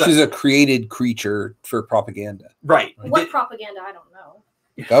 She's a created creature for propaganda. Right. What propaganda? I don't know.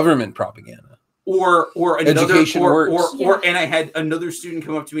 Government propaganda. Or another, education works. And I had another student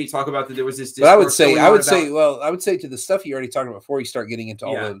come up to me and talk about that there was this. But I would say to the stuff you already talked about before you start getting into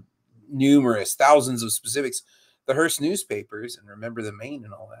all the numerous thousands of specifics, the Hearst newspapers and Remember the Maine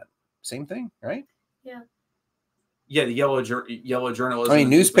and all that, same thing, right? Yeah. Yeah, the yellow journalism. I mean,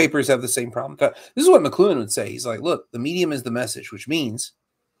 newspapers have the same problem. This is what McLuhan would say. He's like, look, the medium is the message, which means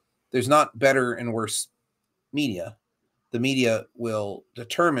there's not better and worse media. The media will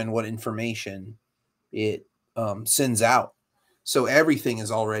determine what information it sends out. So everything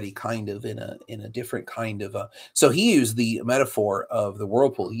is already kind of in a different kind of so he used the metaphor of the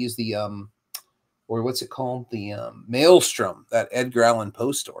whirlpool. He used the or what's it called? The maelstrom, that Edgar Allan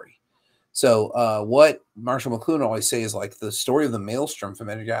Poe story. So what Marshall McLuhan always say is like the story of the maelstrom from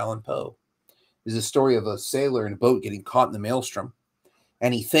Edgar Allan Poe is a story of a sailor in a boat getting caught in the maelstrom.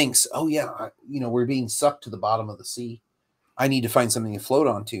 And he thinks, oh yeah, we're being sucked to the bottom of the sea. I need to find something to float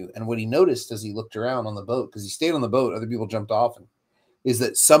onto. And what he noticed as he looked around on the boat, because he stayed on the boat, other people jumped off, is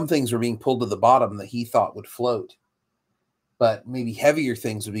that some things were being pulled to the bottom that he thought would float. But maybe heavier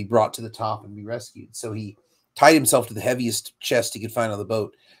things would be brought to the top and be rescued. So he tied himself to the heaviest chest he could find on the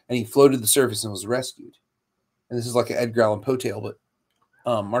boat, and he floated to the surface and was rescued. And this is like an Edgar Allan Poe tale, but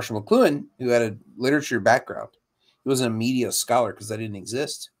Marshall McLuhan, who had a literature background, he wasn't a media scholar because that didn't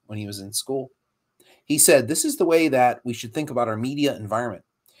exist when he was in school. He said, this is the way that we should think about our media environment,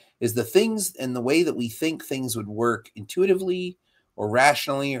 is the things and the way that we think things would work intuitively or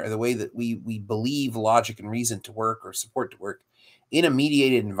rationally, or the way that we believe logic and reason to work or support to work in a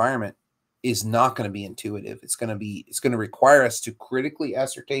mediated environment is not going to be intuitive. It's going to require us to critically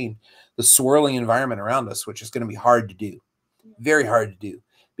ascertain the swirling environment around us, which is going to be hard to do, very hard to do.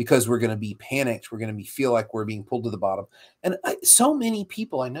 Because we're going to be panicked. We're going to feel like we're being pulled to the bottom. And so many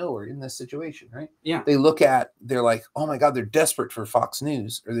people I know are in this situation, right? Yeah. They're like, oh my God, they're desperate for Fox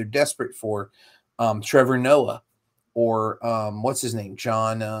News, or they're desperate for Trevor Noah, or what's his name?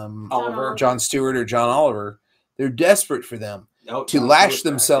 John Stewart or John Oliver. They're desperate for them to lash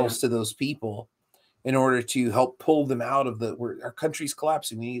themselves to those people in order to help pull them out of where our country's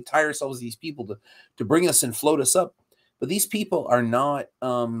collapsing. We need to tie ourselves to these people to bring us and float us up. But these people are not,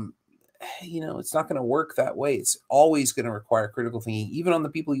 it's not going to work that way. It's always going to require critical thinking, even on the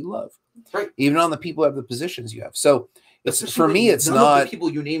people you love, right? Even on the people who have the positions you have. So for me, it's none not. Of the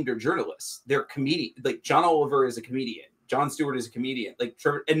people you named are journalists. They're comedians. Like John Oliver is a comedian. John Stewart is a comedian. Like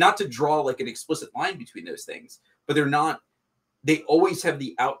Trevor, and not to draw like an explicit line between those things, but they're not. They always have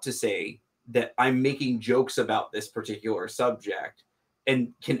the out to say that I'm making jokes about this particular subject,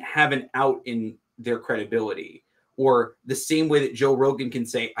 and can have an out in their credibility. Or the same way that Joe Rogan can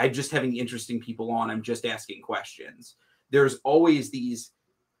say, I'm just having interesting people on, I'm just asking questions. There's always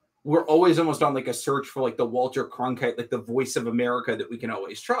we're always almost on like a search for like the Walter Cronkite, like the voice of America that we can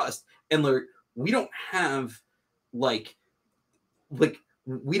always trust. And like, we don't have like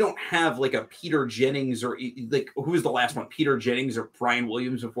a Peter Jennings, or like, who was the last one? Peter Jennings or Brian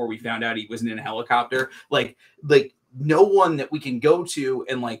Williams before we found out he wasn't in a helicopter. Like no one that we can go to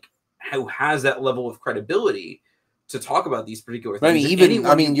and like who has that level of credibility to talk about these particular things.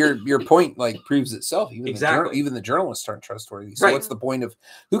 Your point like proves itself. Even the journalists aren't trustworthy. So what's the point of?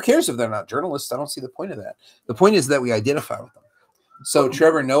 Who cares if they're not journalists? I don't see the point of that. The point is that we identify with them. So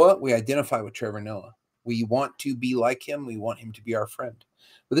Trevor Noah, we identify with Trevor Noah. We want to be like him. We want him to be our friend.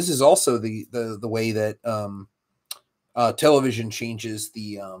 But this is also the way that television changes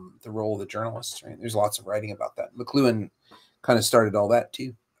the role of the journalists. Right? There's lots of writing about that. McLuhan kind of started all that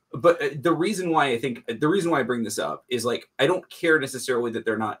too. But the reason why I bring this up is like, I don't care necessarily that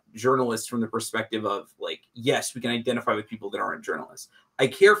they're not journalists from the perspective of like, yes, we can identify with people that aren't journalists. I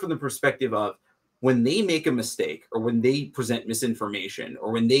care from the perspective of when they make a mistake, or when they present misinformation,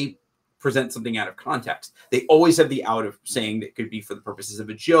 or when they present something out of context. They always have the out of saying that it could be for the purposes of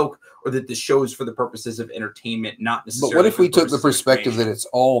a joke, or that the show is for the purposes of entertainment, not necessarily. But what if we took the perspective that it's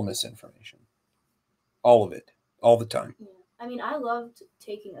all misinformation? All of it, all the time. Yeah. I mean, I loved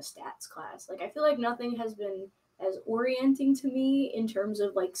taking a stats class. Like, I feel like nothing has been as orienting to me in terms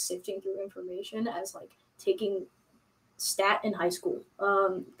of like sifting through information as like taking stat in high school.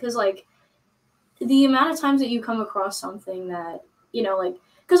 Because like the amount of times that you come across something that, you know, like,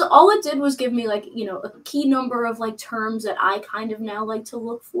 because all it did was give me like, you know, a key number of like terms that I kind of now like to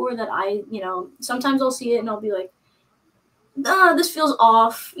look for, that I, you know, sometimes I'll see it and I'll be like, this feels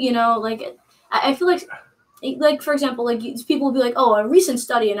off, you know, like I feel like for example, like people will be like, oh, a recent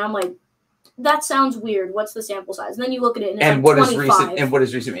study, and I'm like, that sounds weird. What's the sample size? And then you look at it, and it's and like what 25. is recent? And what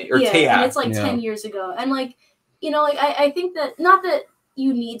is recent mean? Or yeah, and it's like Yeah. 10 years ago. And like, you know, like I think that not that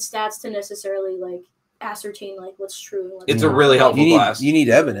you need stats to necessarily like ascertain like what's true and what's It's a not. really Like, helpful class. You need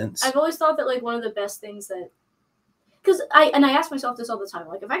evidence. I've always thought that like one of the best things that, because I ask myself this all the time,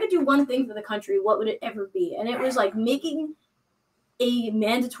 like if I could do one thing for the country, what would it ever be? And it was like making a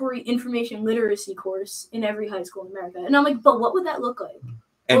mandatory information literacy course in every high school in America. And I'm like, but what would that look like?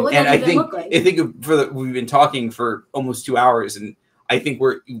 And, would and that I even think look like? we've been talking for almost 2 hours, and I think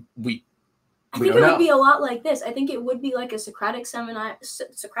we I think it would be a lot like this. I think it would be like a Socratic seminar,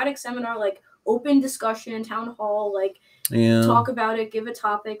 like open discussion, town hall, like talk about it, give a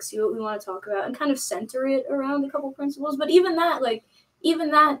topic, see what we want to talk about, and kind of center it around a couple principles. But even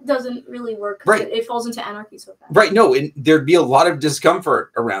that doesn't really work. Right. It falls into anarchy so fast. Right. No, and there'd be a lot of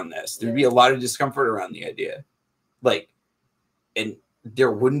discomfort around this. There'd be a lot of discomfort around the idea. Like, and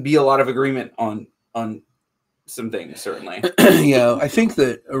there wouldn't be a lot of agreement on some things, certainly. Yeah, I think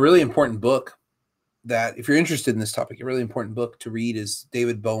that a really important book that, if you're interested in this topic, a really important book to read is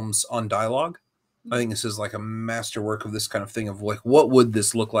David Bohm's On Dialogue. I think this is like a masterwork of this kind of thing of like, what would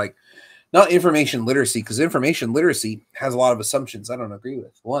this look like? Not information literacy, because information literacy has a lot of assumptions I don't agree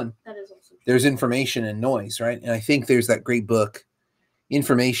with. One, That is also true. there's information and noise, right? And I think there's that great book,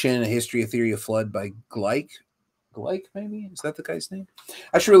 Information, A History, A Theory of Flood by Gleich, maybe? Is that the guy's name?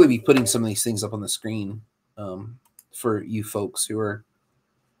 I should really be putting some of these things up on the screen for you folks who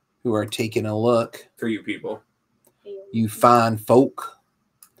are taking a look. For you people. You fine folk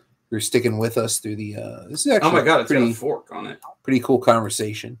who are sticking with us through the this is actually Oh my god, it's got a fork on it. Pretty cool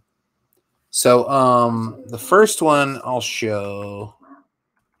conversation. So the first one I'll show.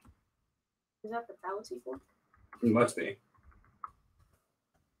 Is that the fallacy fork? It must be.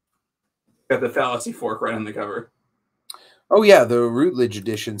 Got the fallacy fork right on the cover. Oh yeah, the Routledge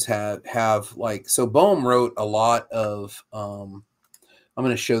editions have like, so Bohm wrote a lot of I'm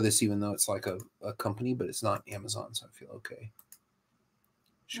going to show this even though it's like a company, but it's not Amazon, so I feel okay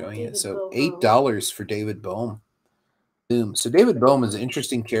showing it. So $8 for David Bohm. Boom. So David Bohm is an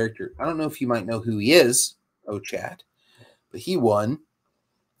interesting character. I don't know if you might know who he is, chat, but he won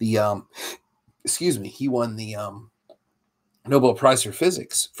the Nobel Prize for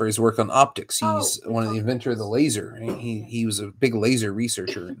Physics for his work on optics. He's one of the inventor of the laser. He was a big laser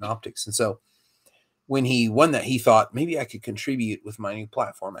researcher in optics. And so when he won that, he thought, maybe I could contribute with my new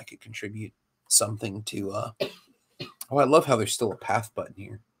platform. I could contribute something to I love how there's still a Path button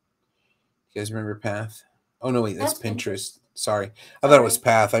here. You guys remember Path? Oh no, wait, that's Pinterest. Sorry. I thought it was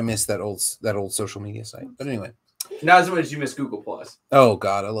Path. I missed that old social media site. But anyway. Not as much as you miss Google Plus. Oh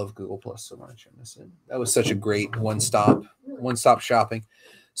God, I love Google Plus so much. I miss it. That was such a great one-stop shopping.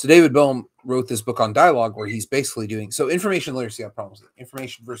 So David Bohm wrote this book on dialogue where he's basically doing, so information literacy have problems with it.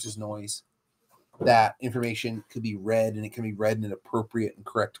 Information versus noise. That information could be read, and it can be read in an appropriate and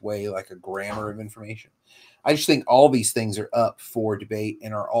correct way, like a grammar of information. I just think all these things are up for debate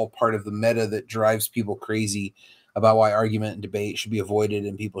and are all part of the meta that drives people crazy about why argument and debate should be avoided,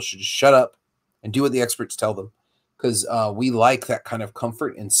 and people should just shut up and do what the experts tell them. Because we like that kind of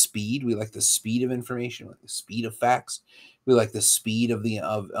comfort and speed. We like the speed of information, like the speed of facts. We like the speed of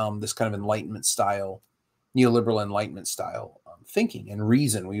this kind of Enlightenment style, neoliberal Enlightenment style thinking and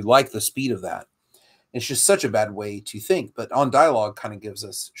reason. We like the speed of that. It's just such a bad way to think. But On Dialogue kind of gives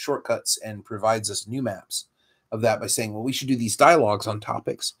us shortcuts and provides us new maps of that by saying, well, we should do these dialogues on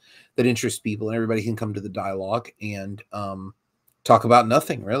topics that interest people, and everybody can come to the dialogue and talk about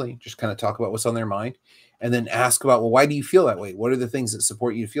nothing, really. Just kind of talk about what's on their mind. And then ask about, well, why do you feel that way? What are the things that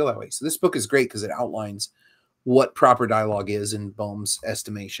support you to feel that way? So this book is great because it outlines what proper dialogue is in Bohm's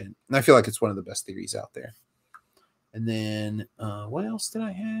estimation. And I feel like it's one of the best theories out there. And then what else did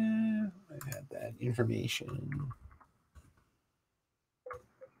I have? I had that information.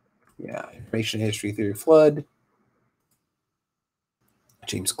 Yeah, information, history, theory of flood.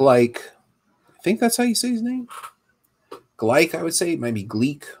 James Gleich. I think that's how you say his name. Gleich, I would say. It might be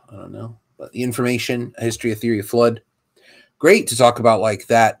Gleek. I don't know. But the information, a history, a theory of flood. Great to talk about like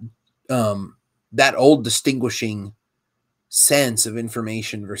that, that old distinguishing sense of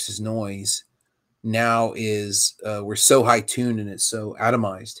information versus noise now is we're so high tuned and it's so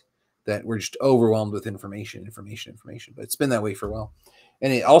atomized that we're just overwhelmed with information. But it's been that way for a while.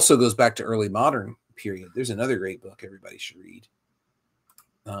 And it also goes back to early modern period. There's another great book everybody should read.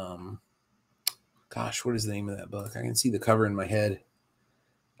 Gosh, what is the name of that book? I can see the cover in my head.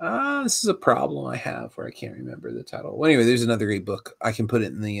 This is a problem I have where I can't remember the title. Well, anyway, there's another great book. I can put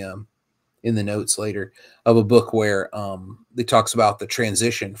it in the notes later of a book where it talks about the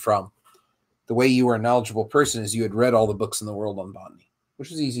transition from the way you were a knowledgeable person is you had read all the books in the world on botany,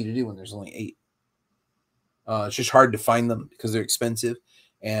 which is easy to do when there's only 8. It's just hard to find them because they're expensive,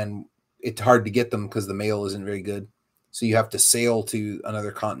 and it's hard to get them because the mail isn't very good. So you have to sail to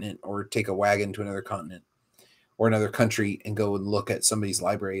another continent or take a wagon to another continent or another country and go and look at somebody's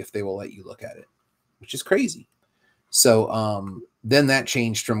library if they will let you look at it, which is crazy. So then that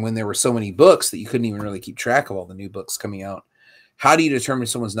changed from when there were so many books that you couldn't even really keep track of all the new books coming out. How do you determine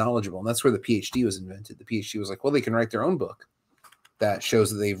someone's knowledgeable? And that's where the Ph.D. was invented. The Ph.D. was like, well, they can write their own book that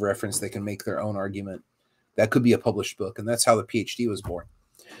shows that they've referenced, they can make their own argument. That could be a published book. And that's how the Ph.D. was born.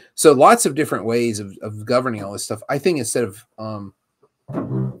 So lots of different ways of governing all this stuff. I think instead of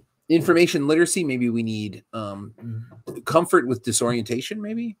information literacy, maybe we need comfort with disorientation,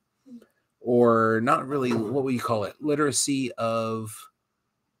 maybe, or not really. What would you call it? Literacy of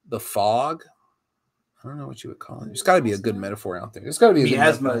the fog. I don't know what you would call it. There's got to be a good metaphor out there. There's got to be a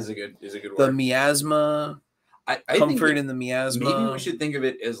miasma is a good word. The miasma. I comfort think in the miasma. Maybe we should think of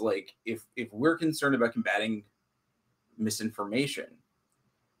it as like if we're concerned about combating misinformation,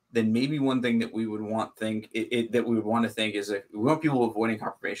 then maybe one thing that we would want to think is if we want people avoiding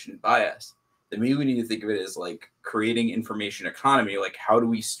confirmation bias, then maybe we need to think of it as like creating information economy. Like, how do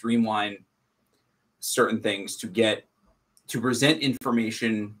we streamline certain things to present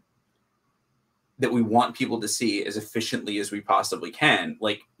information that we want people to see as efficiently as we possibly can?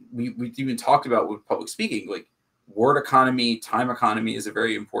 Like we even talked about with public speaking, like word economy, time economy is a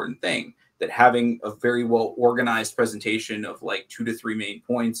very important thing. That having a very well organized presentation of like 2 to 3 main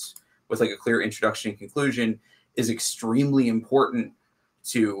points with like a clear introduction and conclusion is extremely important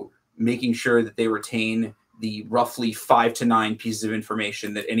to making sure that they retain the roughly 5 to 9 pieces of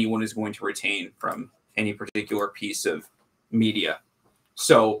information that anyone is going to retain from any particular piece of media.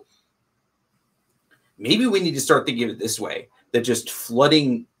 So maybe we need to start thinking of it this way, that just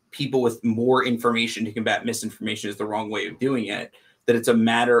flooding people with more information to combat misinformation is the wrong way of doing it, that it's a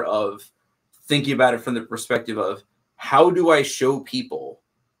matter of thinking about it from the perspective of how do I show people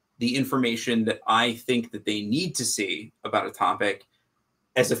the information that I think that they need to see about a topic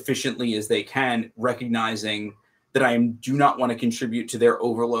as efficiently as they can, recognizing that I do not want to contribute to their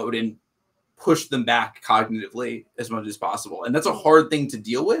overload and push them back cognitively as much as possible. And that's a hard thing to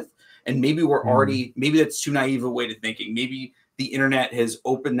deal with. And maybe we're already, maybe that's too naive a way to thinking. Maybe the internet has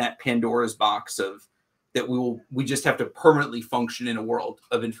opened that Pandora's box of that we just have to permanently function in a world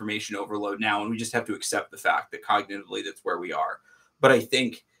of information overload now. And we just have to accept the fact that cognitively that's where we are. But I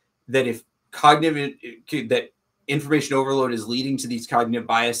think that if that information overload is leading to these cognitive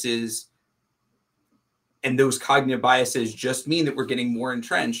biases, and those cognitive biases just mean that we're getting more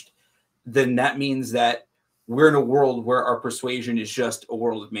entrenched, then that means that we're in a world where our persuasion is just a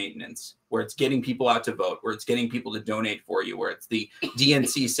world of maintenance, where it's getting people out to vote, where it's getting people to donate for you, where it's the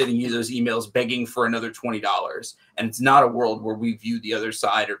DNC sending you those emails begging for another $20. And it's not a world where we view the other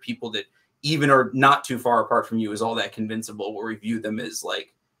side or people that even are not too far apart from you as all that convincible, where we view them as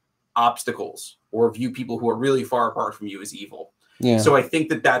like obstacles or view people who are really far apart from you as evil. Yeah. So I think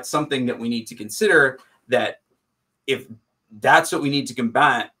that that's something that we need to consider, that if that's what we need to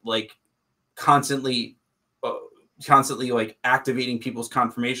combat, like constantly like activating people's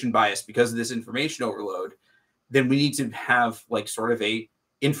confirmation bias because of this information overload, then we need to have like sort of a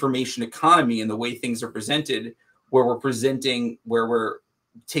information economy in the way things are presented, where we're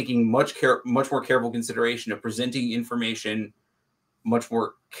taking much more careful consideration of presenting information much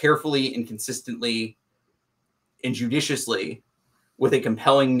more carefully and consistently and judiciously with a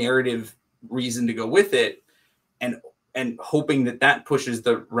compelling narrative reason to go with it, and hoping that pushes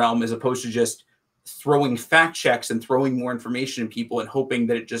the realm, as opposed to just throwing fact checks and throwing more information in people and hoping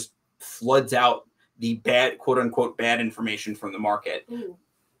that it just floods out the bad, quote unquote, bad information from the market. Ooh.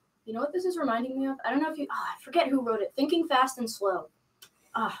 You know what this is reminding me of? I don't know if you, I forget who wrote it. Thinking Fast and Slow.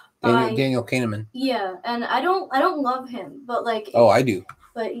 Daniel Kahneman. Yeah, and I don't love him, but like. Oh, I do.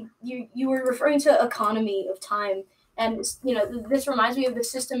 But you were referring to economy of time, and you know this reminds me of the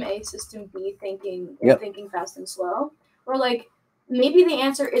System A, System B thinking, and Thinking Fast and Slow, Or like maybe the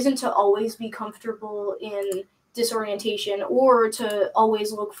answer isn't to always be comfortable in disorientation or to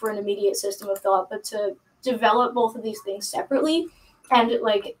always look for an immediate system of thought, but to develop both of these things separately and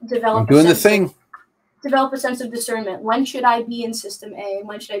like I'm doing the thing. Develop a sense of discernment. When should I be in system A and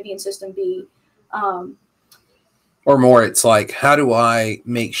when should I be in system B? Or more, it's like, how do I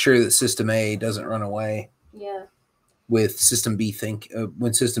make sure that system A doesn't run away? Yeah. With system B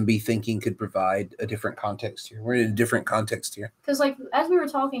when system B thinking could provide a different context here. We're in a different context here. Because like as we were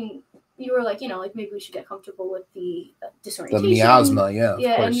talking, you were like, like maybe we should get comfortable with the disorientation. The miasma, yeah.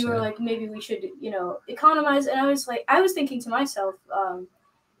 Yeah, of course, and you were like, maybe we should, economize. And I was thinking to myself,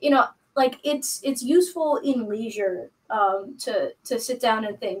 like it's useful in leisure to sit down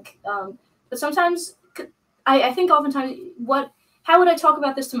and think. But sometimes I think oftentimes how would I talk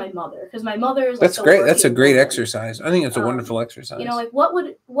about this to my mother? Because my mother is like that's great. That's a great exercise. I think it's a wonderful exercise. Like what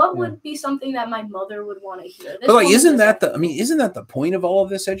would be something that my mother would want to hear? But like, isn't that the point of all of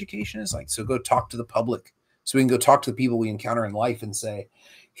this education? Is like, so go talk to the public, so we can go talk to the people we encounter in life and say,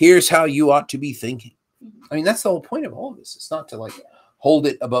 here's how you ought to be thinking. Mm-hmm. I mean, that's the whole point of all of this. It's not to like hold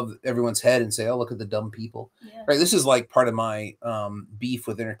it above everyone's head and say, oh, look at the dumb people. Yeah. Right. This is like part of my beef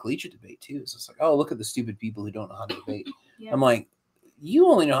with intercollegiate debate too. It's just like, oh, look at the stupid people who don't know how to debate. Yeah. I'm like, you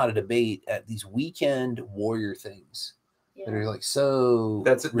only know how to debate at these weekend warrior things that are like so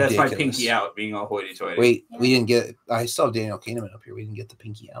that's ridiculous. My pinky out being all hoity-toity. Wait, we didn't get. I still have Daniel Kahneman up here. We didn't get the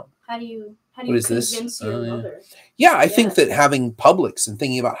pinky out. How do you convince your mother? Yeah, I think that having publics and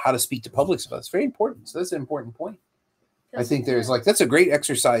thinking about how to speak to publics about it's very important. So that's an important point. I think there's like that's a great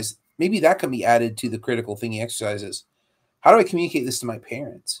exercise. Maybe that can be added to the critical thinking exercises. How do I communicate this to my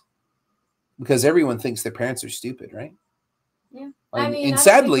parents? Because everyone thinks their parents are stupid, right? Yeah. And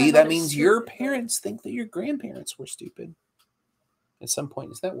sadly, that means your parents think that your grandparents were stupid. At some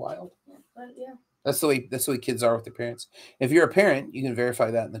point, is that wild? Yeah. That's the way kids are with their parents. If you're a parent, you can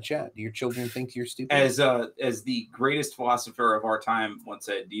verify that in the chat. Do your children think you're stupid? As the greatest philosopher of our time once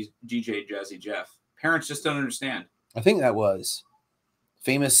said, DJ Jazzy Jeff, parents just don't understand. I think that was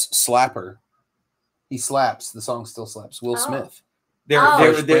famous slapper. He slaps. The song still slaps. Will Smith.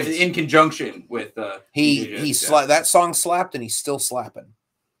 They're in conjunction with that song slapped and he's still slapping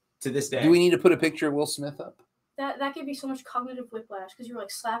to this day. Do we need to put a picture of Will Smith up? That gave me so much cognitive whiplash because you were like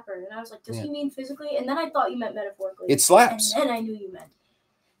slapper and I was like, does he mean physically? And then I thought you meant metaphorically. It slaps. And then I knew you meant.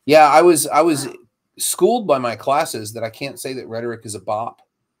 Yeah, I was schooled by my classes that I can't say that rhetoric is a bop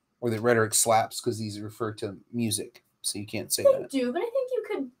or that rhetoric slaps because these refer to music. So you can't say that. Do, but I think you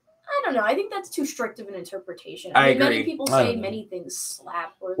could. I don't know. I think that's too strict of an interpretation. I agree. Many people say many things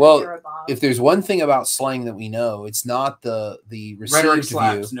slap or they're a bop. If there's one thing about slang that we know, it's not the received rhetoric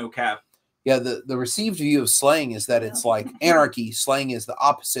slaps, view. No cap. Yeah, the received view of slang is that it's like anarchy. Slang is the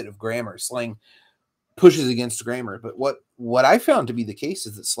opposite of grammar. Slang pushes against grammar. But what I found to be the case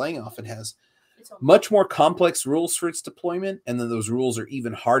is that slang often has much more complex rules for its deployment, and then those rules are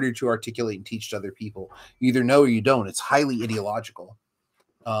even harder to articulate and teach to other people. You either know or you don't. It's highly ideological.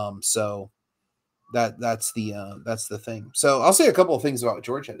 So that's the thing. So I'll say a couple of things about what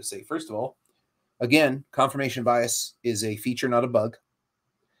George had to say. First of all, again, confirmation bias is a feature, not a bug.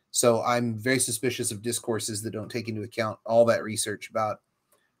 So I'm very suspicious of discourses that don't take into account all that research about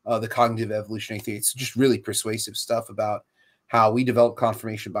the cognitive evolutionary theory. It's just really persuasive stuff about how we develop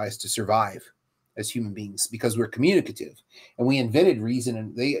confirmation bias to survive as human beings because we're communicative and we invented reason.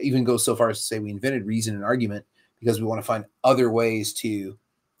 And they even go so far as to say we invented reason and argument because we want to find other ways to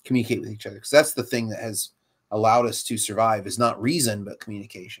communicate with each other. Because that's the thing that has allowed us to survive is not reason, but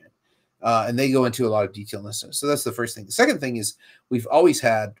communication. And they go into a lot of detail in this. So that's the first thing. The second thing is we've always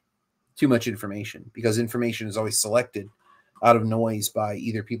had too much information because information is always selected out of noise by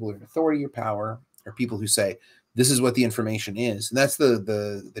either people in authority or power or people who say, this is what the information is. And that's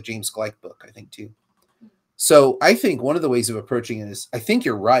the James Gleick book, I think, too. So I think one of the ways of approaching it is, I think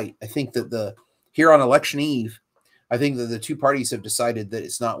you're right. I think that here on election eve, I think that the two parties have decided that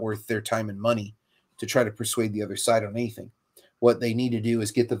it's not worth their time and money to try to persuade the other side on anything. What they need to do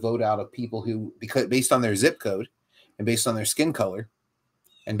is get the vote out of people who, because based on their zip code and based on their skin color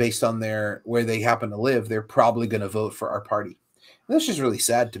and based on where they happen to live, they're probably going to vote for our party. And that's just really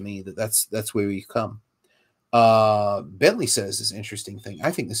sad to me that's where we've come. Bentley says this interesting thing.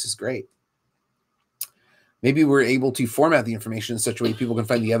 I think this is great. Maybe we're able to format the information in such a way people can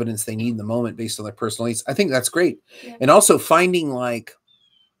find the evidence they need in the moment based on their personal needs. I think that's great. Yeah. And also finding I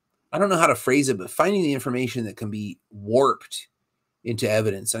don't know how to phrase it, but finding the information that can be warped into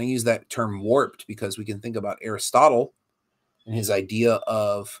evidence. And I use that term warped because we can think about Aristotle and his idea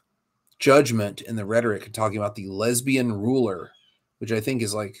of judgment in the rhetoric and talking about the lesbian ruler, which I think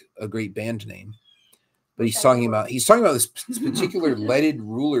is like a great band name. But he's talking about this particular leaded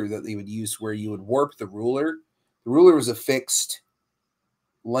ruler that they would use, where you would warp the ruler. The ruler was a fixed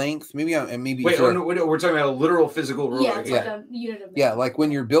length. Maybe we're talking about a literal physical ruler. Yeah, it's like a unit of measurement. Yeah, like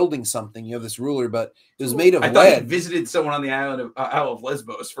when you're building something, you have this ruler, but it was made of lead. I thought he visited someone on the isle of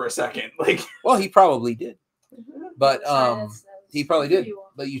Lesbos for a second. Like, well, he probably did, but That's he probably did. pretty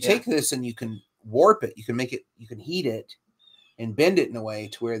well. But you take this and you can warp it. You can make it. You can heat it and bend it in a way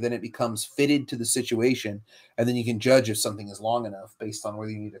to where then it becomes fitted to the situation, and then you can judge if something is long enough based on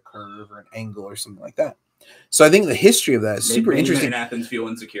whether you need a curve or an angle or something like that. So I think the history of that is super interesting. In Athens feel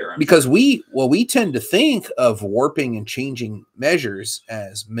insecure because we tend to think of warping and changing measures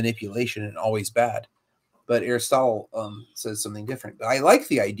as manipulation and always bad, but Aristotle says something different. But I like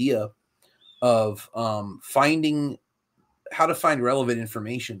the idea of finding how to find relevant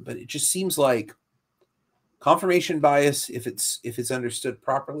information, but it just seems like confirmation bias, if it's understood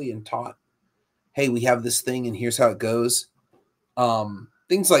properly and taught, hey, we have this thing and here's how it goes.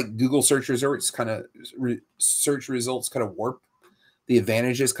 Things like Google search results kind of warp the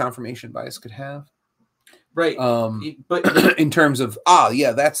advantages confirmation bias could have. Right. But in terms of,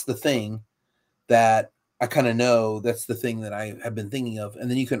 that's the thing that I kind of know, that's the thing that I have been thinking of. And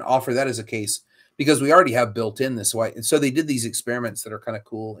then you can offer that as a case because we already have built in this way. And so they did these experiments that are kind of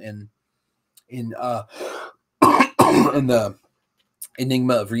cool in the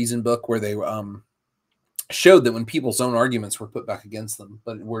Enigma of Reason book, where they showed that when people's own arguments were put back against them,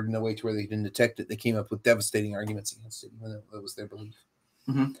 but were in a way to where they didn't detect it, they came up with devastating arguments against it, even though that was their belief.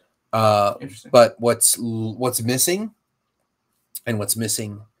 Mm-hmm. Interesting. But what's missing, and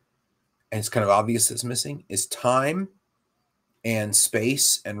it's kind of obvious it's missing, is time and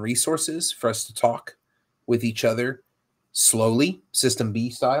space and resources for us to talk with each other slowly, System B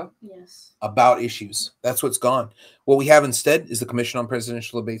style, yes, about issues. That's what's gone. What we have instead is the Commission on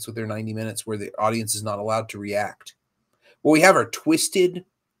Presidential Debates with their 90 minutes where the audience is not allowed to react. What we have are twisted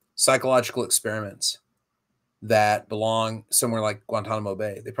psychological experiments that belong somewhere like Guantanamo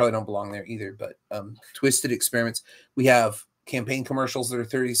Bay. They probably don't belong there either, but twisted experiments. We have campaign commercials that are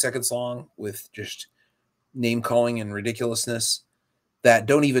 30 seconds long with just name calling and ridiculousness that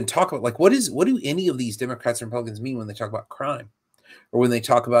don't even talk about, like, what do any of these Democrats and Republicans mean when they talk about crime or when they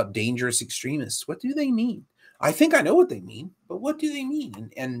talk about dangerous extremists? What do they mean? I think I know what they mean, but what do they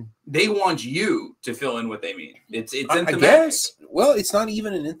mean? And they want you to fill in what they mean. It's I guess. Well, it's not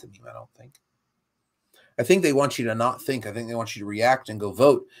even an enthymeme, I don't think. I think they want you to not think. I think they want you to react and go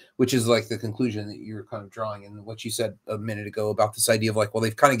vote, which is like the conclusion that you're kind of drawing. And what you said a minute ago about this idea of like, well,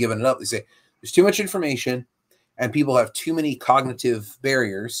 they've kind of given it up. They say there's too much information and people have too many cognitive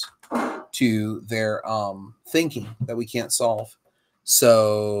barriers to their thinking that we can't solve.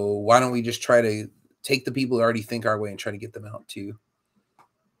 So why don't we just try to take the people who already think our way and try to get them out to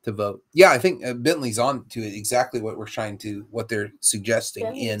vote? Yeah, I think Bentley's on to it, exactly what they're suggesting.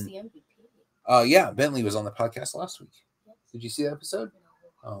 Yeah, Bentley was on the podcast last week. Yes. Did you see that episode?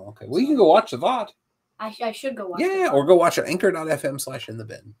 No. Oh, okay. Well, you can go watch the VOD. I should go watch it. or go watch it.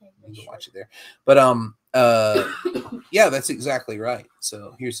 Anchor.fm/InTheBin. You can go watch it there. But yeah, that's exactly right.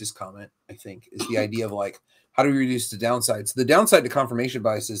 So here's his comment, I think, is the idea of like, how do we reduce the downsides? The downside to confirmation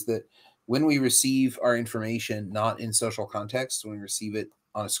bias is that when we receive our information not in social context, when we receive it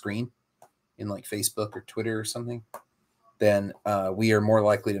on a screen in like Facebook or Twitter or something, then we are more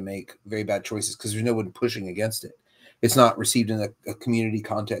likely to make very bad choices because there's no one pushing against it. It's not received in a community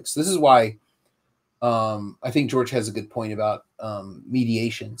context. This is why I think George has a good point about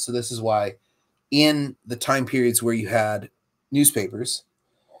mediation. So this is why in the time periods where you had newspapers,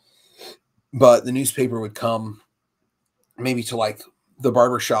 but the newspaper would come maybe to like the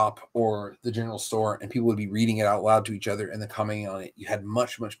barber shop or the general store and people would be reading it out loud to each other and then commenting on it. You had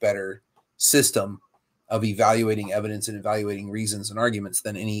much, much better system of evaluating evidence and evaluating reasons and arguments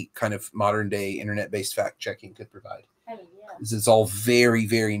than any kind of modern day internet-based fact checking could provide. It's all very,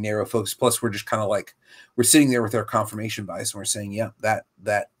 very narrow focus. Plus we're just kind of like, we're sitting there with our confirmation bias and we're saying, yeah, that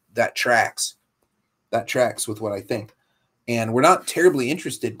tracks with what I think. And we're not terribly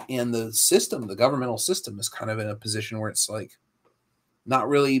interested in the system. The governmental system is kind of in a position where it's like not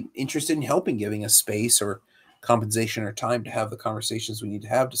really interested in helping, giving us space or compensation or time to have the conversations we need to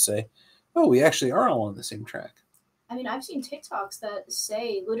have to say, oh, we actually are all on the same track. I mean, I've seen TikToks that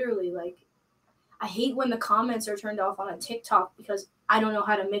say literally like, I hate when the comments are turned off on a TikTok because I don't know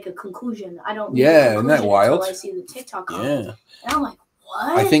how to make a conclusion. I don't. Yeah, isn't that wild? I see the TikTok comments. Yeah. And I'm like,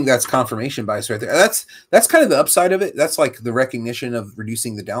 what? I think that's confirmation bias right there. That's kind of the upside of it. That's like the recognition of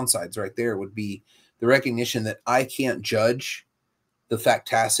reducing the downsides right there would be the recognition that I can't judge the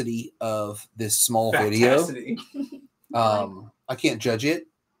factacity of this small video. I can't judge it.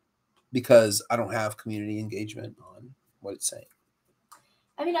 because I don't have community engagement on what it's saying.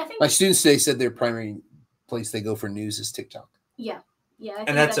 I mean, I think My students today said their primary place they go for news is TikTok. Yeah, I think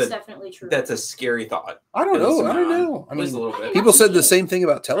And that's definitely true. That's a scary thought. I don't know. I don't know. I At least mean, a little bit. people said the same thing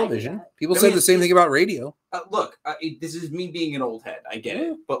about television. People said the same thing about radio. Look, this is me being an old head. I get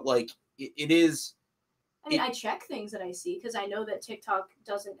it, but like it is. I mean, I check things that I see because I know that TikTok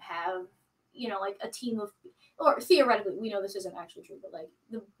doesn't have, you know, like a team of, or theoretically, we know this isn't actually true, but like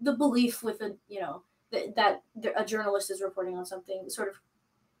the belief with a, you know, that a journalist is reporting on something sort of,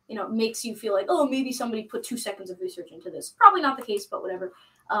 you know, makes you feel like, oh, maybe somebody put 2 seconds of research into this. Probably not the case, but whatever.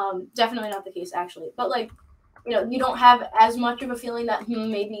 Definitely not the case, actually. But like, you know, you don't have as much of a feeling that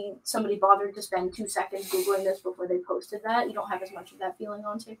maybe somebody bothered to spend 2 seconds Googling this before they posted that. You don't have as much of that feeling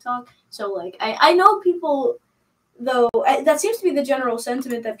on TikTok. So like, I know people, though, that seems to be the general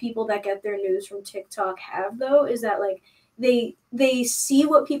sentiment that people that get their news from TikTok have, though, is that like they see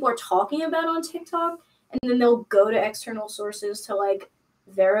what people are talking about on TikTok, and then they'll go to external sources to like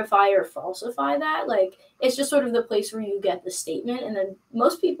verify or falsify that. Like, it's just sort of the place where you get the statement, and then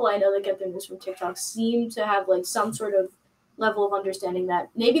most people I know that get their news from TikTok seem to have like some sort of level of understanding that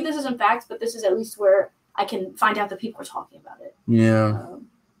maybe this isn't fact, but this is at least where I can find out that people are talking about it.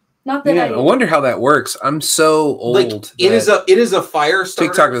 Not that I wonder how that works. I'm so old. Like, it is a fire starter.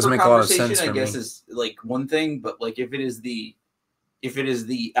 TikTok doesn't make a lot of sense for I guess me. Is like one thing, but like if it is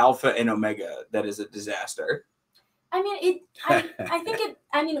the alpha and omega, that is a disaster. I mean, I think it.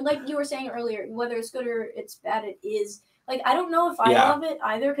 I mean, like you were saying earlier, whether it's good or it's bad, it is. Like, I don't know if I love it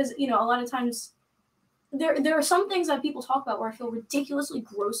either, because you know, a lot of times there are some things that people talk about where I feel ridiculously,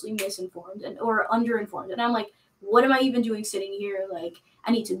 grossly misinformed or underinformed, and I'm like, what am I even doing sitting here? Like,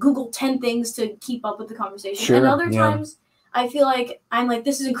 I need to Google 10 things to keep up with the conversation. Sure, and other times, I feel like I'm like,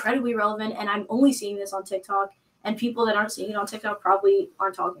 this is incredibly relevant, and I'm only seeing this on TikTok, and people that aren't seeing it on TikTok probably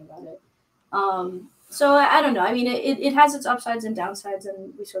aren't talking about it. So I don't know. I mean, it has its upsides and downsides,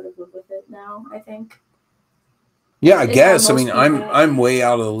 and we sort of live with it now, I think. Yeah, I guess. I mean, I'm way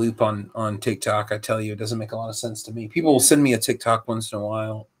out of the loop on TikTok. I tell you, it doesn't make a lot of sense to me. People will send me a TikTok once in a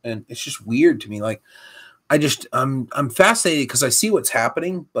while, and it's just weird to me. Like, I'm fascinated because I see what's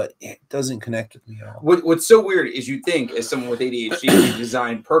happening, but it doesn't connect with me at all. What's so weird is you think as someone with ADHD, you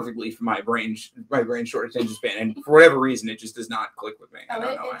designed perfectly for my brain short attention span, and for whatever reason, it just does not click with me. I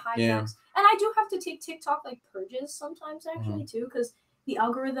don't know. And I do have to take TikTok like purges sometimes, actually, too, because the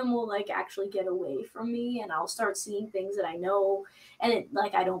algorithm will like actually get away from me, and I'll start seeing things that I know and it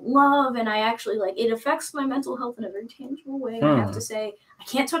like I don't love, and I actually like it affects my mental health in a very tangible way. I have to say I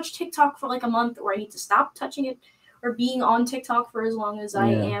can't touch TikTok for like a month, or I need to stop touching it or being on TikTok for as long as I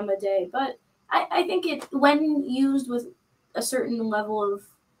am a day. But I think it, when used with a certain level of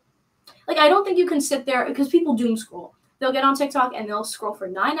like, I don't think you can sit there, because people doom scroll. They'll get on TikTok and they'll scroll for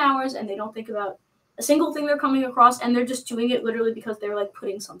 9 hours and they don't think about a single thing they're coming across, and they're just doing it literally because they're like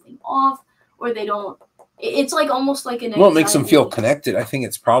putting something off, or they don't. It's like almost like an. Well, it makes them feel connected. I think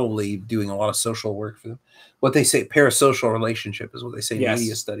it's probably doing a lot of social work for them. What they say, parasocial relationship is what they say in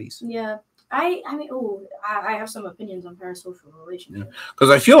media studies. Yeah. I mean, I have some opinions on parasocial relationships. Because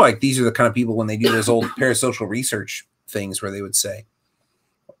I feel like these are the kind of people, when they do those old parasocial research things where they would say,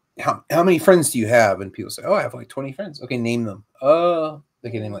 how many friends do you have? And people say, oh, I have like 20 friends. Okay, name them. They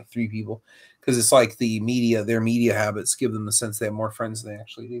can name like 3 people. Because it's like their media habits give them the sense they have more friends than they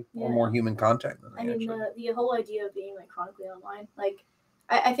actually do, or more human contact than they actually do. The whole idea of being like chronically online, like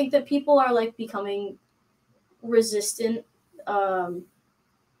I think that people are like becoming resistant.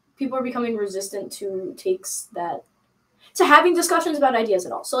 People are becoming resistant to takes that, to having discussions about ideas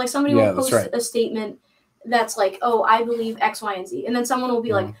at all. So like somebody will post a statement that's like, oh, I believe X, Y, and Z. And then someone will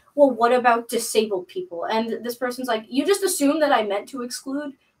be like, well, what about disabled people? And this person's like, you just assume that I meant to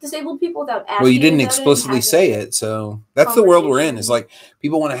exclude disabled people without asking. Well, you didn't explicitly say it. So that's the world we're in. Is like,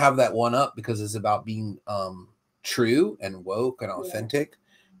 people want to have that one up because it's about being true and woke and authentic,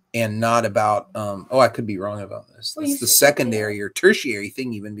 and not about, oh, I could be wrong about this. That's the secondary or tertiary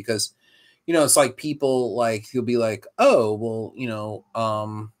thing, even, because, you know, it's like people like, you'll be like, oh, well, you know,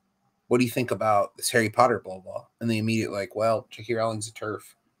 what do you think about this Harry Potter, blah, blah. And the immediate like, well, J.K. Rowling's a TERF.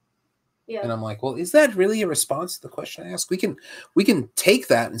 Yeah. And I'm like, well, is that really a response to the question I asked? We can take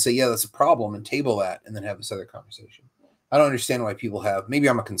that and say, yeah, that's a problem, and table that, and then have this other conversation. I don't understand why people have, maybe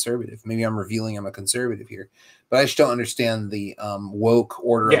I'm a conservative. Maybe I'm revealing I'm a conservative here, but I just don't understand the woke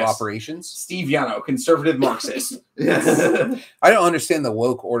order of operations. Steve Yano, conservative Marxist. I don't understand the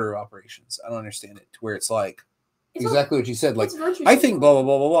woke order of operations. I don't understand it, to where it's like, exactly what you said. Like, I think blah, blah,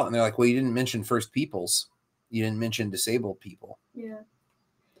 blah, blah, blah. And they're like, well, you didn't mention first peoples. You didn't mention disabled people. Yeah.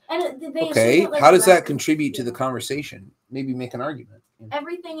 And okay, how does that contribute to the conversation? Maybe make an argument.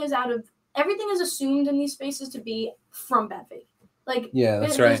 everything is assumed in these spaces to be from bad faith. Like, yeah,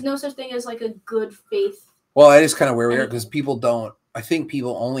 that's there's right. no such thing as like a good faith. Well, that is kind of where we are, anything. because people don't. I think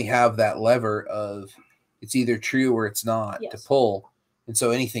people only have that lever of it's either true or it's not to Yes. pull, and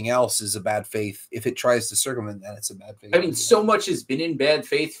so anything else is a bad faith. If it tries to circumvent that, it's a bad faith. I mean, so much has been in bad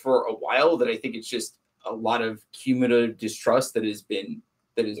faith for a while that I think it's just a lot of cumulative distrust that has been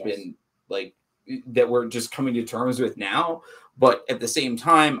like that we're just coming to terms with now. But at the same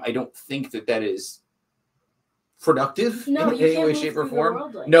time, I don't think that is productive No, in you any can't way, move shape, or through the form.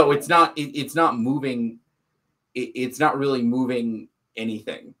 world like No, that. it's not. It's not moving. It's not really moving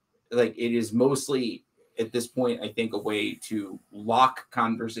anything. Like, it is mostly at this point, I think, a way to lock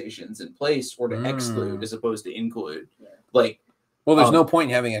conversations in place or to exclude as opposed to include. Yeah. Like, well, there's no point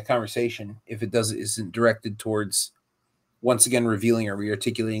in having a conversation if it isn't directed towards, once again, revealing or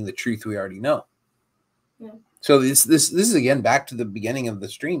re-articulating the truth we already know. Yeah. So this is again back to the beginning of the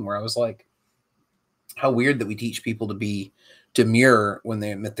stream where I was like, how weird that we teach people to mirror when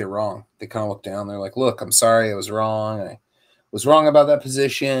they admit they're wrong. They kind of look down. They're like, look, I'm sorry, I was wrong. I was wrong about that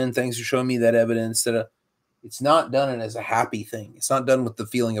position. Thanks for showing me that evidence. It's not done as a happy thing. It's not done with the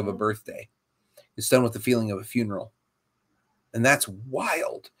feeling of a birthday. It's done with the feeling of a funeral. And that's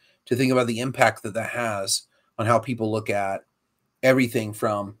wild to think about the impact that has on how people look at everything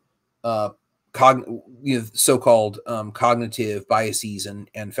from so-called cognitive biases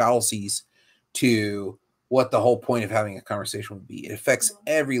and fallacies to what the whole point of having a conversation would be. It affects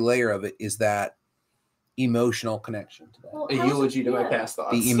every layer of it, is that emotional connection to that. Well, a eulogy to my past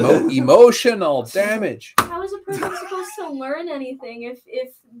thoughts. The emotional damage. How is a person supposed to learn anything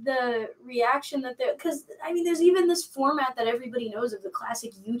if the reaction that they're, because I mean, there's even this format that everybody knows of, the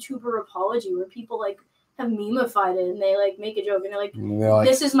classic YouTuber apology, where people like have memeified it and they like make a joke and they're like,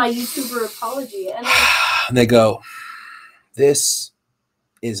 this is my YouTuber apology, and like, they go, this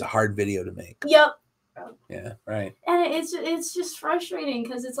is a hard video to make. Yep. Yeah, right. And it's just frustrating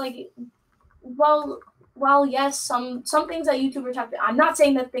because it's like, well, yes, some things that YouTubers have to. I'm not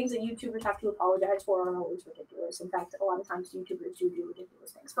saying that things that YouTubers have to apologize for are always ridiculous. In fact, a lot of times YouTubers do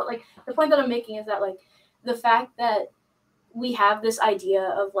ridiculous things. But like, the point that I'm making is that like, the fact that we have this idea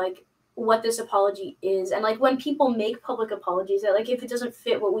of like what this apology is, and like when people make public apologies, that like if it doesn't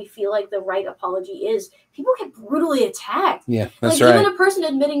fit what we feel like the right apology is, people get brutally attacked. Yeah, that's like, right. Even a person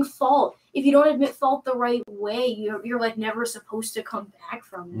admitting fault, if you don't admit fault the right way, you're like never supposed to come back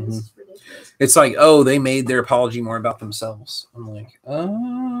from it. Mm-hmm. It's ridiculous. It's like, oh, they made their apology more about themselves. I'm like,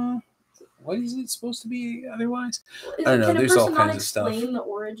 what is it supposed to be otherwise? I don't know. Can There's a all person not kinds of stuff. explain the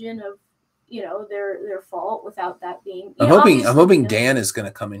origin of their fault without that being? I'm hoping Dan is going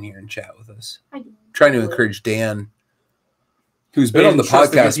to come in here and chat with us. I'm trying to encourage Dan, who's been on the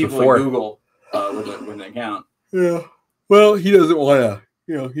podcast before. Google with an account. Yeah. Well, he doesn't want to.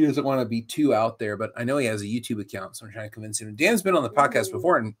 He doesn't want to be too out there, but I know he has a YouTube account, so I'm trying to convince him. Dan's been on the podcast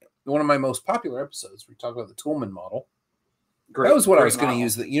before, and one of my most popular episodes, we talked about the Toolman model. That was what I was going to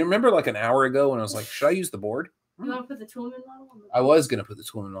use. You remember like an hour ago when I was like, should I use the board? You want to put the Toolman model on the I was going to put the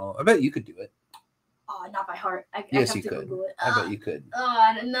Toolman model. I bet you could do it. Oh, not by heart. Yes, you could. I bet you could.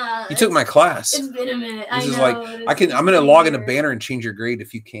 No. You took my class. It's been a minute. This is like, I'm going to log into Banner and change your grade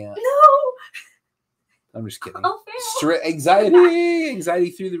if you can't. No. I'm just kidding. I'll fail. Anxiety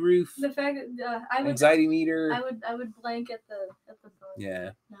through the roof. The fact that I would anxiety meter. I would blank at the book.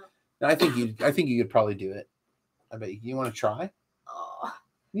 Yeah. No. I think you could probably do it. I bet you want to try. Oh,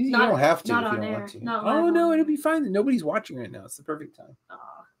 you don't have to not if you on don't air. want to. Not oh no, it'll be fine. Nobody's watching right now. It's the perfect time. Oh.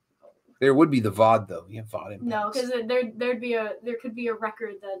 There would be the VOD though. You have VOD impacts. No, because there could be a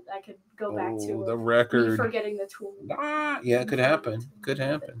record that I could go back to. The record. Me forgetting the tool. Yeah, it could happen. Could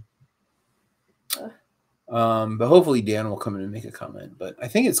happen. But hopefully Dan will come in and make a comment. But I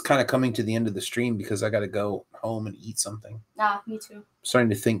think it's kind of coming to the end of the stream because I got to go home and eat something. Me too. I'm starting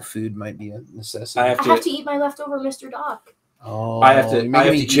to think food might be a necessity. I have to eat my leftover Mr. Doc. Oh, I have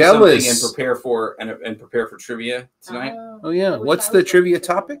to eat jealous and prepare for trivia tonight. Oh yeah, what's the trivia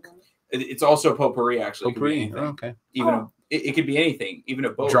topic? It's also potpourri, actually. Potpourri. Okay. It could be anything, even a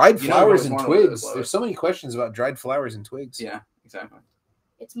boat. Dried flowers and twigs. There's so many questions about dried flowers and twigs. Yeah, exactly.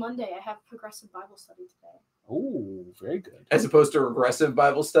 It's Monday. I have progressive Bible study today. Oh, very good. As opposed to regressive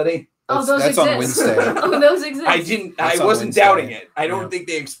Bible study. Those exist. On Wednesday. Those exist. I wasn't doubting it. I don't think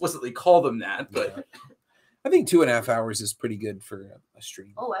they explicitly call them that, but yeah. I think 2.5 hours is pretty good for a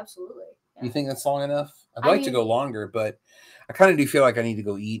stream. Oh, absolutely. Yeah. You think that's long enough? I'd like to go longer, but I kind of do feel like I need to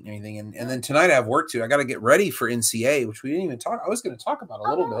go eat and everything. And then tonight I have work too. I got to get ready for NCA, which we didn't even talk. I was going to talk about a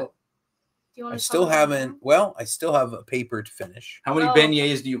little bit. Do you want I still haven't. Well, I still have a paper to finish. How many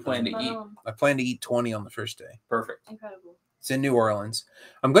beignets do you plan to eat? I plan to eat 20 on the first day. Perfect. Incredible. It's in New Orleans.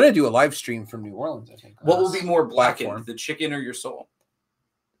 I'm going to do a live stream from New Orleans, I think. What will be more blackened, platform. the chicken or your soul?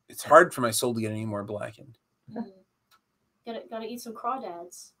 It's hard for my soul to get any more blackened. Gotta eat some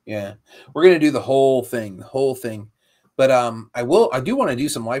crawdads. Yeah, we're going to do the whole thing. But I do want to do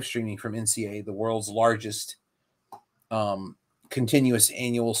some live streaming from NCA, the world's largest continuous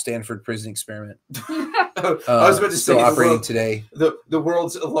annual Stanford prison experiment. I was about to say operating today. The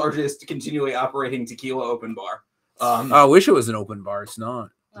world's largest continually operating tequila open bar. I wish it was an open bar. It's not.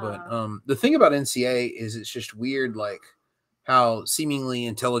 But the thing about NCA is it's just weird, like how seemingly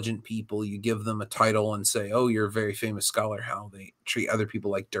intelligent people, you give them a title and say, oh, you're a very famous scholar, how they treat other people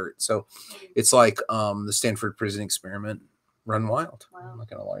like dirt. So it's like the Stanford prison experiment run wild. Wow. I'm not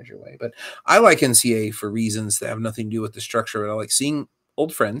going to lie your way. But I like NCA for reasons that have nothing to do with the structure. But I like seeing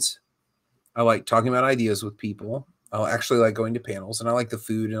old friends. I like talking about ideas with people. I actually like going to panels, and I like the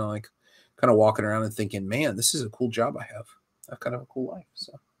food, and I like kind of walking around and thinking, man, this is a cool job I have. I have kind of a cool life.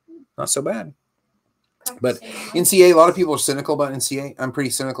 So not so bad. But NCA, a lot of people are cynical about NCA. I'm pretty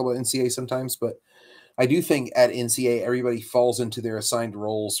cynical about NCA sometimes, but I do think at NCA, everybody falls into their assigned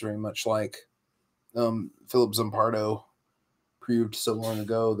roles very much like Philip Zimbardo proved so long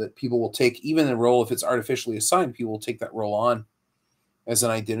ago, that people will take, even a role, if it's artificially assigned, people will take that role on as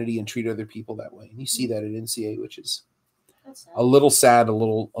an identity and treat other people that way. And you see that at NCA, which is a little sad, a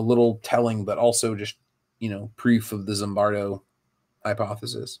little telling, but also just, proof of the Zimbardo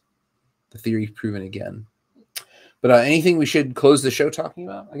hypothesis. The theory proven again. But anything we should close the show talking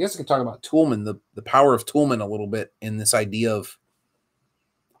about? I guess I could talk about Toulmin, the power of Toulmin a little bit, in this idea of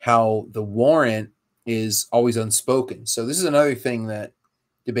how the warrant is always unspoken. So this is another thing that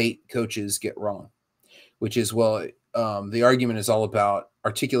debate coaches get wrong, which is, the argument is all about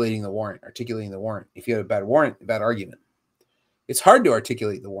articulating the warrant. If you have a bad warrant, a bad argument. It's hard to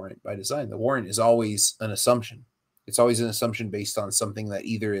articulate the warrant by design. The warrant is always an assumption. It's always an assumption based on something that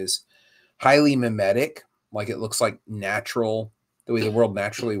either is highly mimetic, like it looks like natural, the way the world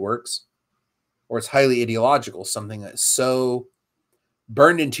naturally works, or it's highly ideological, something that's so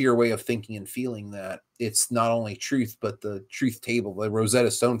burned into your way of thinking and feeling that it's not only truth, but the truth table, the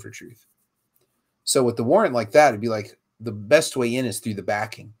Rosetta Stone for truth. So with the warrant like that, it'd be like the best way in is through the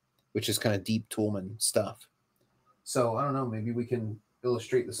backing, which is kind of deep Toulmin stuff. So I don't know, maybe we can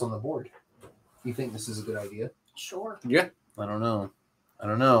illustrate this on the board. You think this is a good idea? Sure. Yeah. I don't know.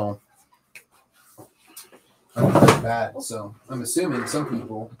 I'm not bad. So I'm assuming some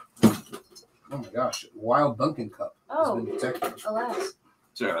people. Oh my gosh, wild Dunkin' cup has been detected. Alas.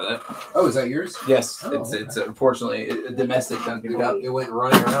 Sorry about that. Oh, is that yours? Yes, Oh, it's unfortunately a domestic Dunkin' cup. It went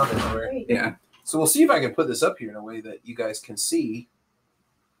running around everywhere. Great. Yeah. So we'll see if I can put this up here in a way that you guys can see.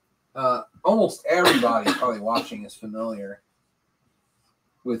 Almost everybody probably watching is familiar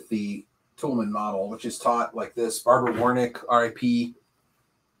with the Toulmin model, which is taught like this. Barbara Warnick, RIP.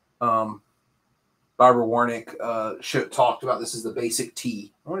 Barbara Warnick talked about this as the basic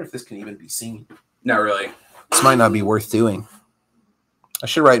T. I wonder if this can even be seen. Not really. This might not be worth doing. I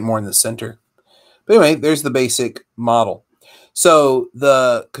should write more in the center. But anyway, there's the basic model. So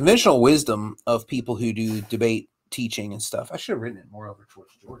the conventional wisdom of people who do debate teaching and stuff, I should have written it more over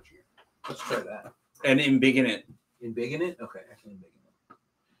towards George here. Let's try that. And embiggen it. Embiggen it? Okay, I can embiggen it.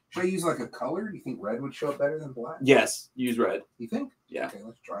 Should I use like a color? Do you think red would show up better than black? Yes, use red. You think? Yeah. Okay,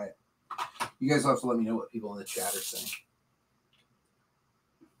 let's try it. You guys will have to let me know what people in the chat are saying.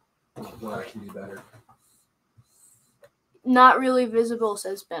 What I can do better. Not really visible,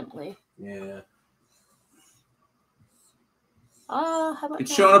 says Bentley. Yeah. How about It's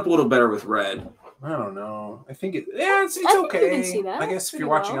that? showing up a little better with red. I don't know. I think it's I think okay. you can see that I guess if pretty you're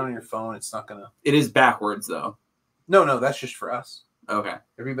watching well. on your phone, it's not gonna. It is backwards though. No, that's just for us. Okay.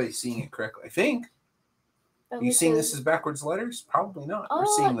 Everybody's seeing it correctly. I think. Are Bentley you seeing says- this as backwards letters? Probably not. We're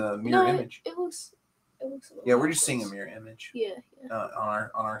seeing the mirror no, image. It looks a little Yeah, we're just seeing a backwards. mirror image Yeah. on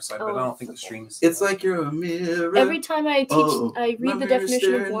our side, but I Oh, don't think the okay. stream is. It's like you're a mirror. Every time I teach, Oh, I my read the mirror definition of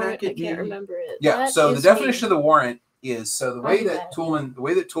staring warrant. back I at can't me. remember it. Yeah. That So the is definition me. of the warrant is the way Okay. that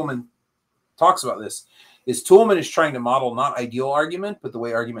Toulmin talks about this is Toulmin is trying to model not ideal argument, but the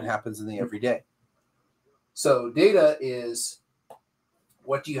way argument happens in the everyday. So data is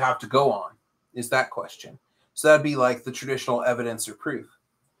what do you have to go on? Is that question. So that'd be like the traditional evidence or proof.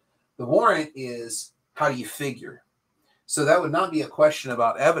 The warrant is how do you figure? So that would not be a question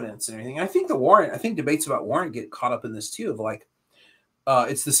about evidence and everything. I think debates about warrant get caught up in this too, of like,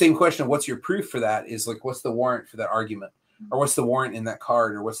 it's the same question of what's your proof for that is like, what's the warrant for that argument? Or what's the warrant in that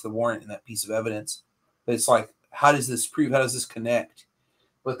card? Or what's the warrant in that piece of evidence? But it's like, how does this prove? How does this connect?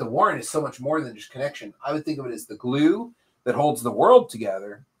 But the warrant is so much more than just connection. I would think of it as the glue that holds the world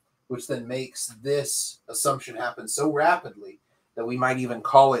together, which then makes this assumption happen so rapidly that we might even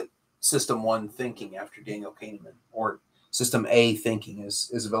call it System 1 thinking after Daniel Kahneman, or System A thinking, as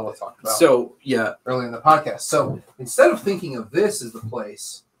Isabella talked about. So yeah, earlier in the podcast. So instead of thinking of this as the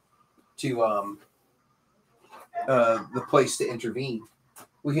place to intervene,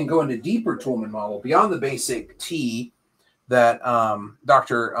 we can go into deeper Toulmin model beyond the basic T that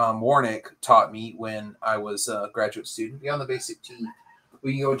Dr. Warnick taught me when I was a graduate student. Beyond the basic T,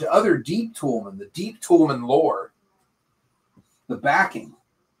 we can go into other deep Toulmin, the deep Toulmin lore, the backing.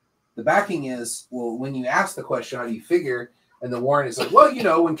 The backing is, well, when you ask the question, how do you figure? And the Warren is like, well,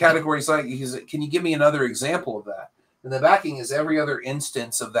 when categories like, he's like, can you give me another example of that? And the backing is every other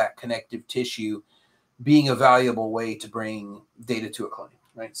instance of that connective tissue being a valuable way to bring data to a claim,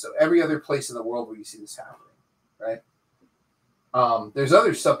 right? So every other place in the world where you see this happening, right? There's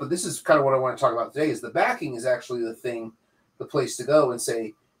other stuff, but this is kind of what I want to talk about today, is the backing is actually the place to go and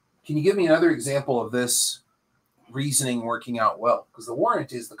say, can you give me another example of this reasoning working out well? Because the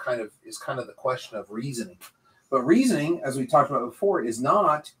warrant is kind of the question of reasoning. But reasoning, as we talked about before, is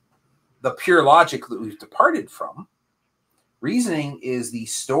not the pure logic that we've departed from. Reasoning is the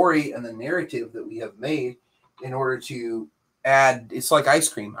story and the narrative that we have made in order to add. It's like ice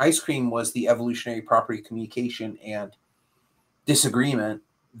cream. Ice cream was the evolutionary property of communication and disagreement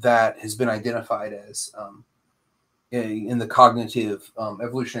that has been identified as in the cognitive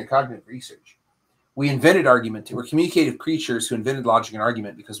evolutionary cognitive research. We invented argument. We're communicative creatures who invented logic and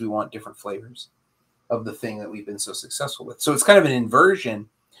argument because we want different flavors of the thing that we've been so successful with. So it's kind of an inversion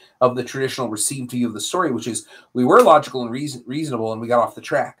of the traditional received view of the story, which is we were logical and reasonable and we got off the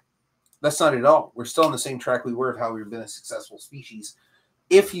track. That's not at all. We're still on the same track we were of how we've been a successful species.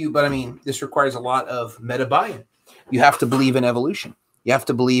 But I mean, this requires a lot of meta buy-in. You have to believe in evolution. You have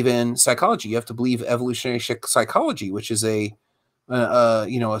to believe in psychology. You have to believe evolutionary psychology, which is a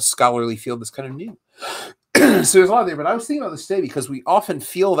scholarly field that's kind of new. So there's a lot there, but I was thinking about this today because we often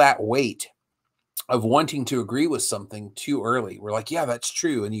feel that weight of wanting to agree with something too early. We're like, yeah, that's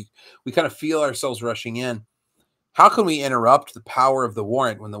true. And we kind of feel ourselves rushing in. How can we interrupt the power of the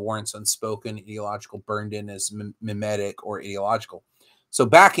warrant when the warrant's unspoken, ideological, burned in as mimetic or ideological? So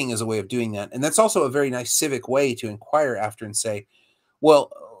backing is a way of doing that. And that's also a very nice civic way to inquire after and say,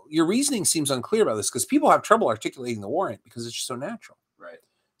 well, your reasoning seems unclear about this, because people have trouble articulating the warrant because it's just so natural. Right.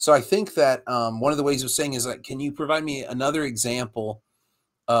 So I think that one of the ways of saying is like, can you provide me another example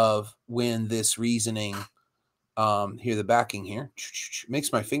of when this reasoning, here, the backing here,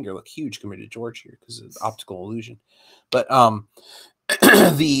 makes my finger look huge compared to George here because of optical illusion. But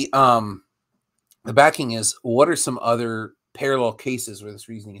the backing is, what are some other parallel cases where this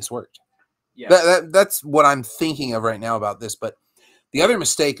reasoning has worked? Yeah. That's what I'm thinking of right now about this. But the other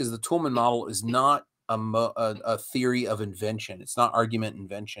mistake is the Toulmin model is not a theory of invention. It's not argument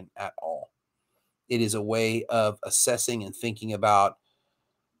invention at all. It is a way of assessing and thinking about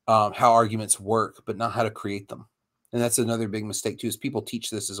how arguments work, but not how to create them. And that's another big mistake too, is people teach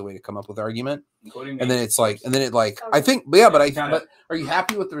this as a way to come up with argument. And then it's like, I think, yeah, but are you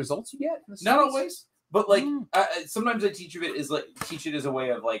happy with the results you get? Not always, but like, sometimes I teach it as a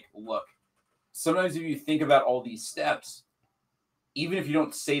way of like, look, sometimes if you think about all these steps, even if you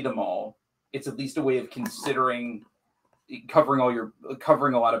don't say them all, it's at least a way of considering covering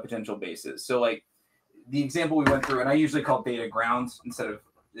a lot of potential bases. So like the example we went through, and I usually call data grounds instead of,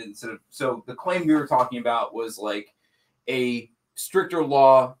 so the claim we were talking about was like a stricter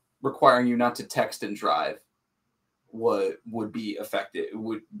law requiring you not to text and drive would be effective,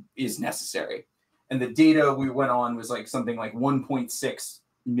 is necessary. And the data we went on was like something like 1.6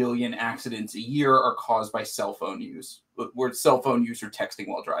 million accidents a year are caused by cell phone use, where cell phone use or texting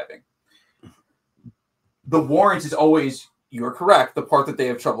while driving. The warrant is always, you're correct, the part that they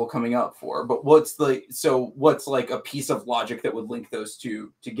have trouble coming up for. But what's like a piece of logic that would link those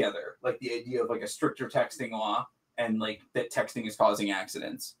two together? Like the idea of like a stricter texting law and like that texting is causing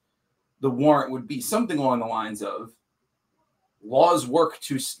accidents. The warrant would be something along the lines of laws work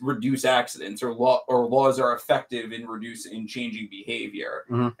to reduce accidents, or laws are effective in changing behavior.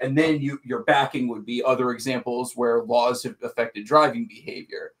 Mm-hmm. And then your backing would be other examples where laws have affected driving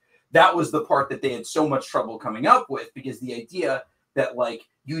behavior. That was the part that they had so much trouble coming up with, because the idea that like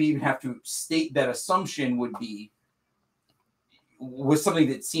you'd even have to state that assumption was something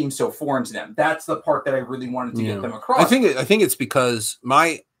that seemed so foreign to them. That's the part that I really wanted to get them across. I think it's because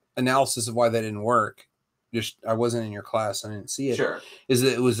my analysis of why that didn't work, just I wasn't in your class, I didn't see it. Sure. Is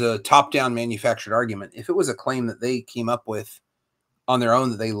that it was a top-down manufactured argument. If it was a claim that they came up with on their own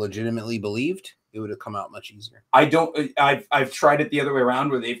that they legitimately believed, it would have come out much easier. I've tried it the other way around,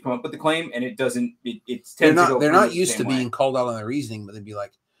 where they've come up with the claim and it doesn't. They're not used to being called out on their reasoning, but they'd be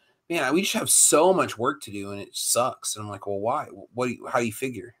like, man, we just have so much work to do and it sucks. And I'm like, well, why? How do you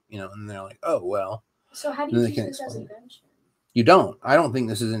figure? And they're like, oh, well. So how do you teach this as invention? You don't. I don't think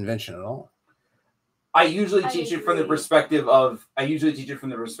this is invention at all. I usually teach it from the perspective of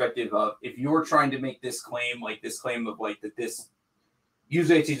if you're trying to make this claim of that this.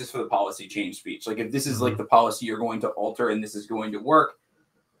 Usually I teach this for the policy change speech. Like if this is like the policy you're going to alter and this is going to work,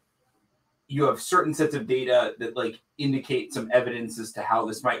 you have certain sets of data that like indicate some evidence as to how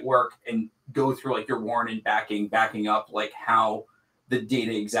this might work and go through like your warrant and backing up like how the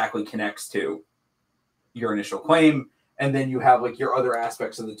data exactly connects to your initial claim. And then you have like your other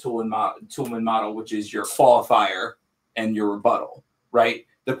aspects of the Toolman model, which is your qualifier and your rebuttal, right?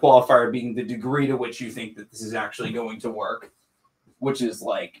 The qualifier being the degree to which you think that this is actually going to work, which is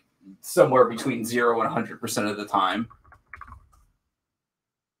like somewhere between 0 and 100% of the time.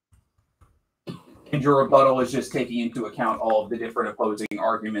 And your rebuttal is just taking into account all of the different opposing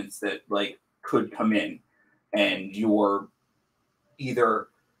arguments that like could come in, and you're either.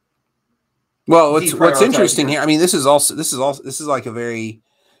 Well, what's interesting here, I mean, this is like a very,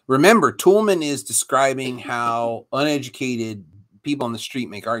 remember, Toolman is describing how uneducated people on the street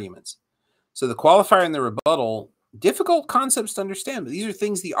make arguments. So the qualifier and the rebuttal, difficult concepts to understand, but these are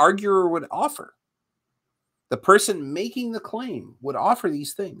things the arguer would offer. The person making the claim would offer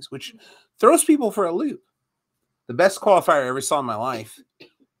these things, which throws people for a loop. The best qualifier I ever saw in my life,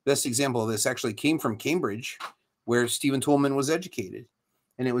 best example of this actually came from Cambridge, where Stephen Toolman was educated.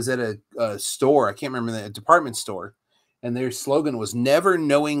 And it was at a store, I can't remember, a department store, and their slogan was never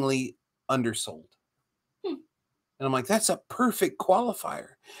knowingly undersold. And I'm like, that's a perfect qualifier.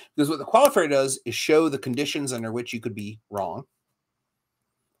 Because what the qualifier does is show the conditions under which you could be wrong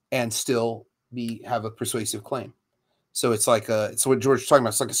and still have a persuasive claim. So it's like it's what George was talking about.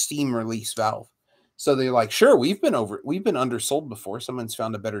 It's like a steam release valve. So they're like, sure, we've been undersold before. Someone's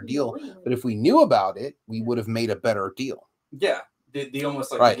found a better deal. But if we knew about it, we would have made a better deal. Yeah. The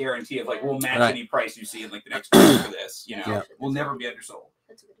almost like the guarantee of like, we'll match any price you see in like the next year for this, we'll never be undersold.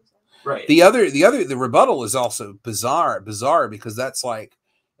 That's a good example. Right. The rebuttal is also bizarre because that's like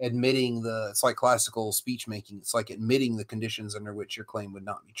admitting it's like classical speech making. It's like admitting the conditions under which your claim would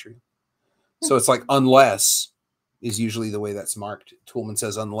not be true. So it's like unless is usually the way that's marked. Toolman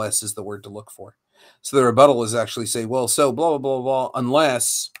says unless is the word to look for. So the rebuttal is actually say, well, so blah, blah, blah, blah,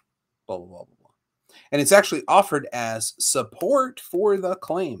 unless blah, blah, blah, blah. And it's actually offered as support for the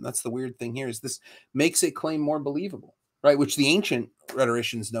claim. That's the weird thing here is this makes a claim more believable, right? Which the ancient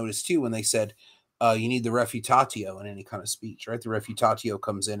rhetoricians noticed too when they said you need the refutatio in any kind of speech, right? The refutatio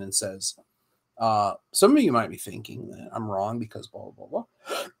comes in and says, some of you might be thinking that I'm wrong because blah, blah, blah,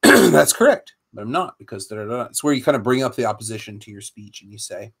 blah. That's correct, but I'm not because da, da, da. It's where you kind of bring up the opposition to your speech and you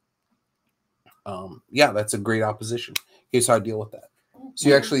say, yeah, that's a great opposition. Here's how I deal with that. So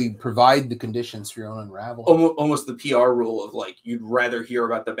you actually provide the conditions for your own unraveling. Almost the PR rule of like, you'd rather hear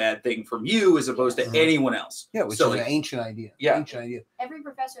about the bad thing from you as opposed to anyone else. Yeah, which is an ancient idea. Yeah. Ancient idea. Every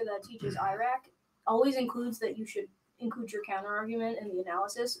professor that teaches IRAC always includes that you should include your counter argument in the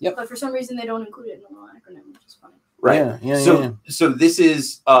analysis. Yep. But for some reason they don't include it in the little acronym, which is funny. Right. Yeah. So this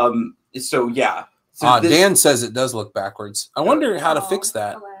is Dan says it does look backwards. I wonder how to fix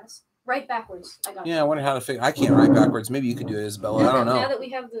that. Alas. Write backwards. I wonder how to fix. I can't write backwards. Maybe you could do it, Isabella. I don't know. Now that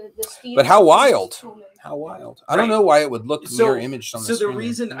we have the speed. But how wild? How wild? I don't know why it would look mirror image on the screen. So the screen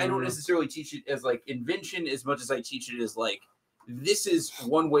reason I don't necessarily teach it as like invention as much as I teach it as like this is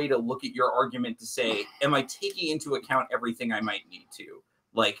one way to look at your argument to say, am I taking into account everything I might need to?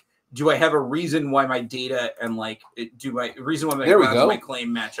 Like, do I have a reason why my data and like reason why my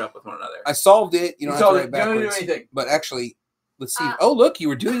claim match up with one another? I solved it. You don't have to write backwards. Don't do anything. But actually, let's see. Oh, look, you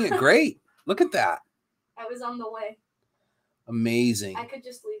were doing it great. Look at that. I was on the way. Amazing. I could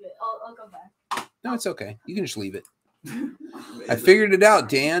just leave it. I'll go back. No, it's okay. You can just leave it. I figured it out,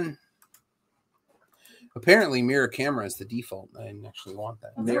 Dan. Apparently, mirror camera is the default. I didn't actually want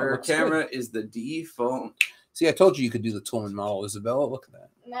that. Mirror camera is the default. See, I told you could do the Toolman model, Isabella. Look at that.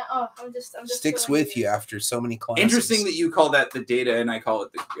 No, I'm just sticks with you after so many classes. Interesting that you call that the data and I call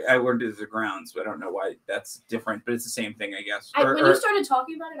it I learned it as the grounds, but I don't know why that's different, but it's the same thing, I guess. When you started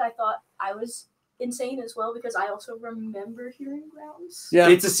talking about it, I thought I was insane as well because I also remember hearing grounds. Yeah,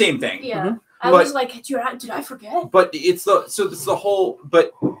 it's the same thing. Yeah, I was like, did I forget? But the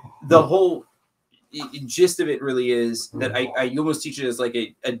whole gist of it really is that I almost teach it as like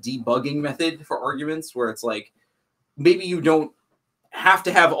a debugging method for arguments where it's like maybe you don't have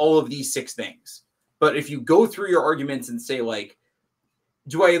to have all of these 6 things, but if you go through your arguments and say like,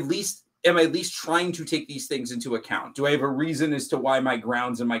 am I at least trying to take these things into account? Do I have a reason as to why my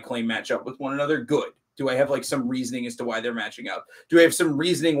grounds and my claim match up with one another? Good. Do I have like some reasoning as to why they're matching up? Do I have some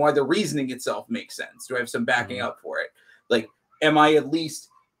reasoning why the reasoning itself makes sense? Do I have some backing up for it? Like, am I at least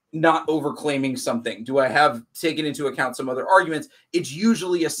not overclaiming something? Do I have taken into account some other arguments? It's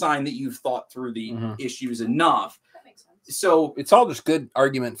usually a sign that you've thought through the issues enough. That makes sense. So it's all just good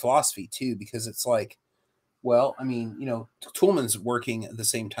argument philosophy too, because it's like, well, I mean, you know, Toulmin's working at the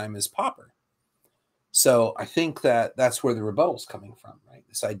same time as Popper. So I think that that's where the rebuttal's coming from, right?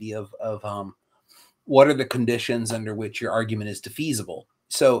 This idea of what are the conditions under which your argument is defeasible?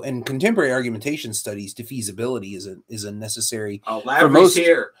 So in contemporary argumentation studies, defeasibility is a necessary. Oh, Lavery's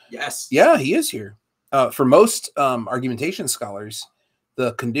here. Yes. Yeah, he is here. For most argumentation scholars,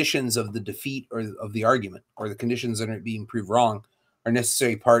 the conditions of the defeat or of the argument, or the conditions that are being proved wrong, are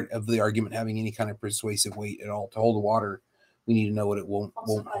necessary part of the argument having any kind of persuasive weight at all. To hold water, we need to know what it won't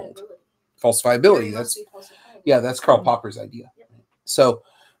hold. Falsifiability. That's Karl Popper's idea. Yep. So,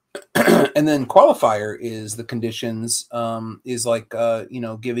 and then qualifier is the conditions, is like, you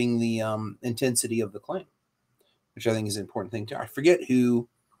know, giving the intensity of the claim, which I think is an important thing too. I forget who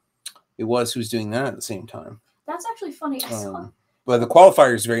it was who's doing that at the same time. That's actually funny. I saw. But the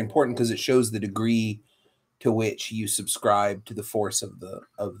qualifier is very important because it shows the degree to which you subscribe to the force of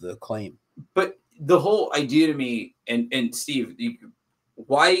the claim. But the whole idea to me, and Steve,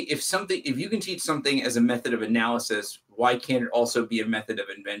 why, if you can teach something as a method of analysis, why can't it also be a method of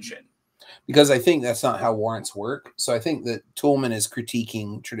invention? Because I think that's not how warrants work. So I think that Toulmin is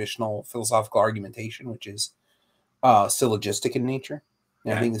critiquing traditional philosophical argumentation, which is syllogistic in nature.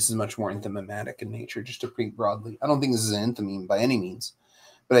 And I think this is much more enthymematic in nature, just to pretty broadly. I don't think this is an enthymeme by any means.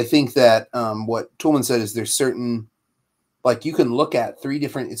 But I think that what Toulmin said is there's certain, like, you can look at three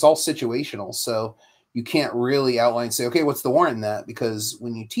different, it's all situational. So you can't really outline, say, okay, what's the warrant in that? Because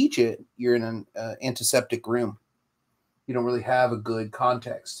when you teach it, you're in an antiseptic room. You don't really have a good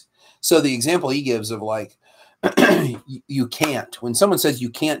context. So the example he gives of like, you can't, when someone says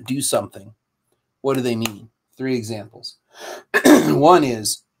you can't do something, what do they mean? 3 examples. One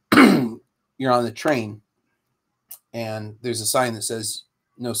is you're on the train and there's a sign that says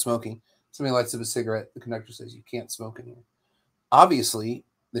no smoking. Somebody lights up a cigarette. The conductor says you can't smoke in here. Obviously,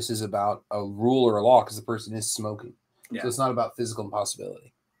 this is about a rule or a law because the person is smoking. Yeah. So it's not about physical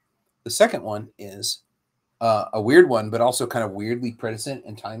impossibility. The second one is a weird one, but also kind of weirdly present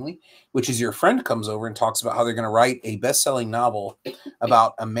and timely, which is your friend comes over and talks about how they're going to write a best-selling novel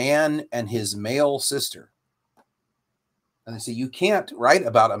about a man and his male sister. And they say, you can't write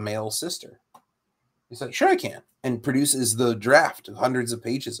about a male sister. He's like, sure I can. And produces the draft of hundreds of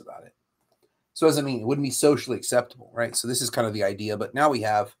pages about it. So what does it mean? It wouldn't be socially acceptable, right? So this is kind of the idea. But now we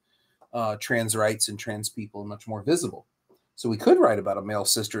have trans rights and trans people much more visible. So we could write about a male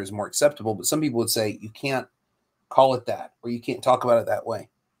sister as more acceptable, but some people would say you can't call it that, or you can't talk about it that way.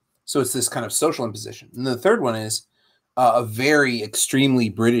 So it's this kind of social imposition. And the third one is a very extremely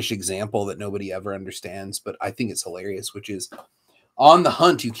British example that nobody ever understands, but I think it's hilarious, which is on the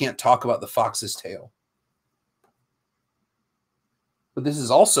hunt, you can't talk about the fox's tail. But this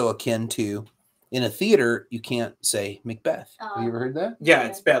is also akin to, in a theater, you can't say Macbeth. Have you ever heard that? Yeah,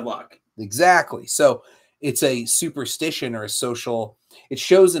 it's bad luck. Exactly. So it's a superstition or a social, it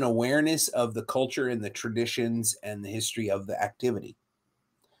shows an awareness of the culture and the traditions and the history of the activity.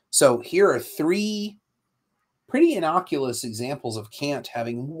 So here are 3 pretty innocuous examples of can't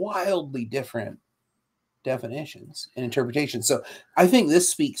having wildly different definitions and interpretations. So I think this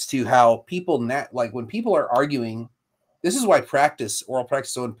speaks to how people, like when people are arguing, this is why oral practice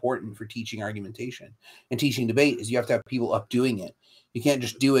is so important for teaching argumentation and teaching debate, is you have to have people up doing it. You can't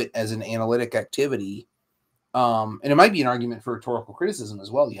just do it as an analytic activity. And it might be an argument for rhetorical criticism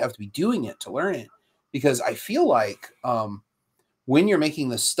as well. You have to be doing it to learn it, because I feel like when you're making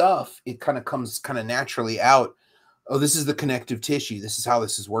the stuff, it kind of comes kind of naturally out. Oh, this is the connective tissue. This is how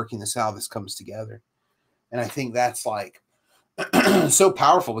this is working. This is how this comes together. And I think that's like so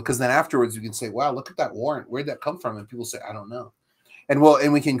powerful, because then afterwards you can say, wow, look at that warrant. Where'd that come from? And people say, I don't know.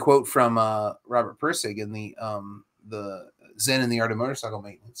 And we can quote from Robert Pirsig in the Zen and the Art of Motorcycle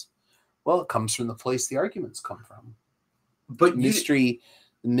Maintenance. Well, it comes from the place the arguments come from. But the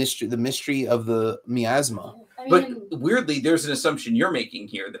mystery of the miasma. I mean, but weirdly, there's an assumption you're making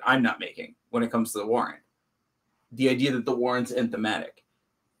here that I'm not making when it comes to the warrant. The idea that the warrant's enthematic.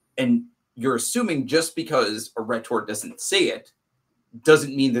 And you're assuming just because a rhetor doesn't say it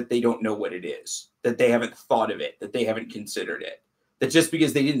doesn't mean that they don't know what it is, that they haven't thought of it, that they haven't considered it. That just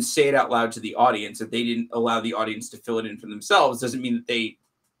because they didn't say it out loud to the audience, that they didn't allow the audience to fill it in for themselves, doesn't mean that they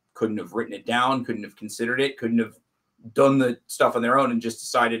couldn't have written it down, couldn't have considered it, couldn't have done the stuff on their own and just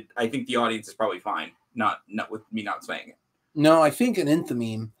decided, I think the audience is probably fine, not with me not saying it. No, I think an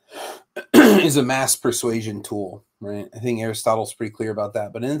enthymeme, is a mass persuasion tool, right? I think Aristotle's pretty clear about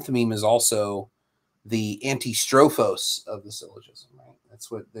that. But enthymeme is also the antistrophos of the syllogism, right?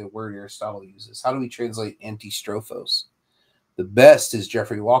 That's what the word Aristotle uses. How do we translate antistrophos? The best is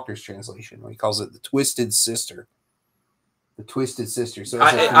Jeffrey Walker's translation, where he calls it the twisted sister. The twisted sister. So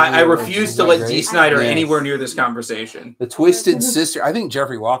I refuse to let D. Snyder anywhere near this conversation. The twisted sister. I think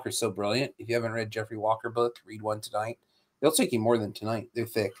Jeffrey Walker's so brilliant. If you haven't read Jeffrey Walker book, read one tonight. They'll take you more than tonight. They're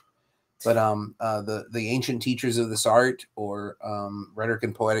thick. But the ancient teachers of this art, or Rhetoric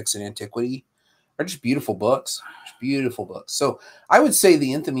and Poetics in Antiquity, are just beautiful books. Just beautiful books. So I would say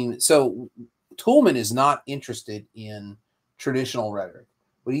the enthymeme. So Toulmin is not interested in traditional rhetoric.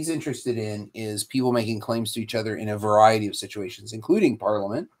 What he's interested in is people making claims to each other in a variety of situations, including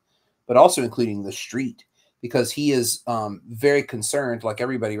Parliament, but also including the street, because he is very concerned, like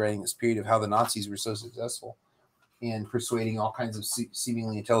everybody writing this period, of how the Nazis were so successful in persuading all kinds of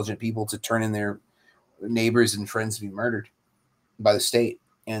seemingly intelligent people to turn in their neighbors and friends to be murdered by the state.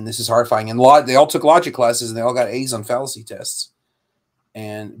 And this is horrifying. And they all took logic classes, and they all got A's on fallacy tests.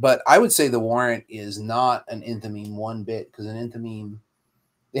 But I would say the warrant is not an enthymeme one bit, because an enthymeme,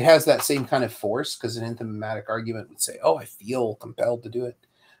 it has that same kind of force, because an enthymematic argument would say, oh, I feel compelled to do it.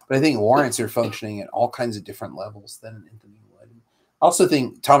 But I think warrants are functioning at all kinds of different levels than an enthymeme would. I also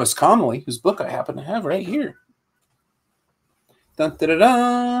think Thomas Connolly, whose book I happen to have right here, dun, da, da,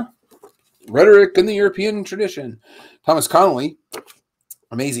 da, Rhetoric in the European Tradition. Thomas Connolly,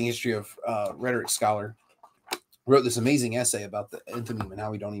 amazing history of rhetoric scholar, wrote this amazing essay about the enthymeme and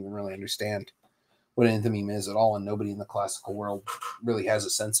how we don't even really understand what an enthymeme is at all, and nobody in the classical world really has a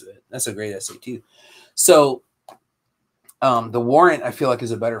sense of it. That's a great essay too. So the warrant, I feel like,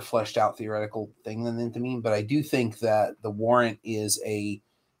 is a better fleshed out theoretical thing than the enthymeme, but I do think that the warrant is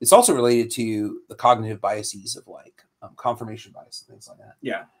it's also related to the cognitive biases of like confirmation bias and things like that.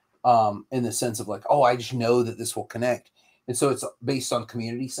 Yeah. In the sense of like, oh, I just know that this will connect. And so it's based on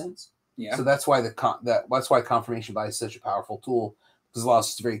community sense. Yeah. So that's why that's why confirmation bias is such a powerful tool, because it allows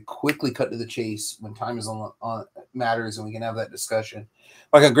us to very quickly cut to the chase when time is on matters, and we can have that discussion.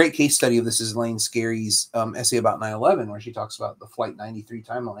 Like a great case study of this is Elaine Scarry's essay about 9/11, where she talks about the Flight 93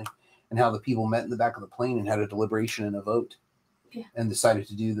 timeline and how the people met in the back of the plane and had a deliberation and a vote, and decided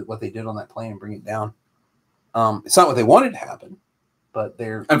to do what they did on that plane and bring it down. It's not what they wanted to happen, but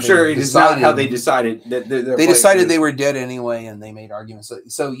I'm sure it is not how they decided that they decided they were dead anyway, and they made arguments.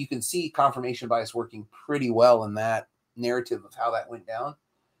 So you can see confirmation bias working pretty well in that narrative of how that went down,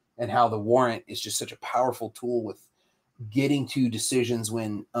 and how the warrant is just such a powerful tool with getting to decisions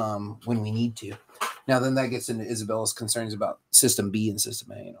when we need to. Now then that gets into Isabella's concerns about system B and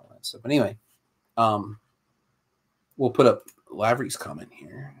system A and all that stuff. But anyway, we'll put up Lavery's comment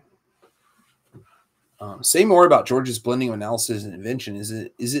here. Say more about George's blending of analysis and invention. Is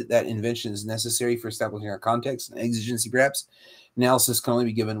it that invention is necessary for establishing our context and exigency, perhaps? Analysis can only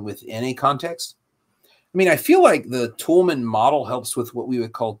be given within a context. I mean, I feel like the Toulmin model helps with what we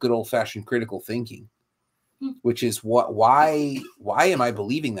would call good old-fashioned critical thinking, which is why am I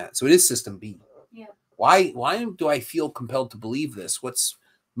believing that? So it is system B. Yeah. Why do I feel compelled to believe this? What's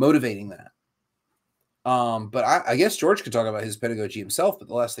motivating that? But I guess George could talk about his pedagogy himself. But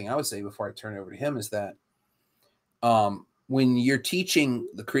the last thing I would say before I turn it over to him is that when you're teaching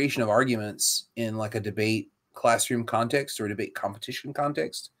the creation of arguments in like a debate classroom context or a debate competition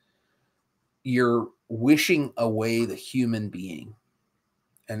context, you're wishing away the human being.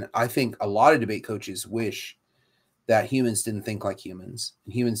 And I think a lot of debate coaches wish that humans didn't think like humans,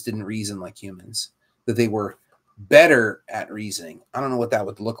 and humans didn't reason like humans, that they were better at reasoning. I don't know what that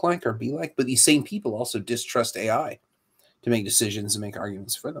would look like or be like, but these same people also distrust AI to make decisions and make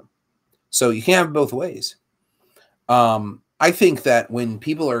arguments for them. So you can't have it both ways. I think that when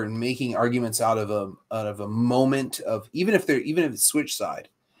people are making arguments out of a moment of, even if it's switch side,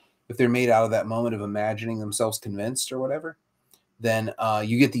 if they're made out of that moment of imagining themselves convinced or whatever, then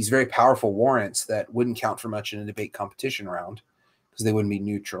you get these very powerful warrants that wouldn't count for much in a debate competition round, because they wouldn't be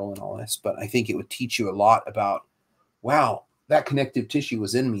neutral and all this. But I think it would teach you a lot about, wow, that connective tissue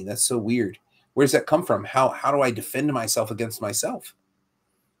was in me. That's so weird. Where does that come from? How do I defend myself against myself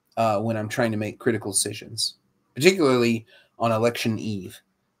when I'm trying to make critical decisions, particularly on election eve?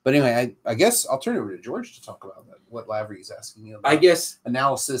 But anyway, I guess I'll turn it over to George to talk about that, what Lavery is asking you about. I guess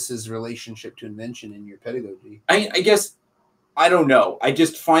analysis's relationship to invention in your pedagogy. I guess, I don't know. I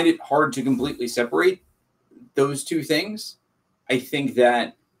just find it hard to completely separate those two things. I think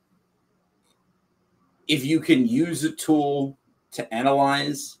that if you can use a tool to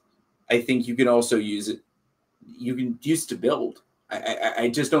analyze, I think you can also use it. You can use it to build. I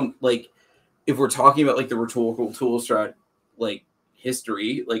just don't like, if we're talking about like the rhetorical tool strat, like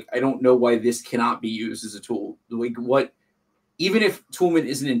history, like I don't know why this cannot be used as a tool. Like what, even if Toolman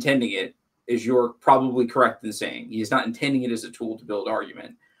isn't intending it, as you're probably correct in saying, he is not intending it as a tool to build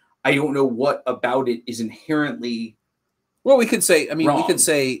argument. I don't know what about it is inherently. Well, we could say, I mean, wrong. we could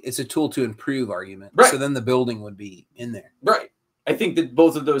say it's a tool to improve argument. Right. So then the building would be in there. Right. I think that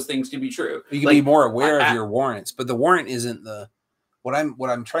both of those things can be true. You can be more aware of your warrants, but the warrant isn't what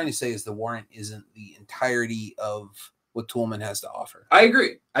I'm trying to say is the warrant isn't the entirety of what Toolman has to offer. I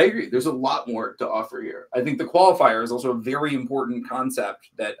agree. There's a lot more to offer here. I think the qualifier is also a very important concept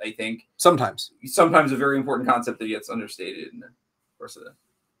that I think sometimes a very important concept that gets understated in the course of the.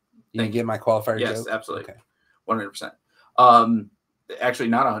 You get my qualifier yes, joke? Absolutely. Okay. 100%. Actually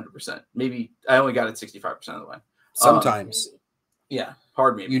not 100%. Maybe I only got it 65% of the way. Sometimes. Yeah.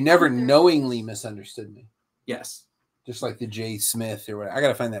 Pardon me. You never knowingly misunderstood me. Yes. Just like the J. Smith or whatever. I got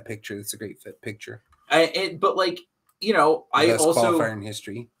to find that picture. That's a great picture. But like, you know, I also qualifier in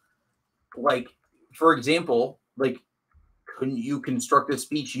history. Like, for example, like, couldn't you construct a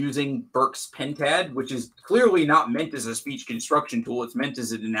speech using Burke's pentad, which is clearly not meant as a speech construction tool? It's meant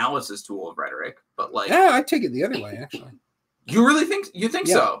as an analysis tool of rhetoric. But like, yeah, I take it the other way. Actually, you really think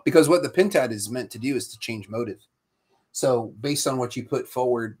so? Because what the pentad is meant to do is to change motive. So based on what you put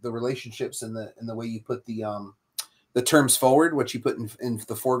forward, the relationships and the way you put the terms forward, what you put in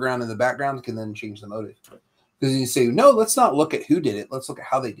the foreground and the background can then change the motive. Because you say, no, let's not look at who did it. Let's look at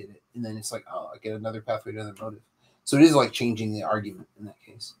how they did it. And then it's like, oh, I get another pathway to another motive. So it is like changing the argument in that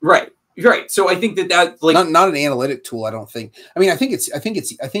case. Right. So I think that like not an analytic tool. I don't think. I mean, I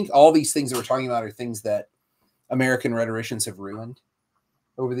think all these things that we're talking about are things that American rhetoricians have ruined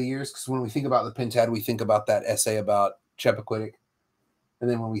over the years. Because when we think about the pentad, we think about that essay about Chappaquiddick. And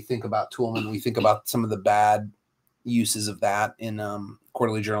then when we think about Toolman, we think about some of the bad uses of that in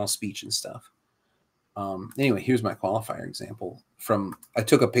quarterly journal speech and stuff. Anyway, here's my qualifier example I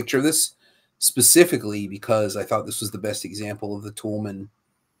took a picture of this specifically because I thought this was the best example of the Toolman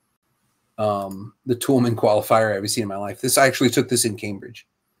qualifier I've ever seen in my life. I actually took this in Cambridge.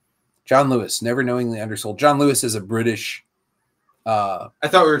 John Lewis, never knowingly undersold. John Lewis is a British. I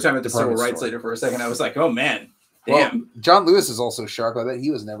thought we were talking about the civil rights leader for a second. I was like, oh man, damn. Well, John Lewis is also sharp. I bet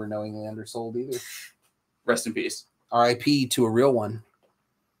he was never knowingly undersold either. Rest in peace. R.I.P. to a real one.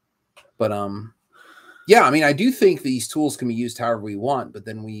 But yeah, I mean, I do think these tools can be used however we want, but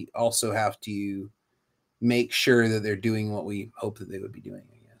then we also have to make sure that they're doing what we hope that they would be doing,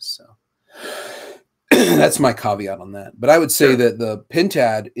 I guess. So that's my caveat on that. But I would say that the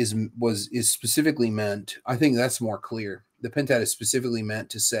pentad is specifically meant, I think that's more clear. The pentad is specifically meant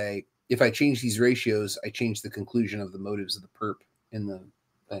to say, if I change these ratios, I change the conclusion of the motives of the perp in the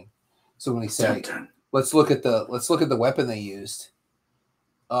thing. So when they say, let's look at the weapon they used.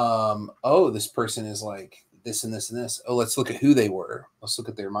 Oh, this person is like this and this and this. Oh, let's look at who they were. Let's look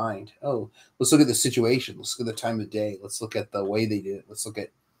at their mind. Oh, let's look at the situation. Let's look at the time of day. Let's look at the way they did it. Let's look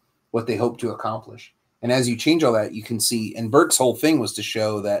at what they hope to accomplish. And as you change all that, you can see, and Burke's whole thing was to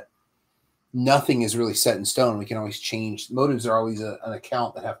show that nothing is really set in stone. We can always change. Motives are always an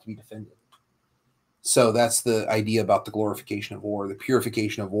account that have to be defended. So that's the idea about the glorification of war. The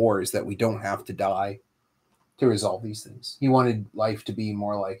purification of war is that we don't have to die to resolve these things. He wanted life to be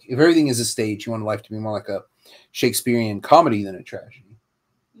more like, if everything is a stage, he wanted life to be more like a Shakespearean comedy than a tragedy.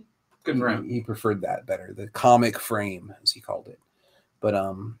 Good for him. He preferred that better, the comic frame, as he called it. But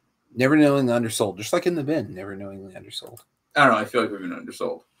never knowingly undersold, just like in the bin, never knowingly undersold. I don't know. I feel like we've been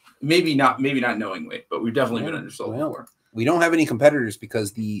undersold. Maybe not knowingly, but we've definitely been undersold before. We don't have any competitors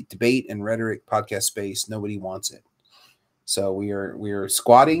because the debate and rhetoric podcast space, nobody wants it. So we are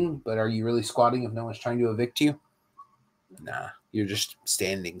squatting, but are you really squatting if no one's trying to evict you? Nah, you're just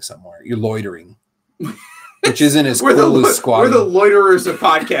standing somewhere. You're loitering, which isn't as cool as squatting. We're the loiterers of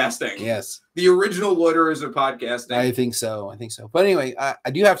podcasting. Yes. The original loiterers of podcasting. I think so. But anyway,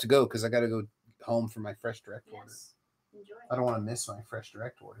 I do have to go because I got to go home for my fresh direct order. Enjoy. I don't want to miss my fresh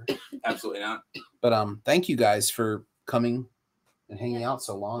direct order. Absolutely not. But thank you guys for coming and hanging out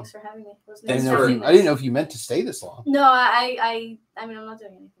so long. Thanks for having me. I didn't know if you meant to stay this long. No, I mean, I'm not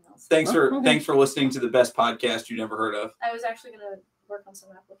doing anything else. Thanks for listening to the best podcast you never heard of. I was actually going to work on some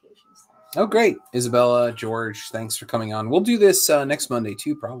applications. Oh, great. Isabella, George, thanks for coming on. We'll do this next Monday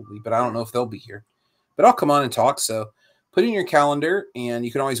too, probably, but I don't know if they'll be here. But I'll come on and talk. So put it in your calendar, and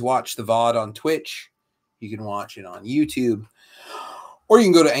you can always watch the VOD on Twitch. You can watch it on YouTube, or you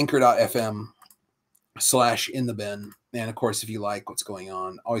can go to anchor.fm/inthebin. And of course, if you like what's going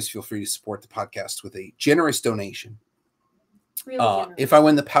on, always feel free to support the podcast with a generous donation. Really generous. If I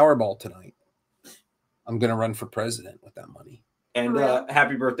win the Powerball tonight, I'm going to run for president with that money. And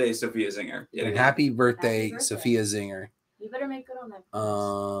happy birthday, Sophia Zinger. And happy birthday, Sophia Zinger. You better make good on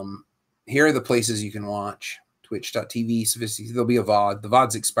that. Here are the places you can watch. Twitch.tv, sophisticated. There'll be a VOD. The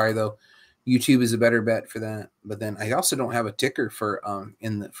VODs expire though. YouTube is a better bet for that. But then I also don't have a ticker for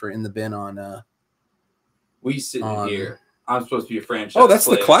in the bin on we sit in here. I'm supposed to be a franchise. Oh, that's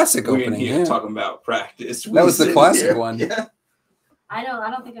player. the classic We're opening. in here Yeah. talking about practice. That was the classic one. Yeah. I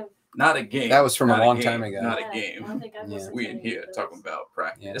don't think I've. Not a game. That was from a Not long game. time ago. Not Yeah, a game. I don't think I've listened We to in any here of talking those. about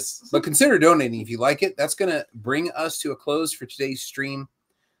practice. But consider donating if you like it. That's going to bring us to a close for today's stream.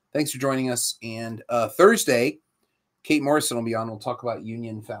 Thanks for joining us. And Thursday, Kate Morrison will be on. We'll talk about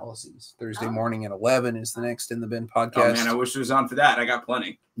union fallacies. Thursday morning at 11 is the next In the Bin podcast. Oh man, I wish it was on for that. I got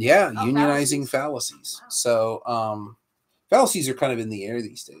plenty. Yeah, unionizing fallacies. Wow. So fallacies are kind of in the air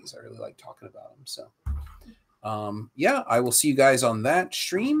these days. I really like talking about them. So yeah, I will see you guys on that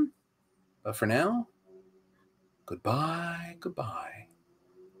stream. But for now, goodbye.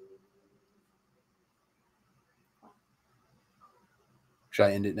 Should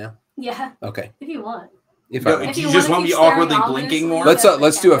I end it now? Yeah, Okay. if you want. If Do I you just want me awkwardly blinking more?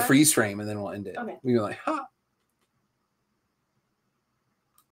 let's do a freeze frame and then we'll end it. Okay. We'll be like, ha.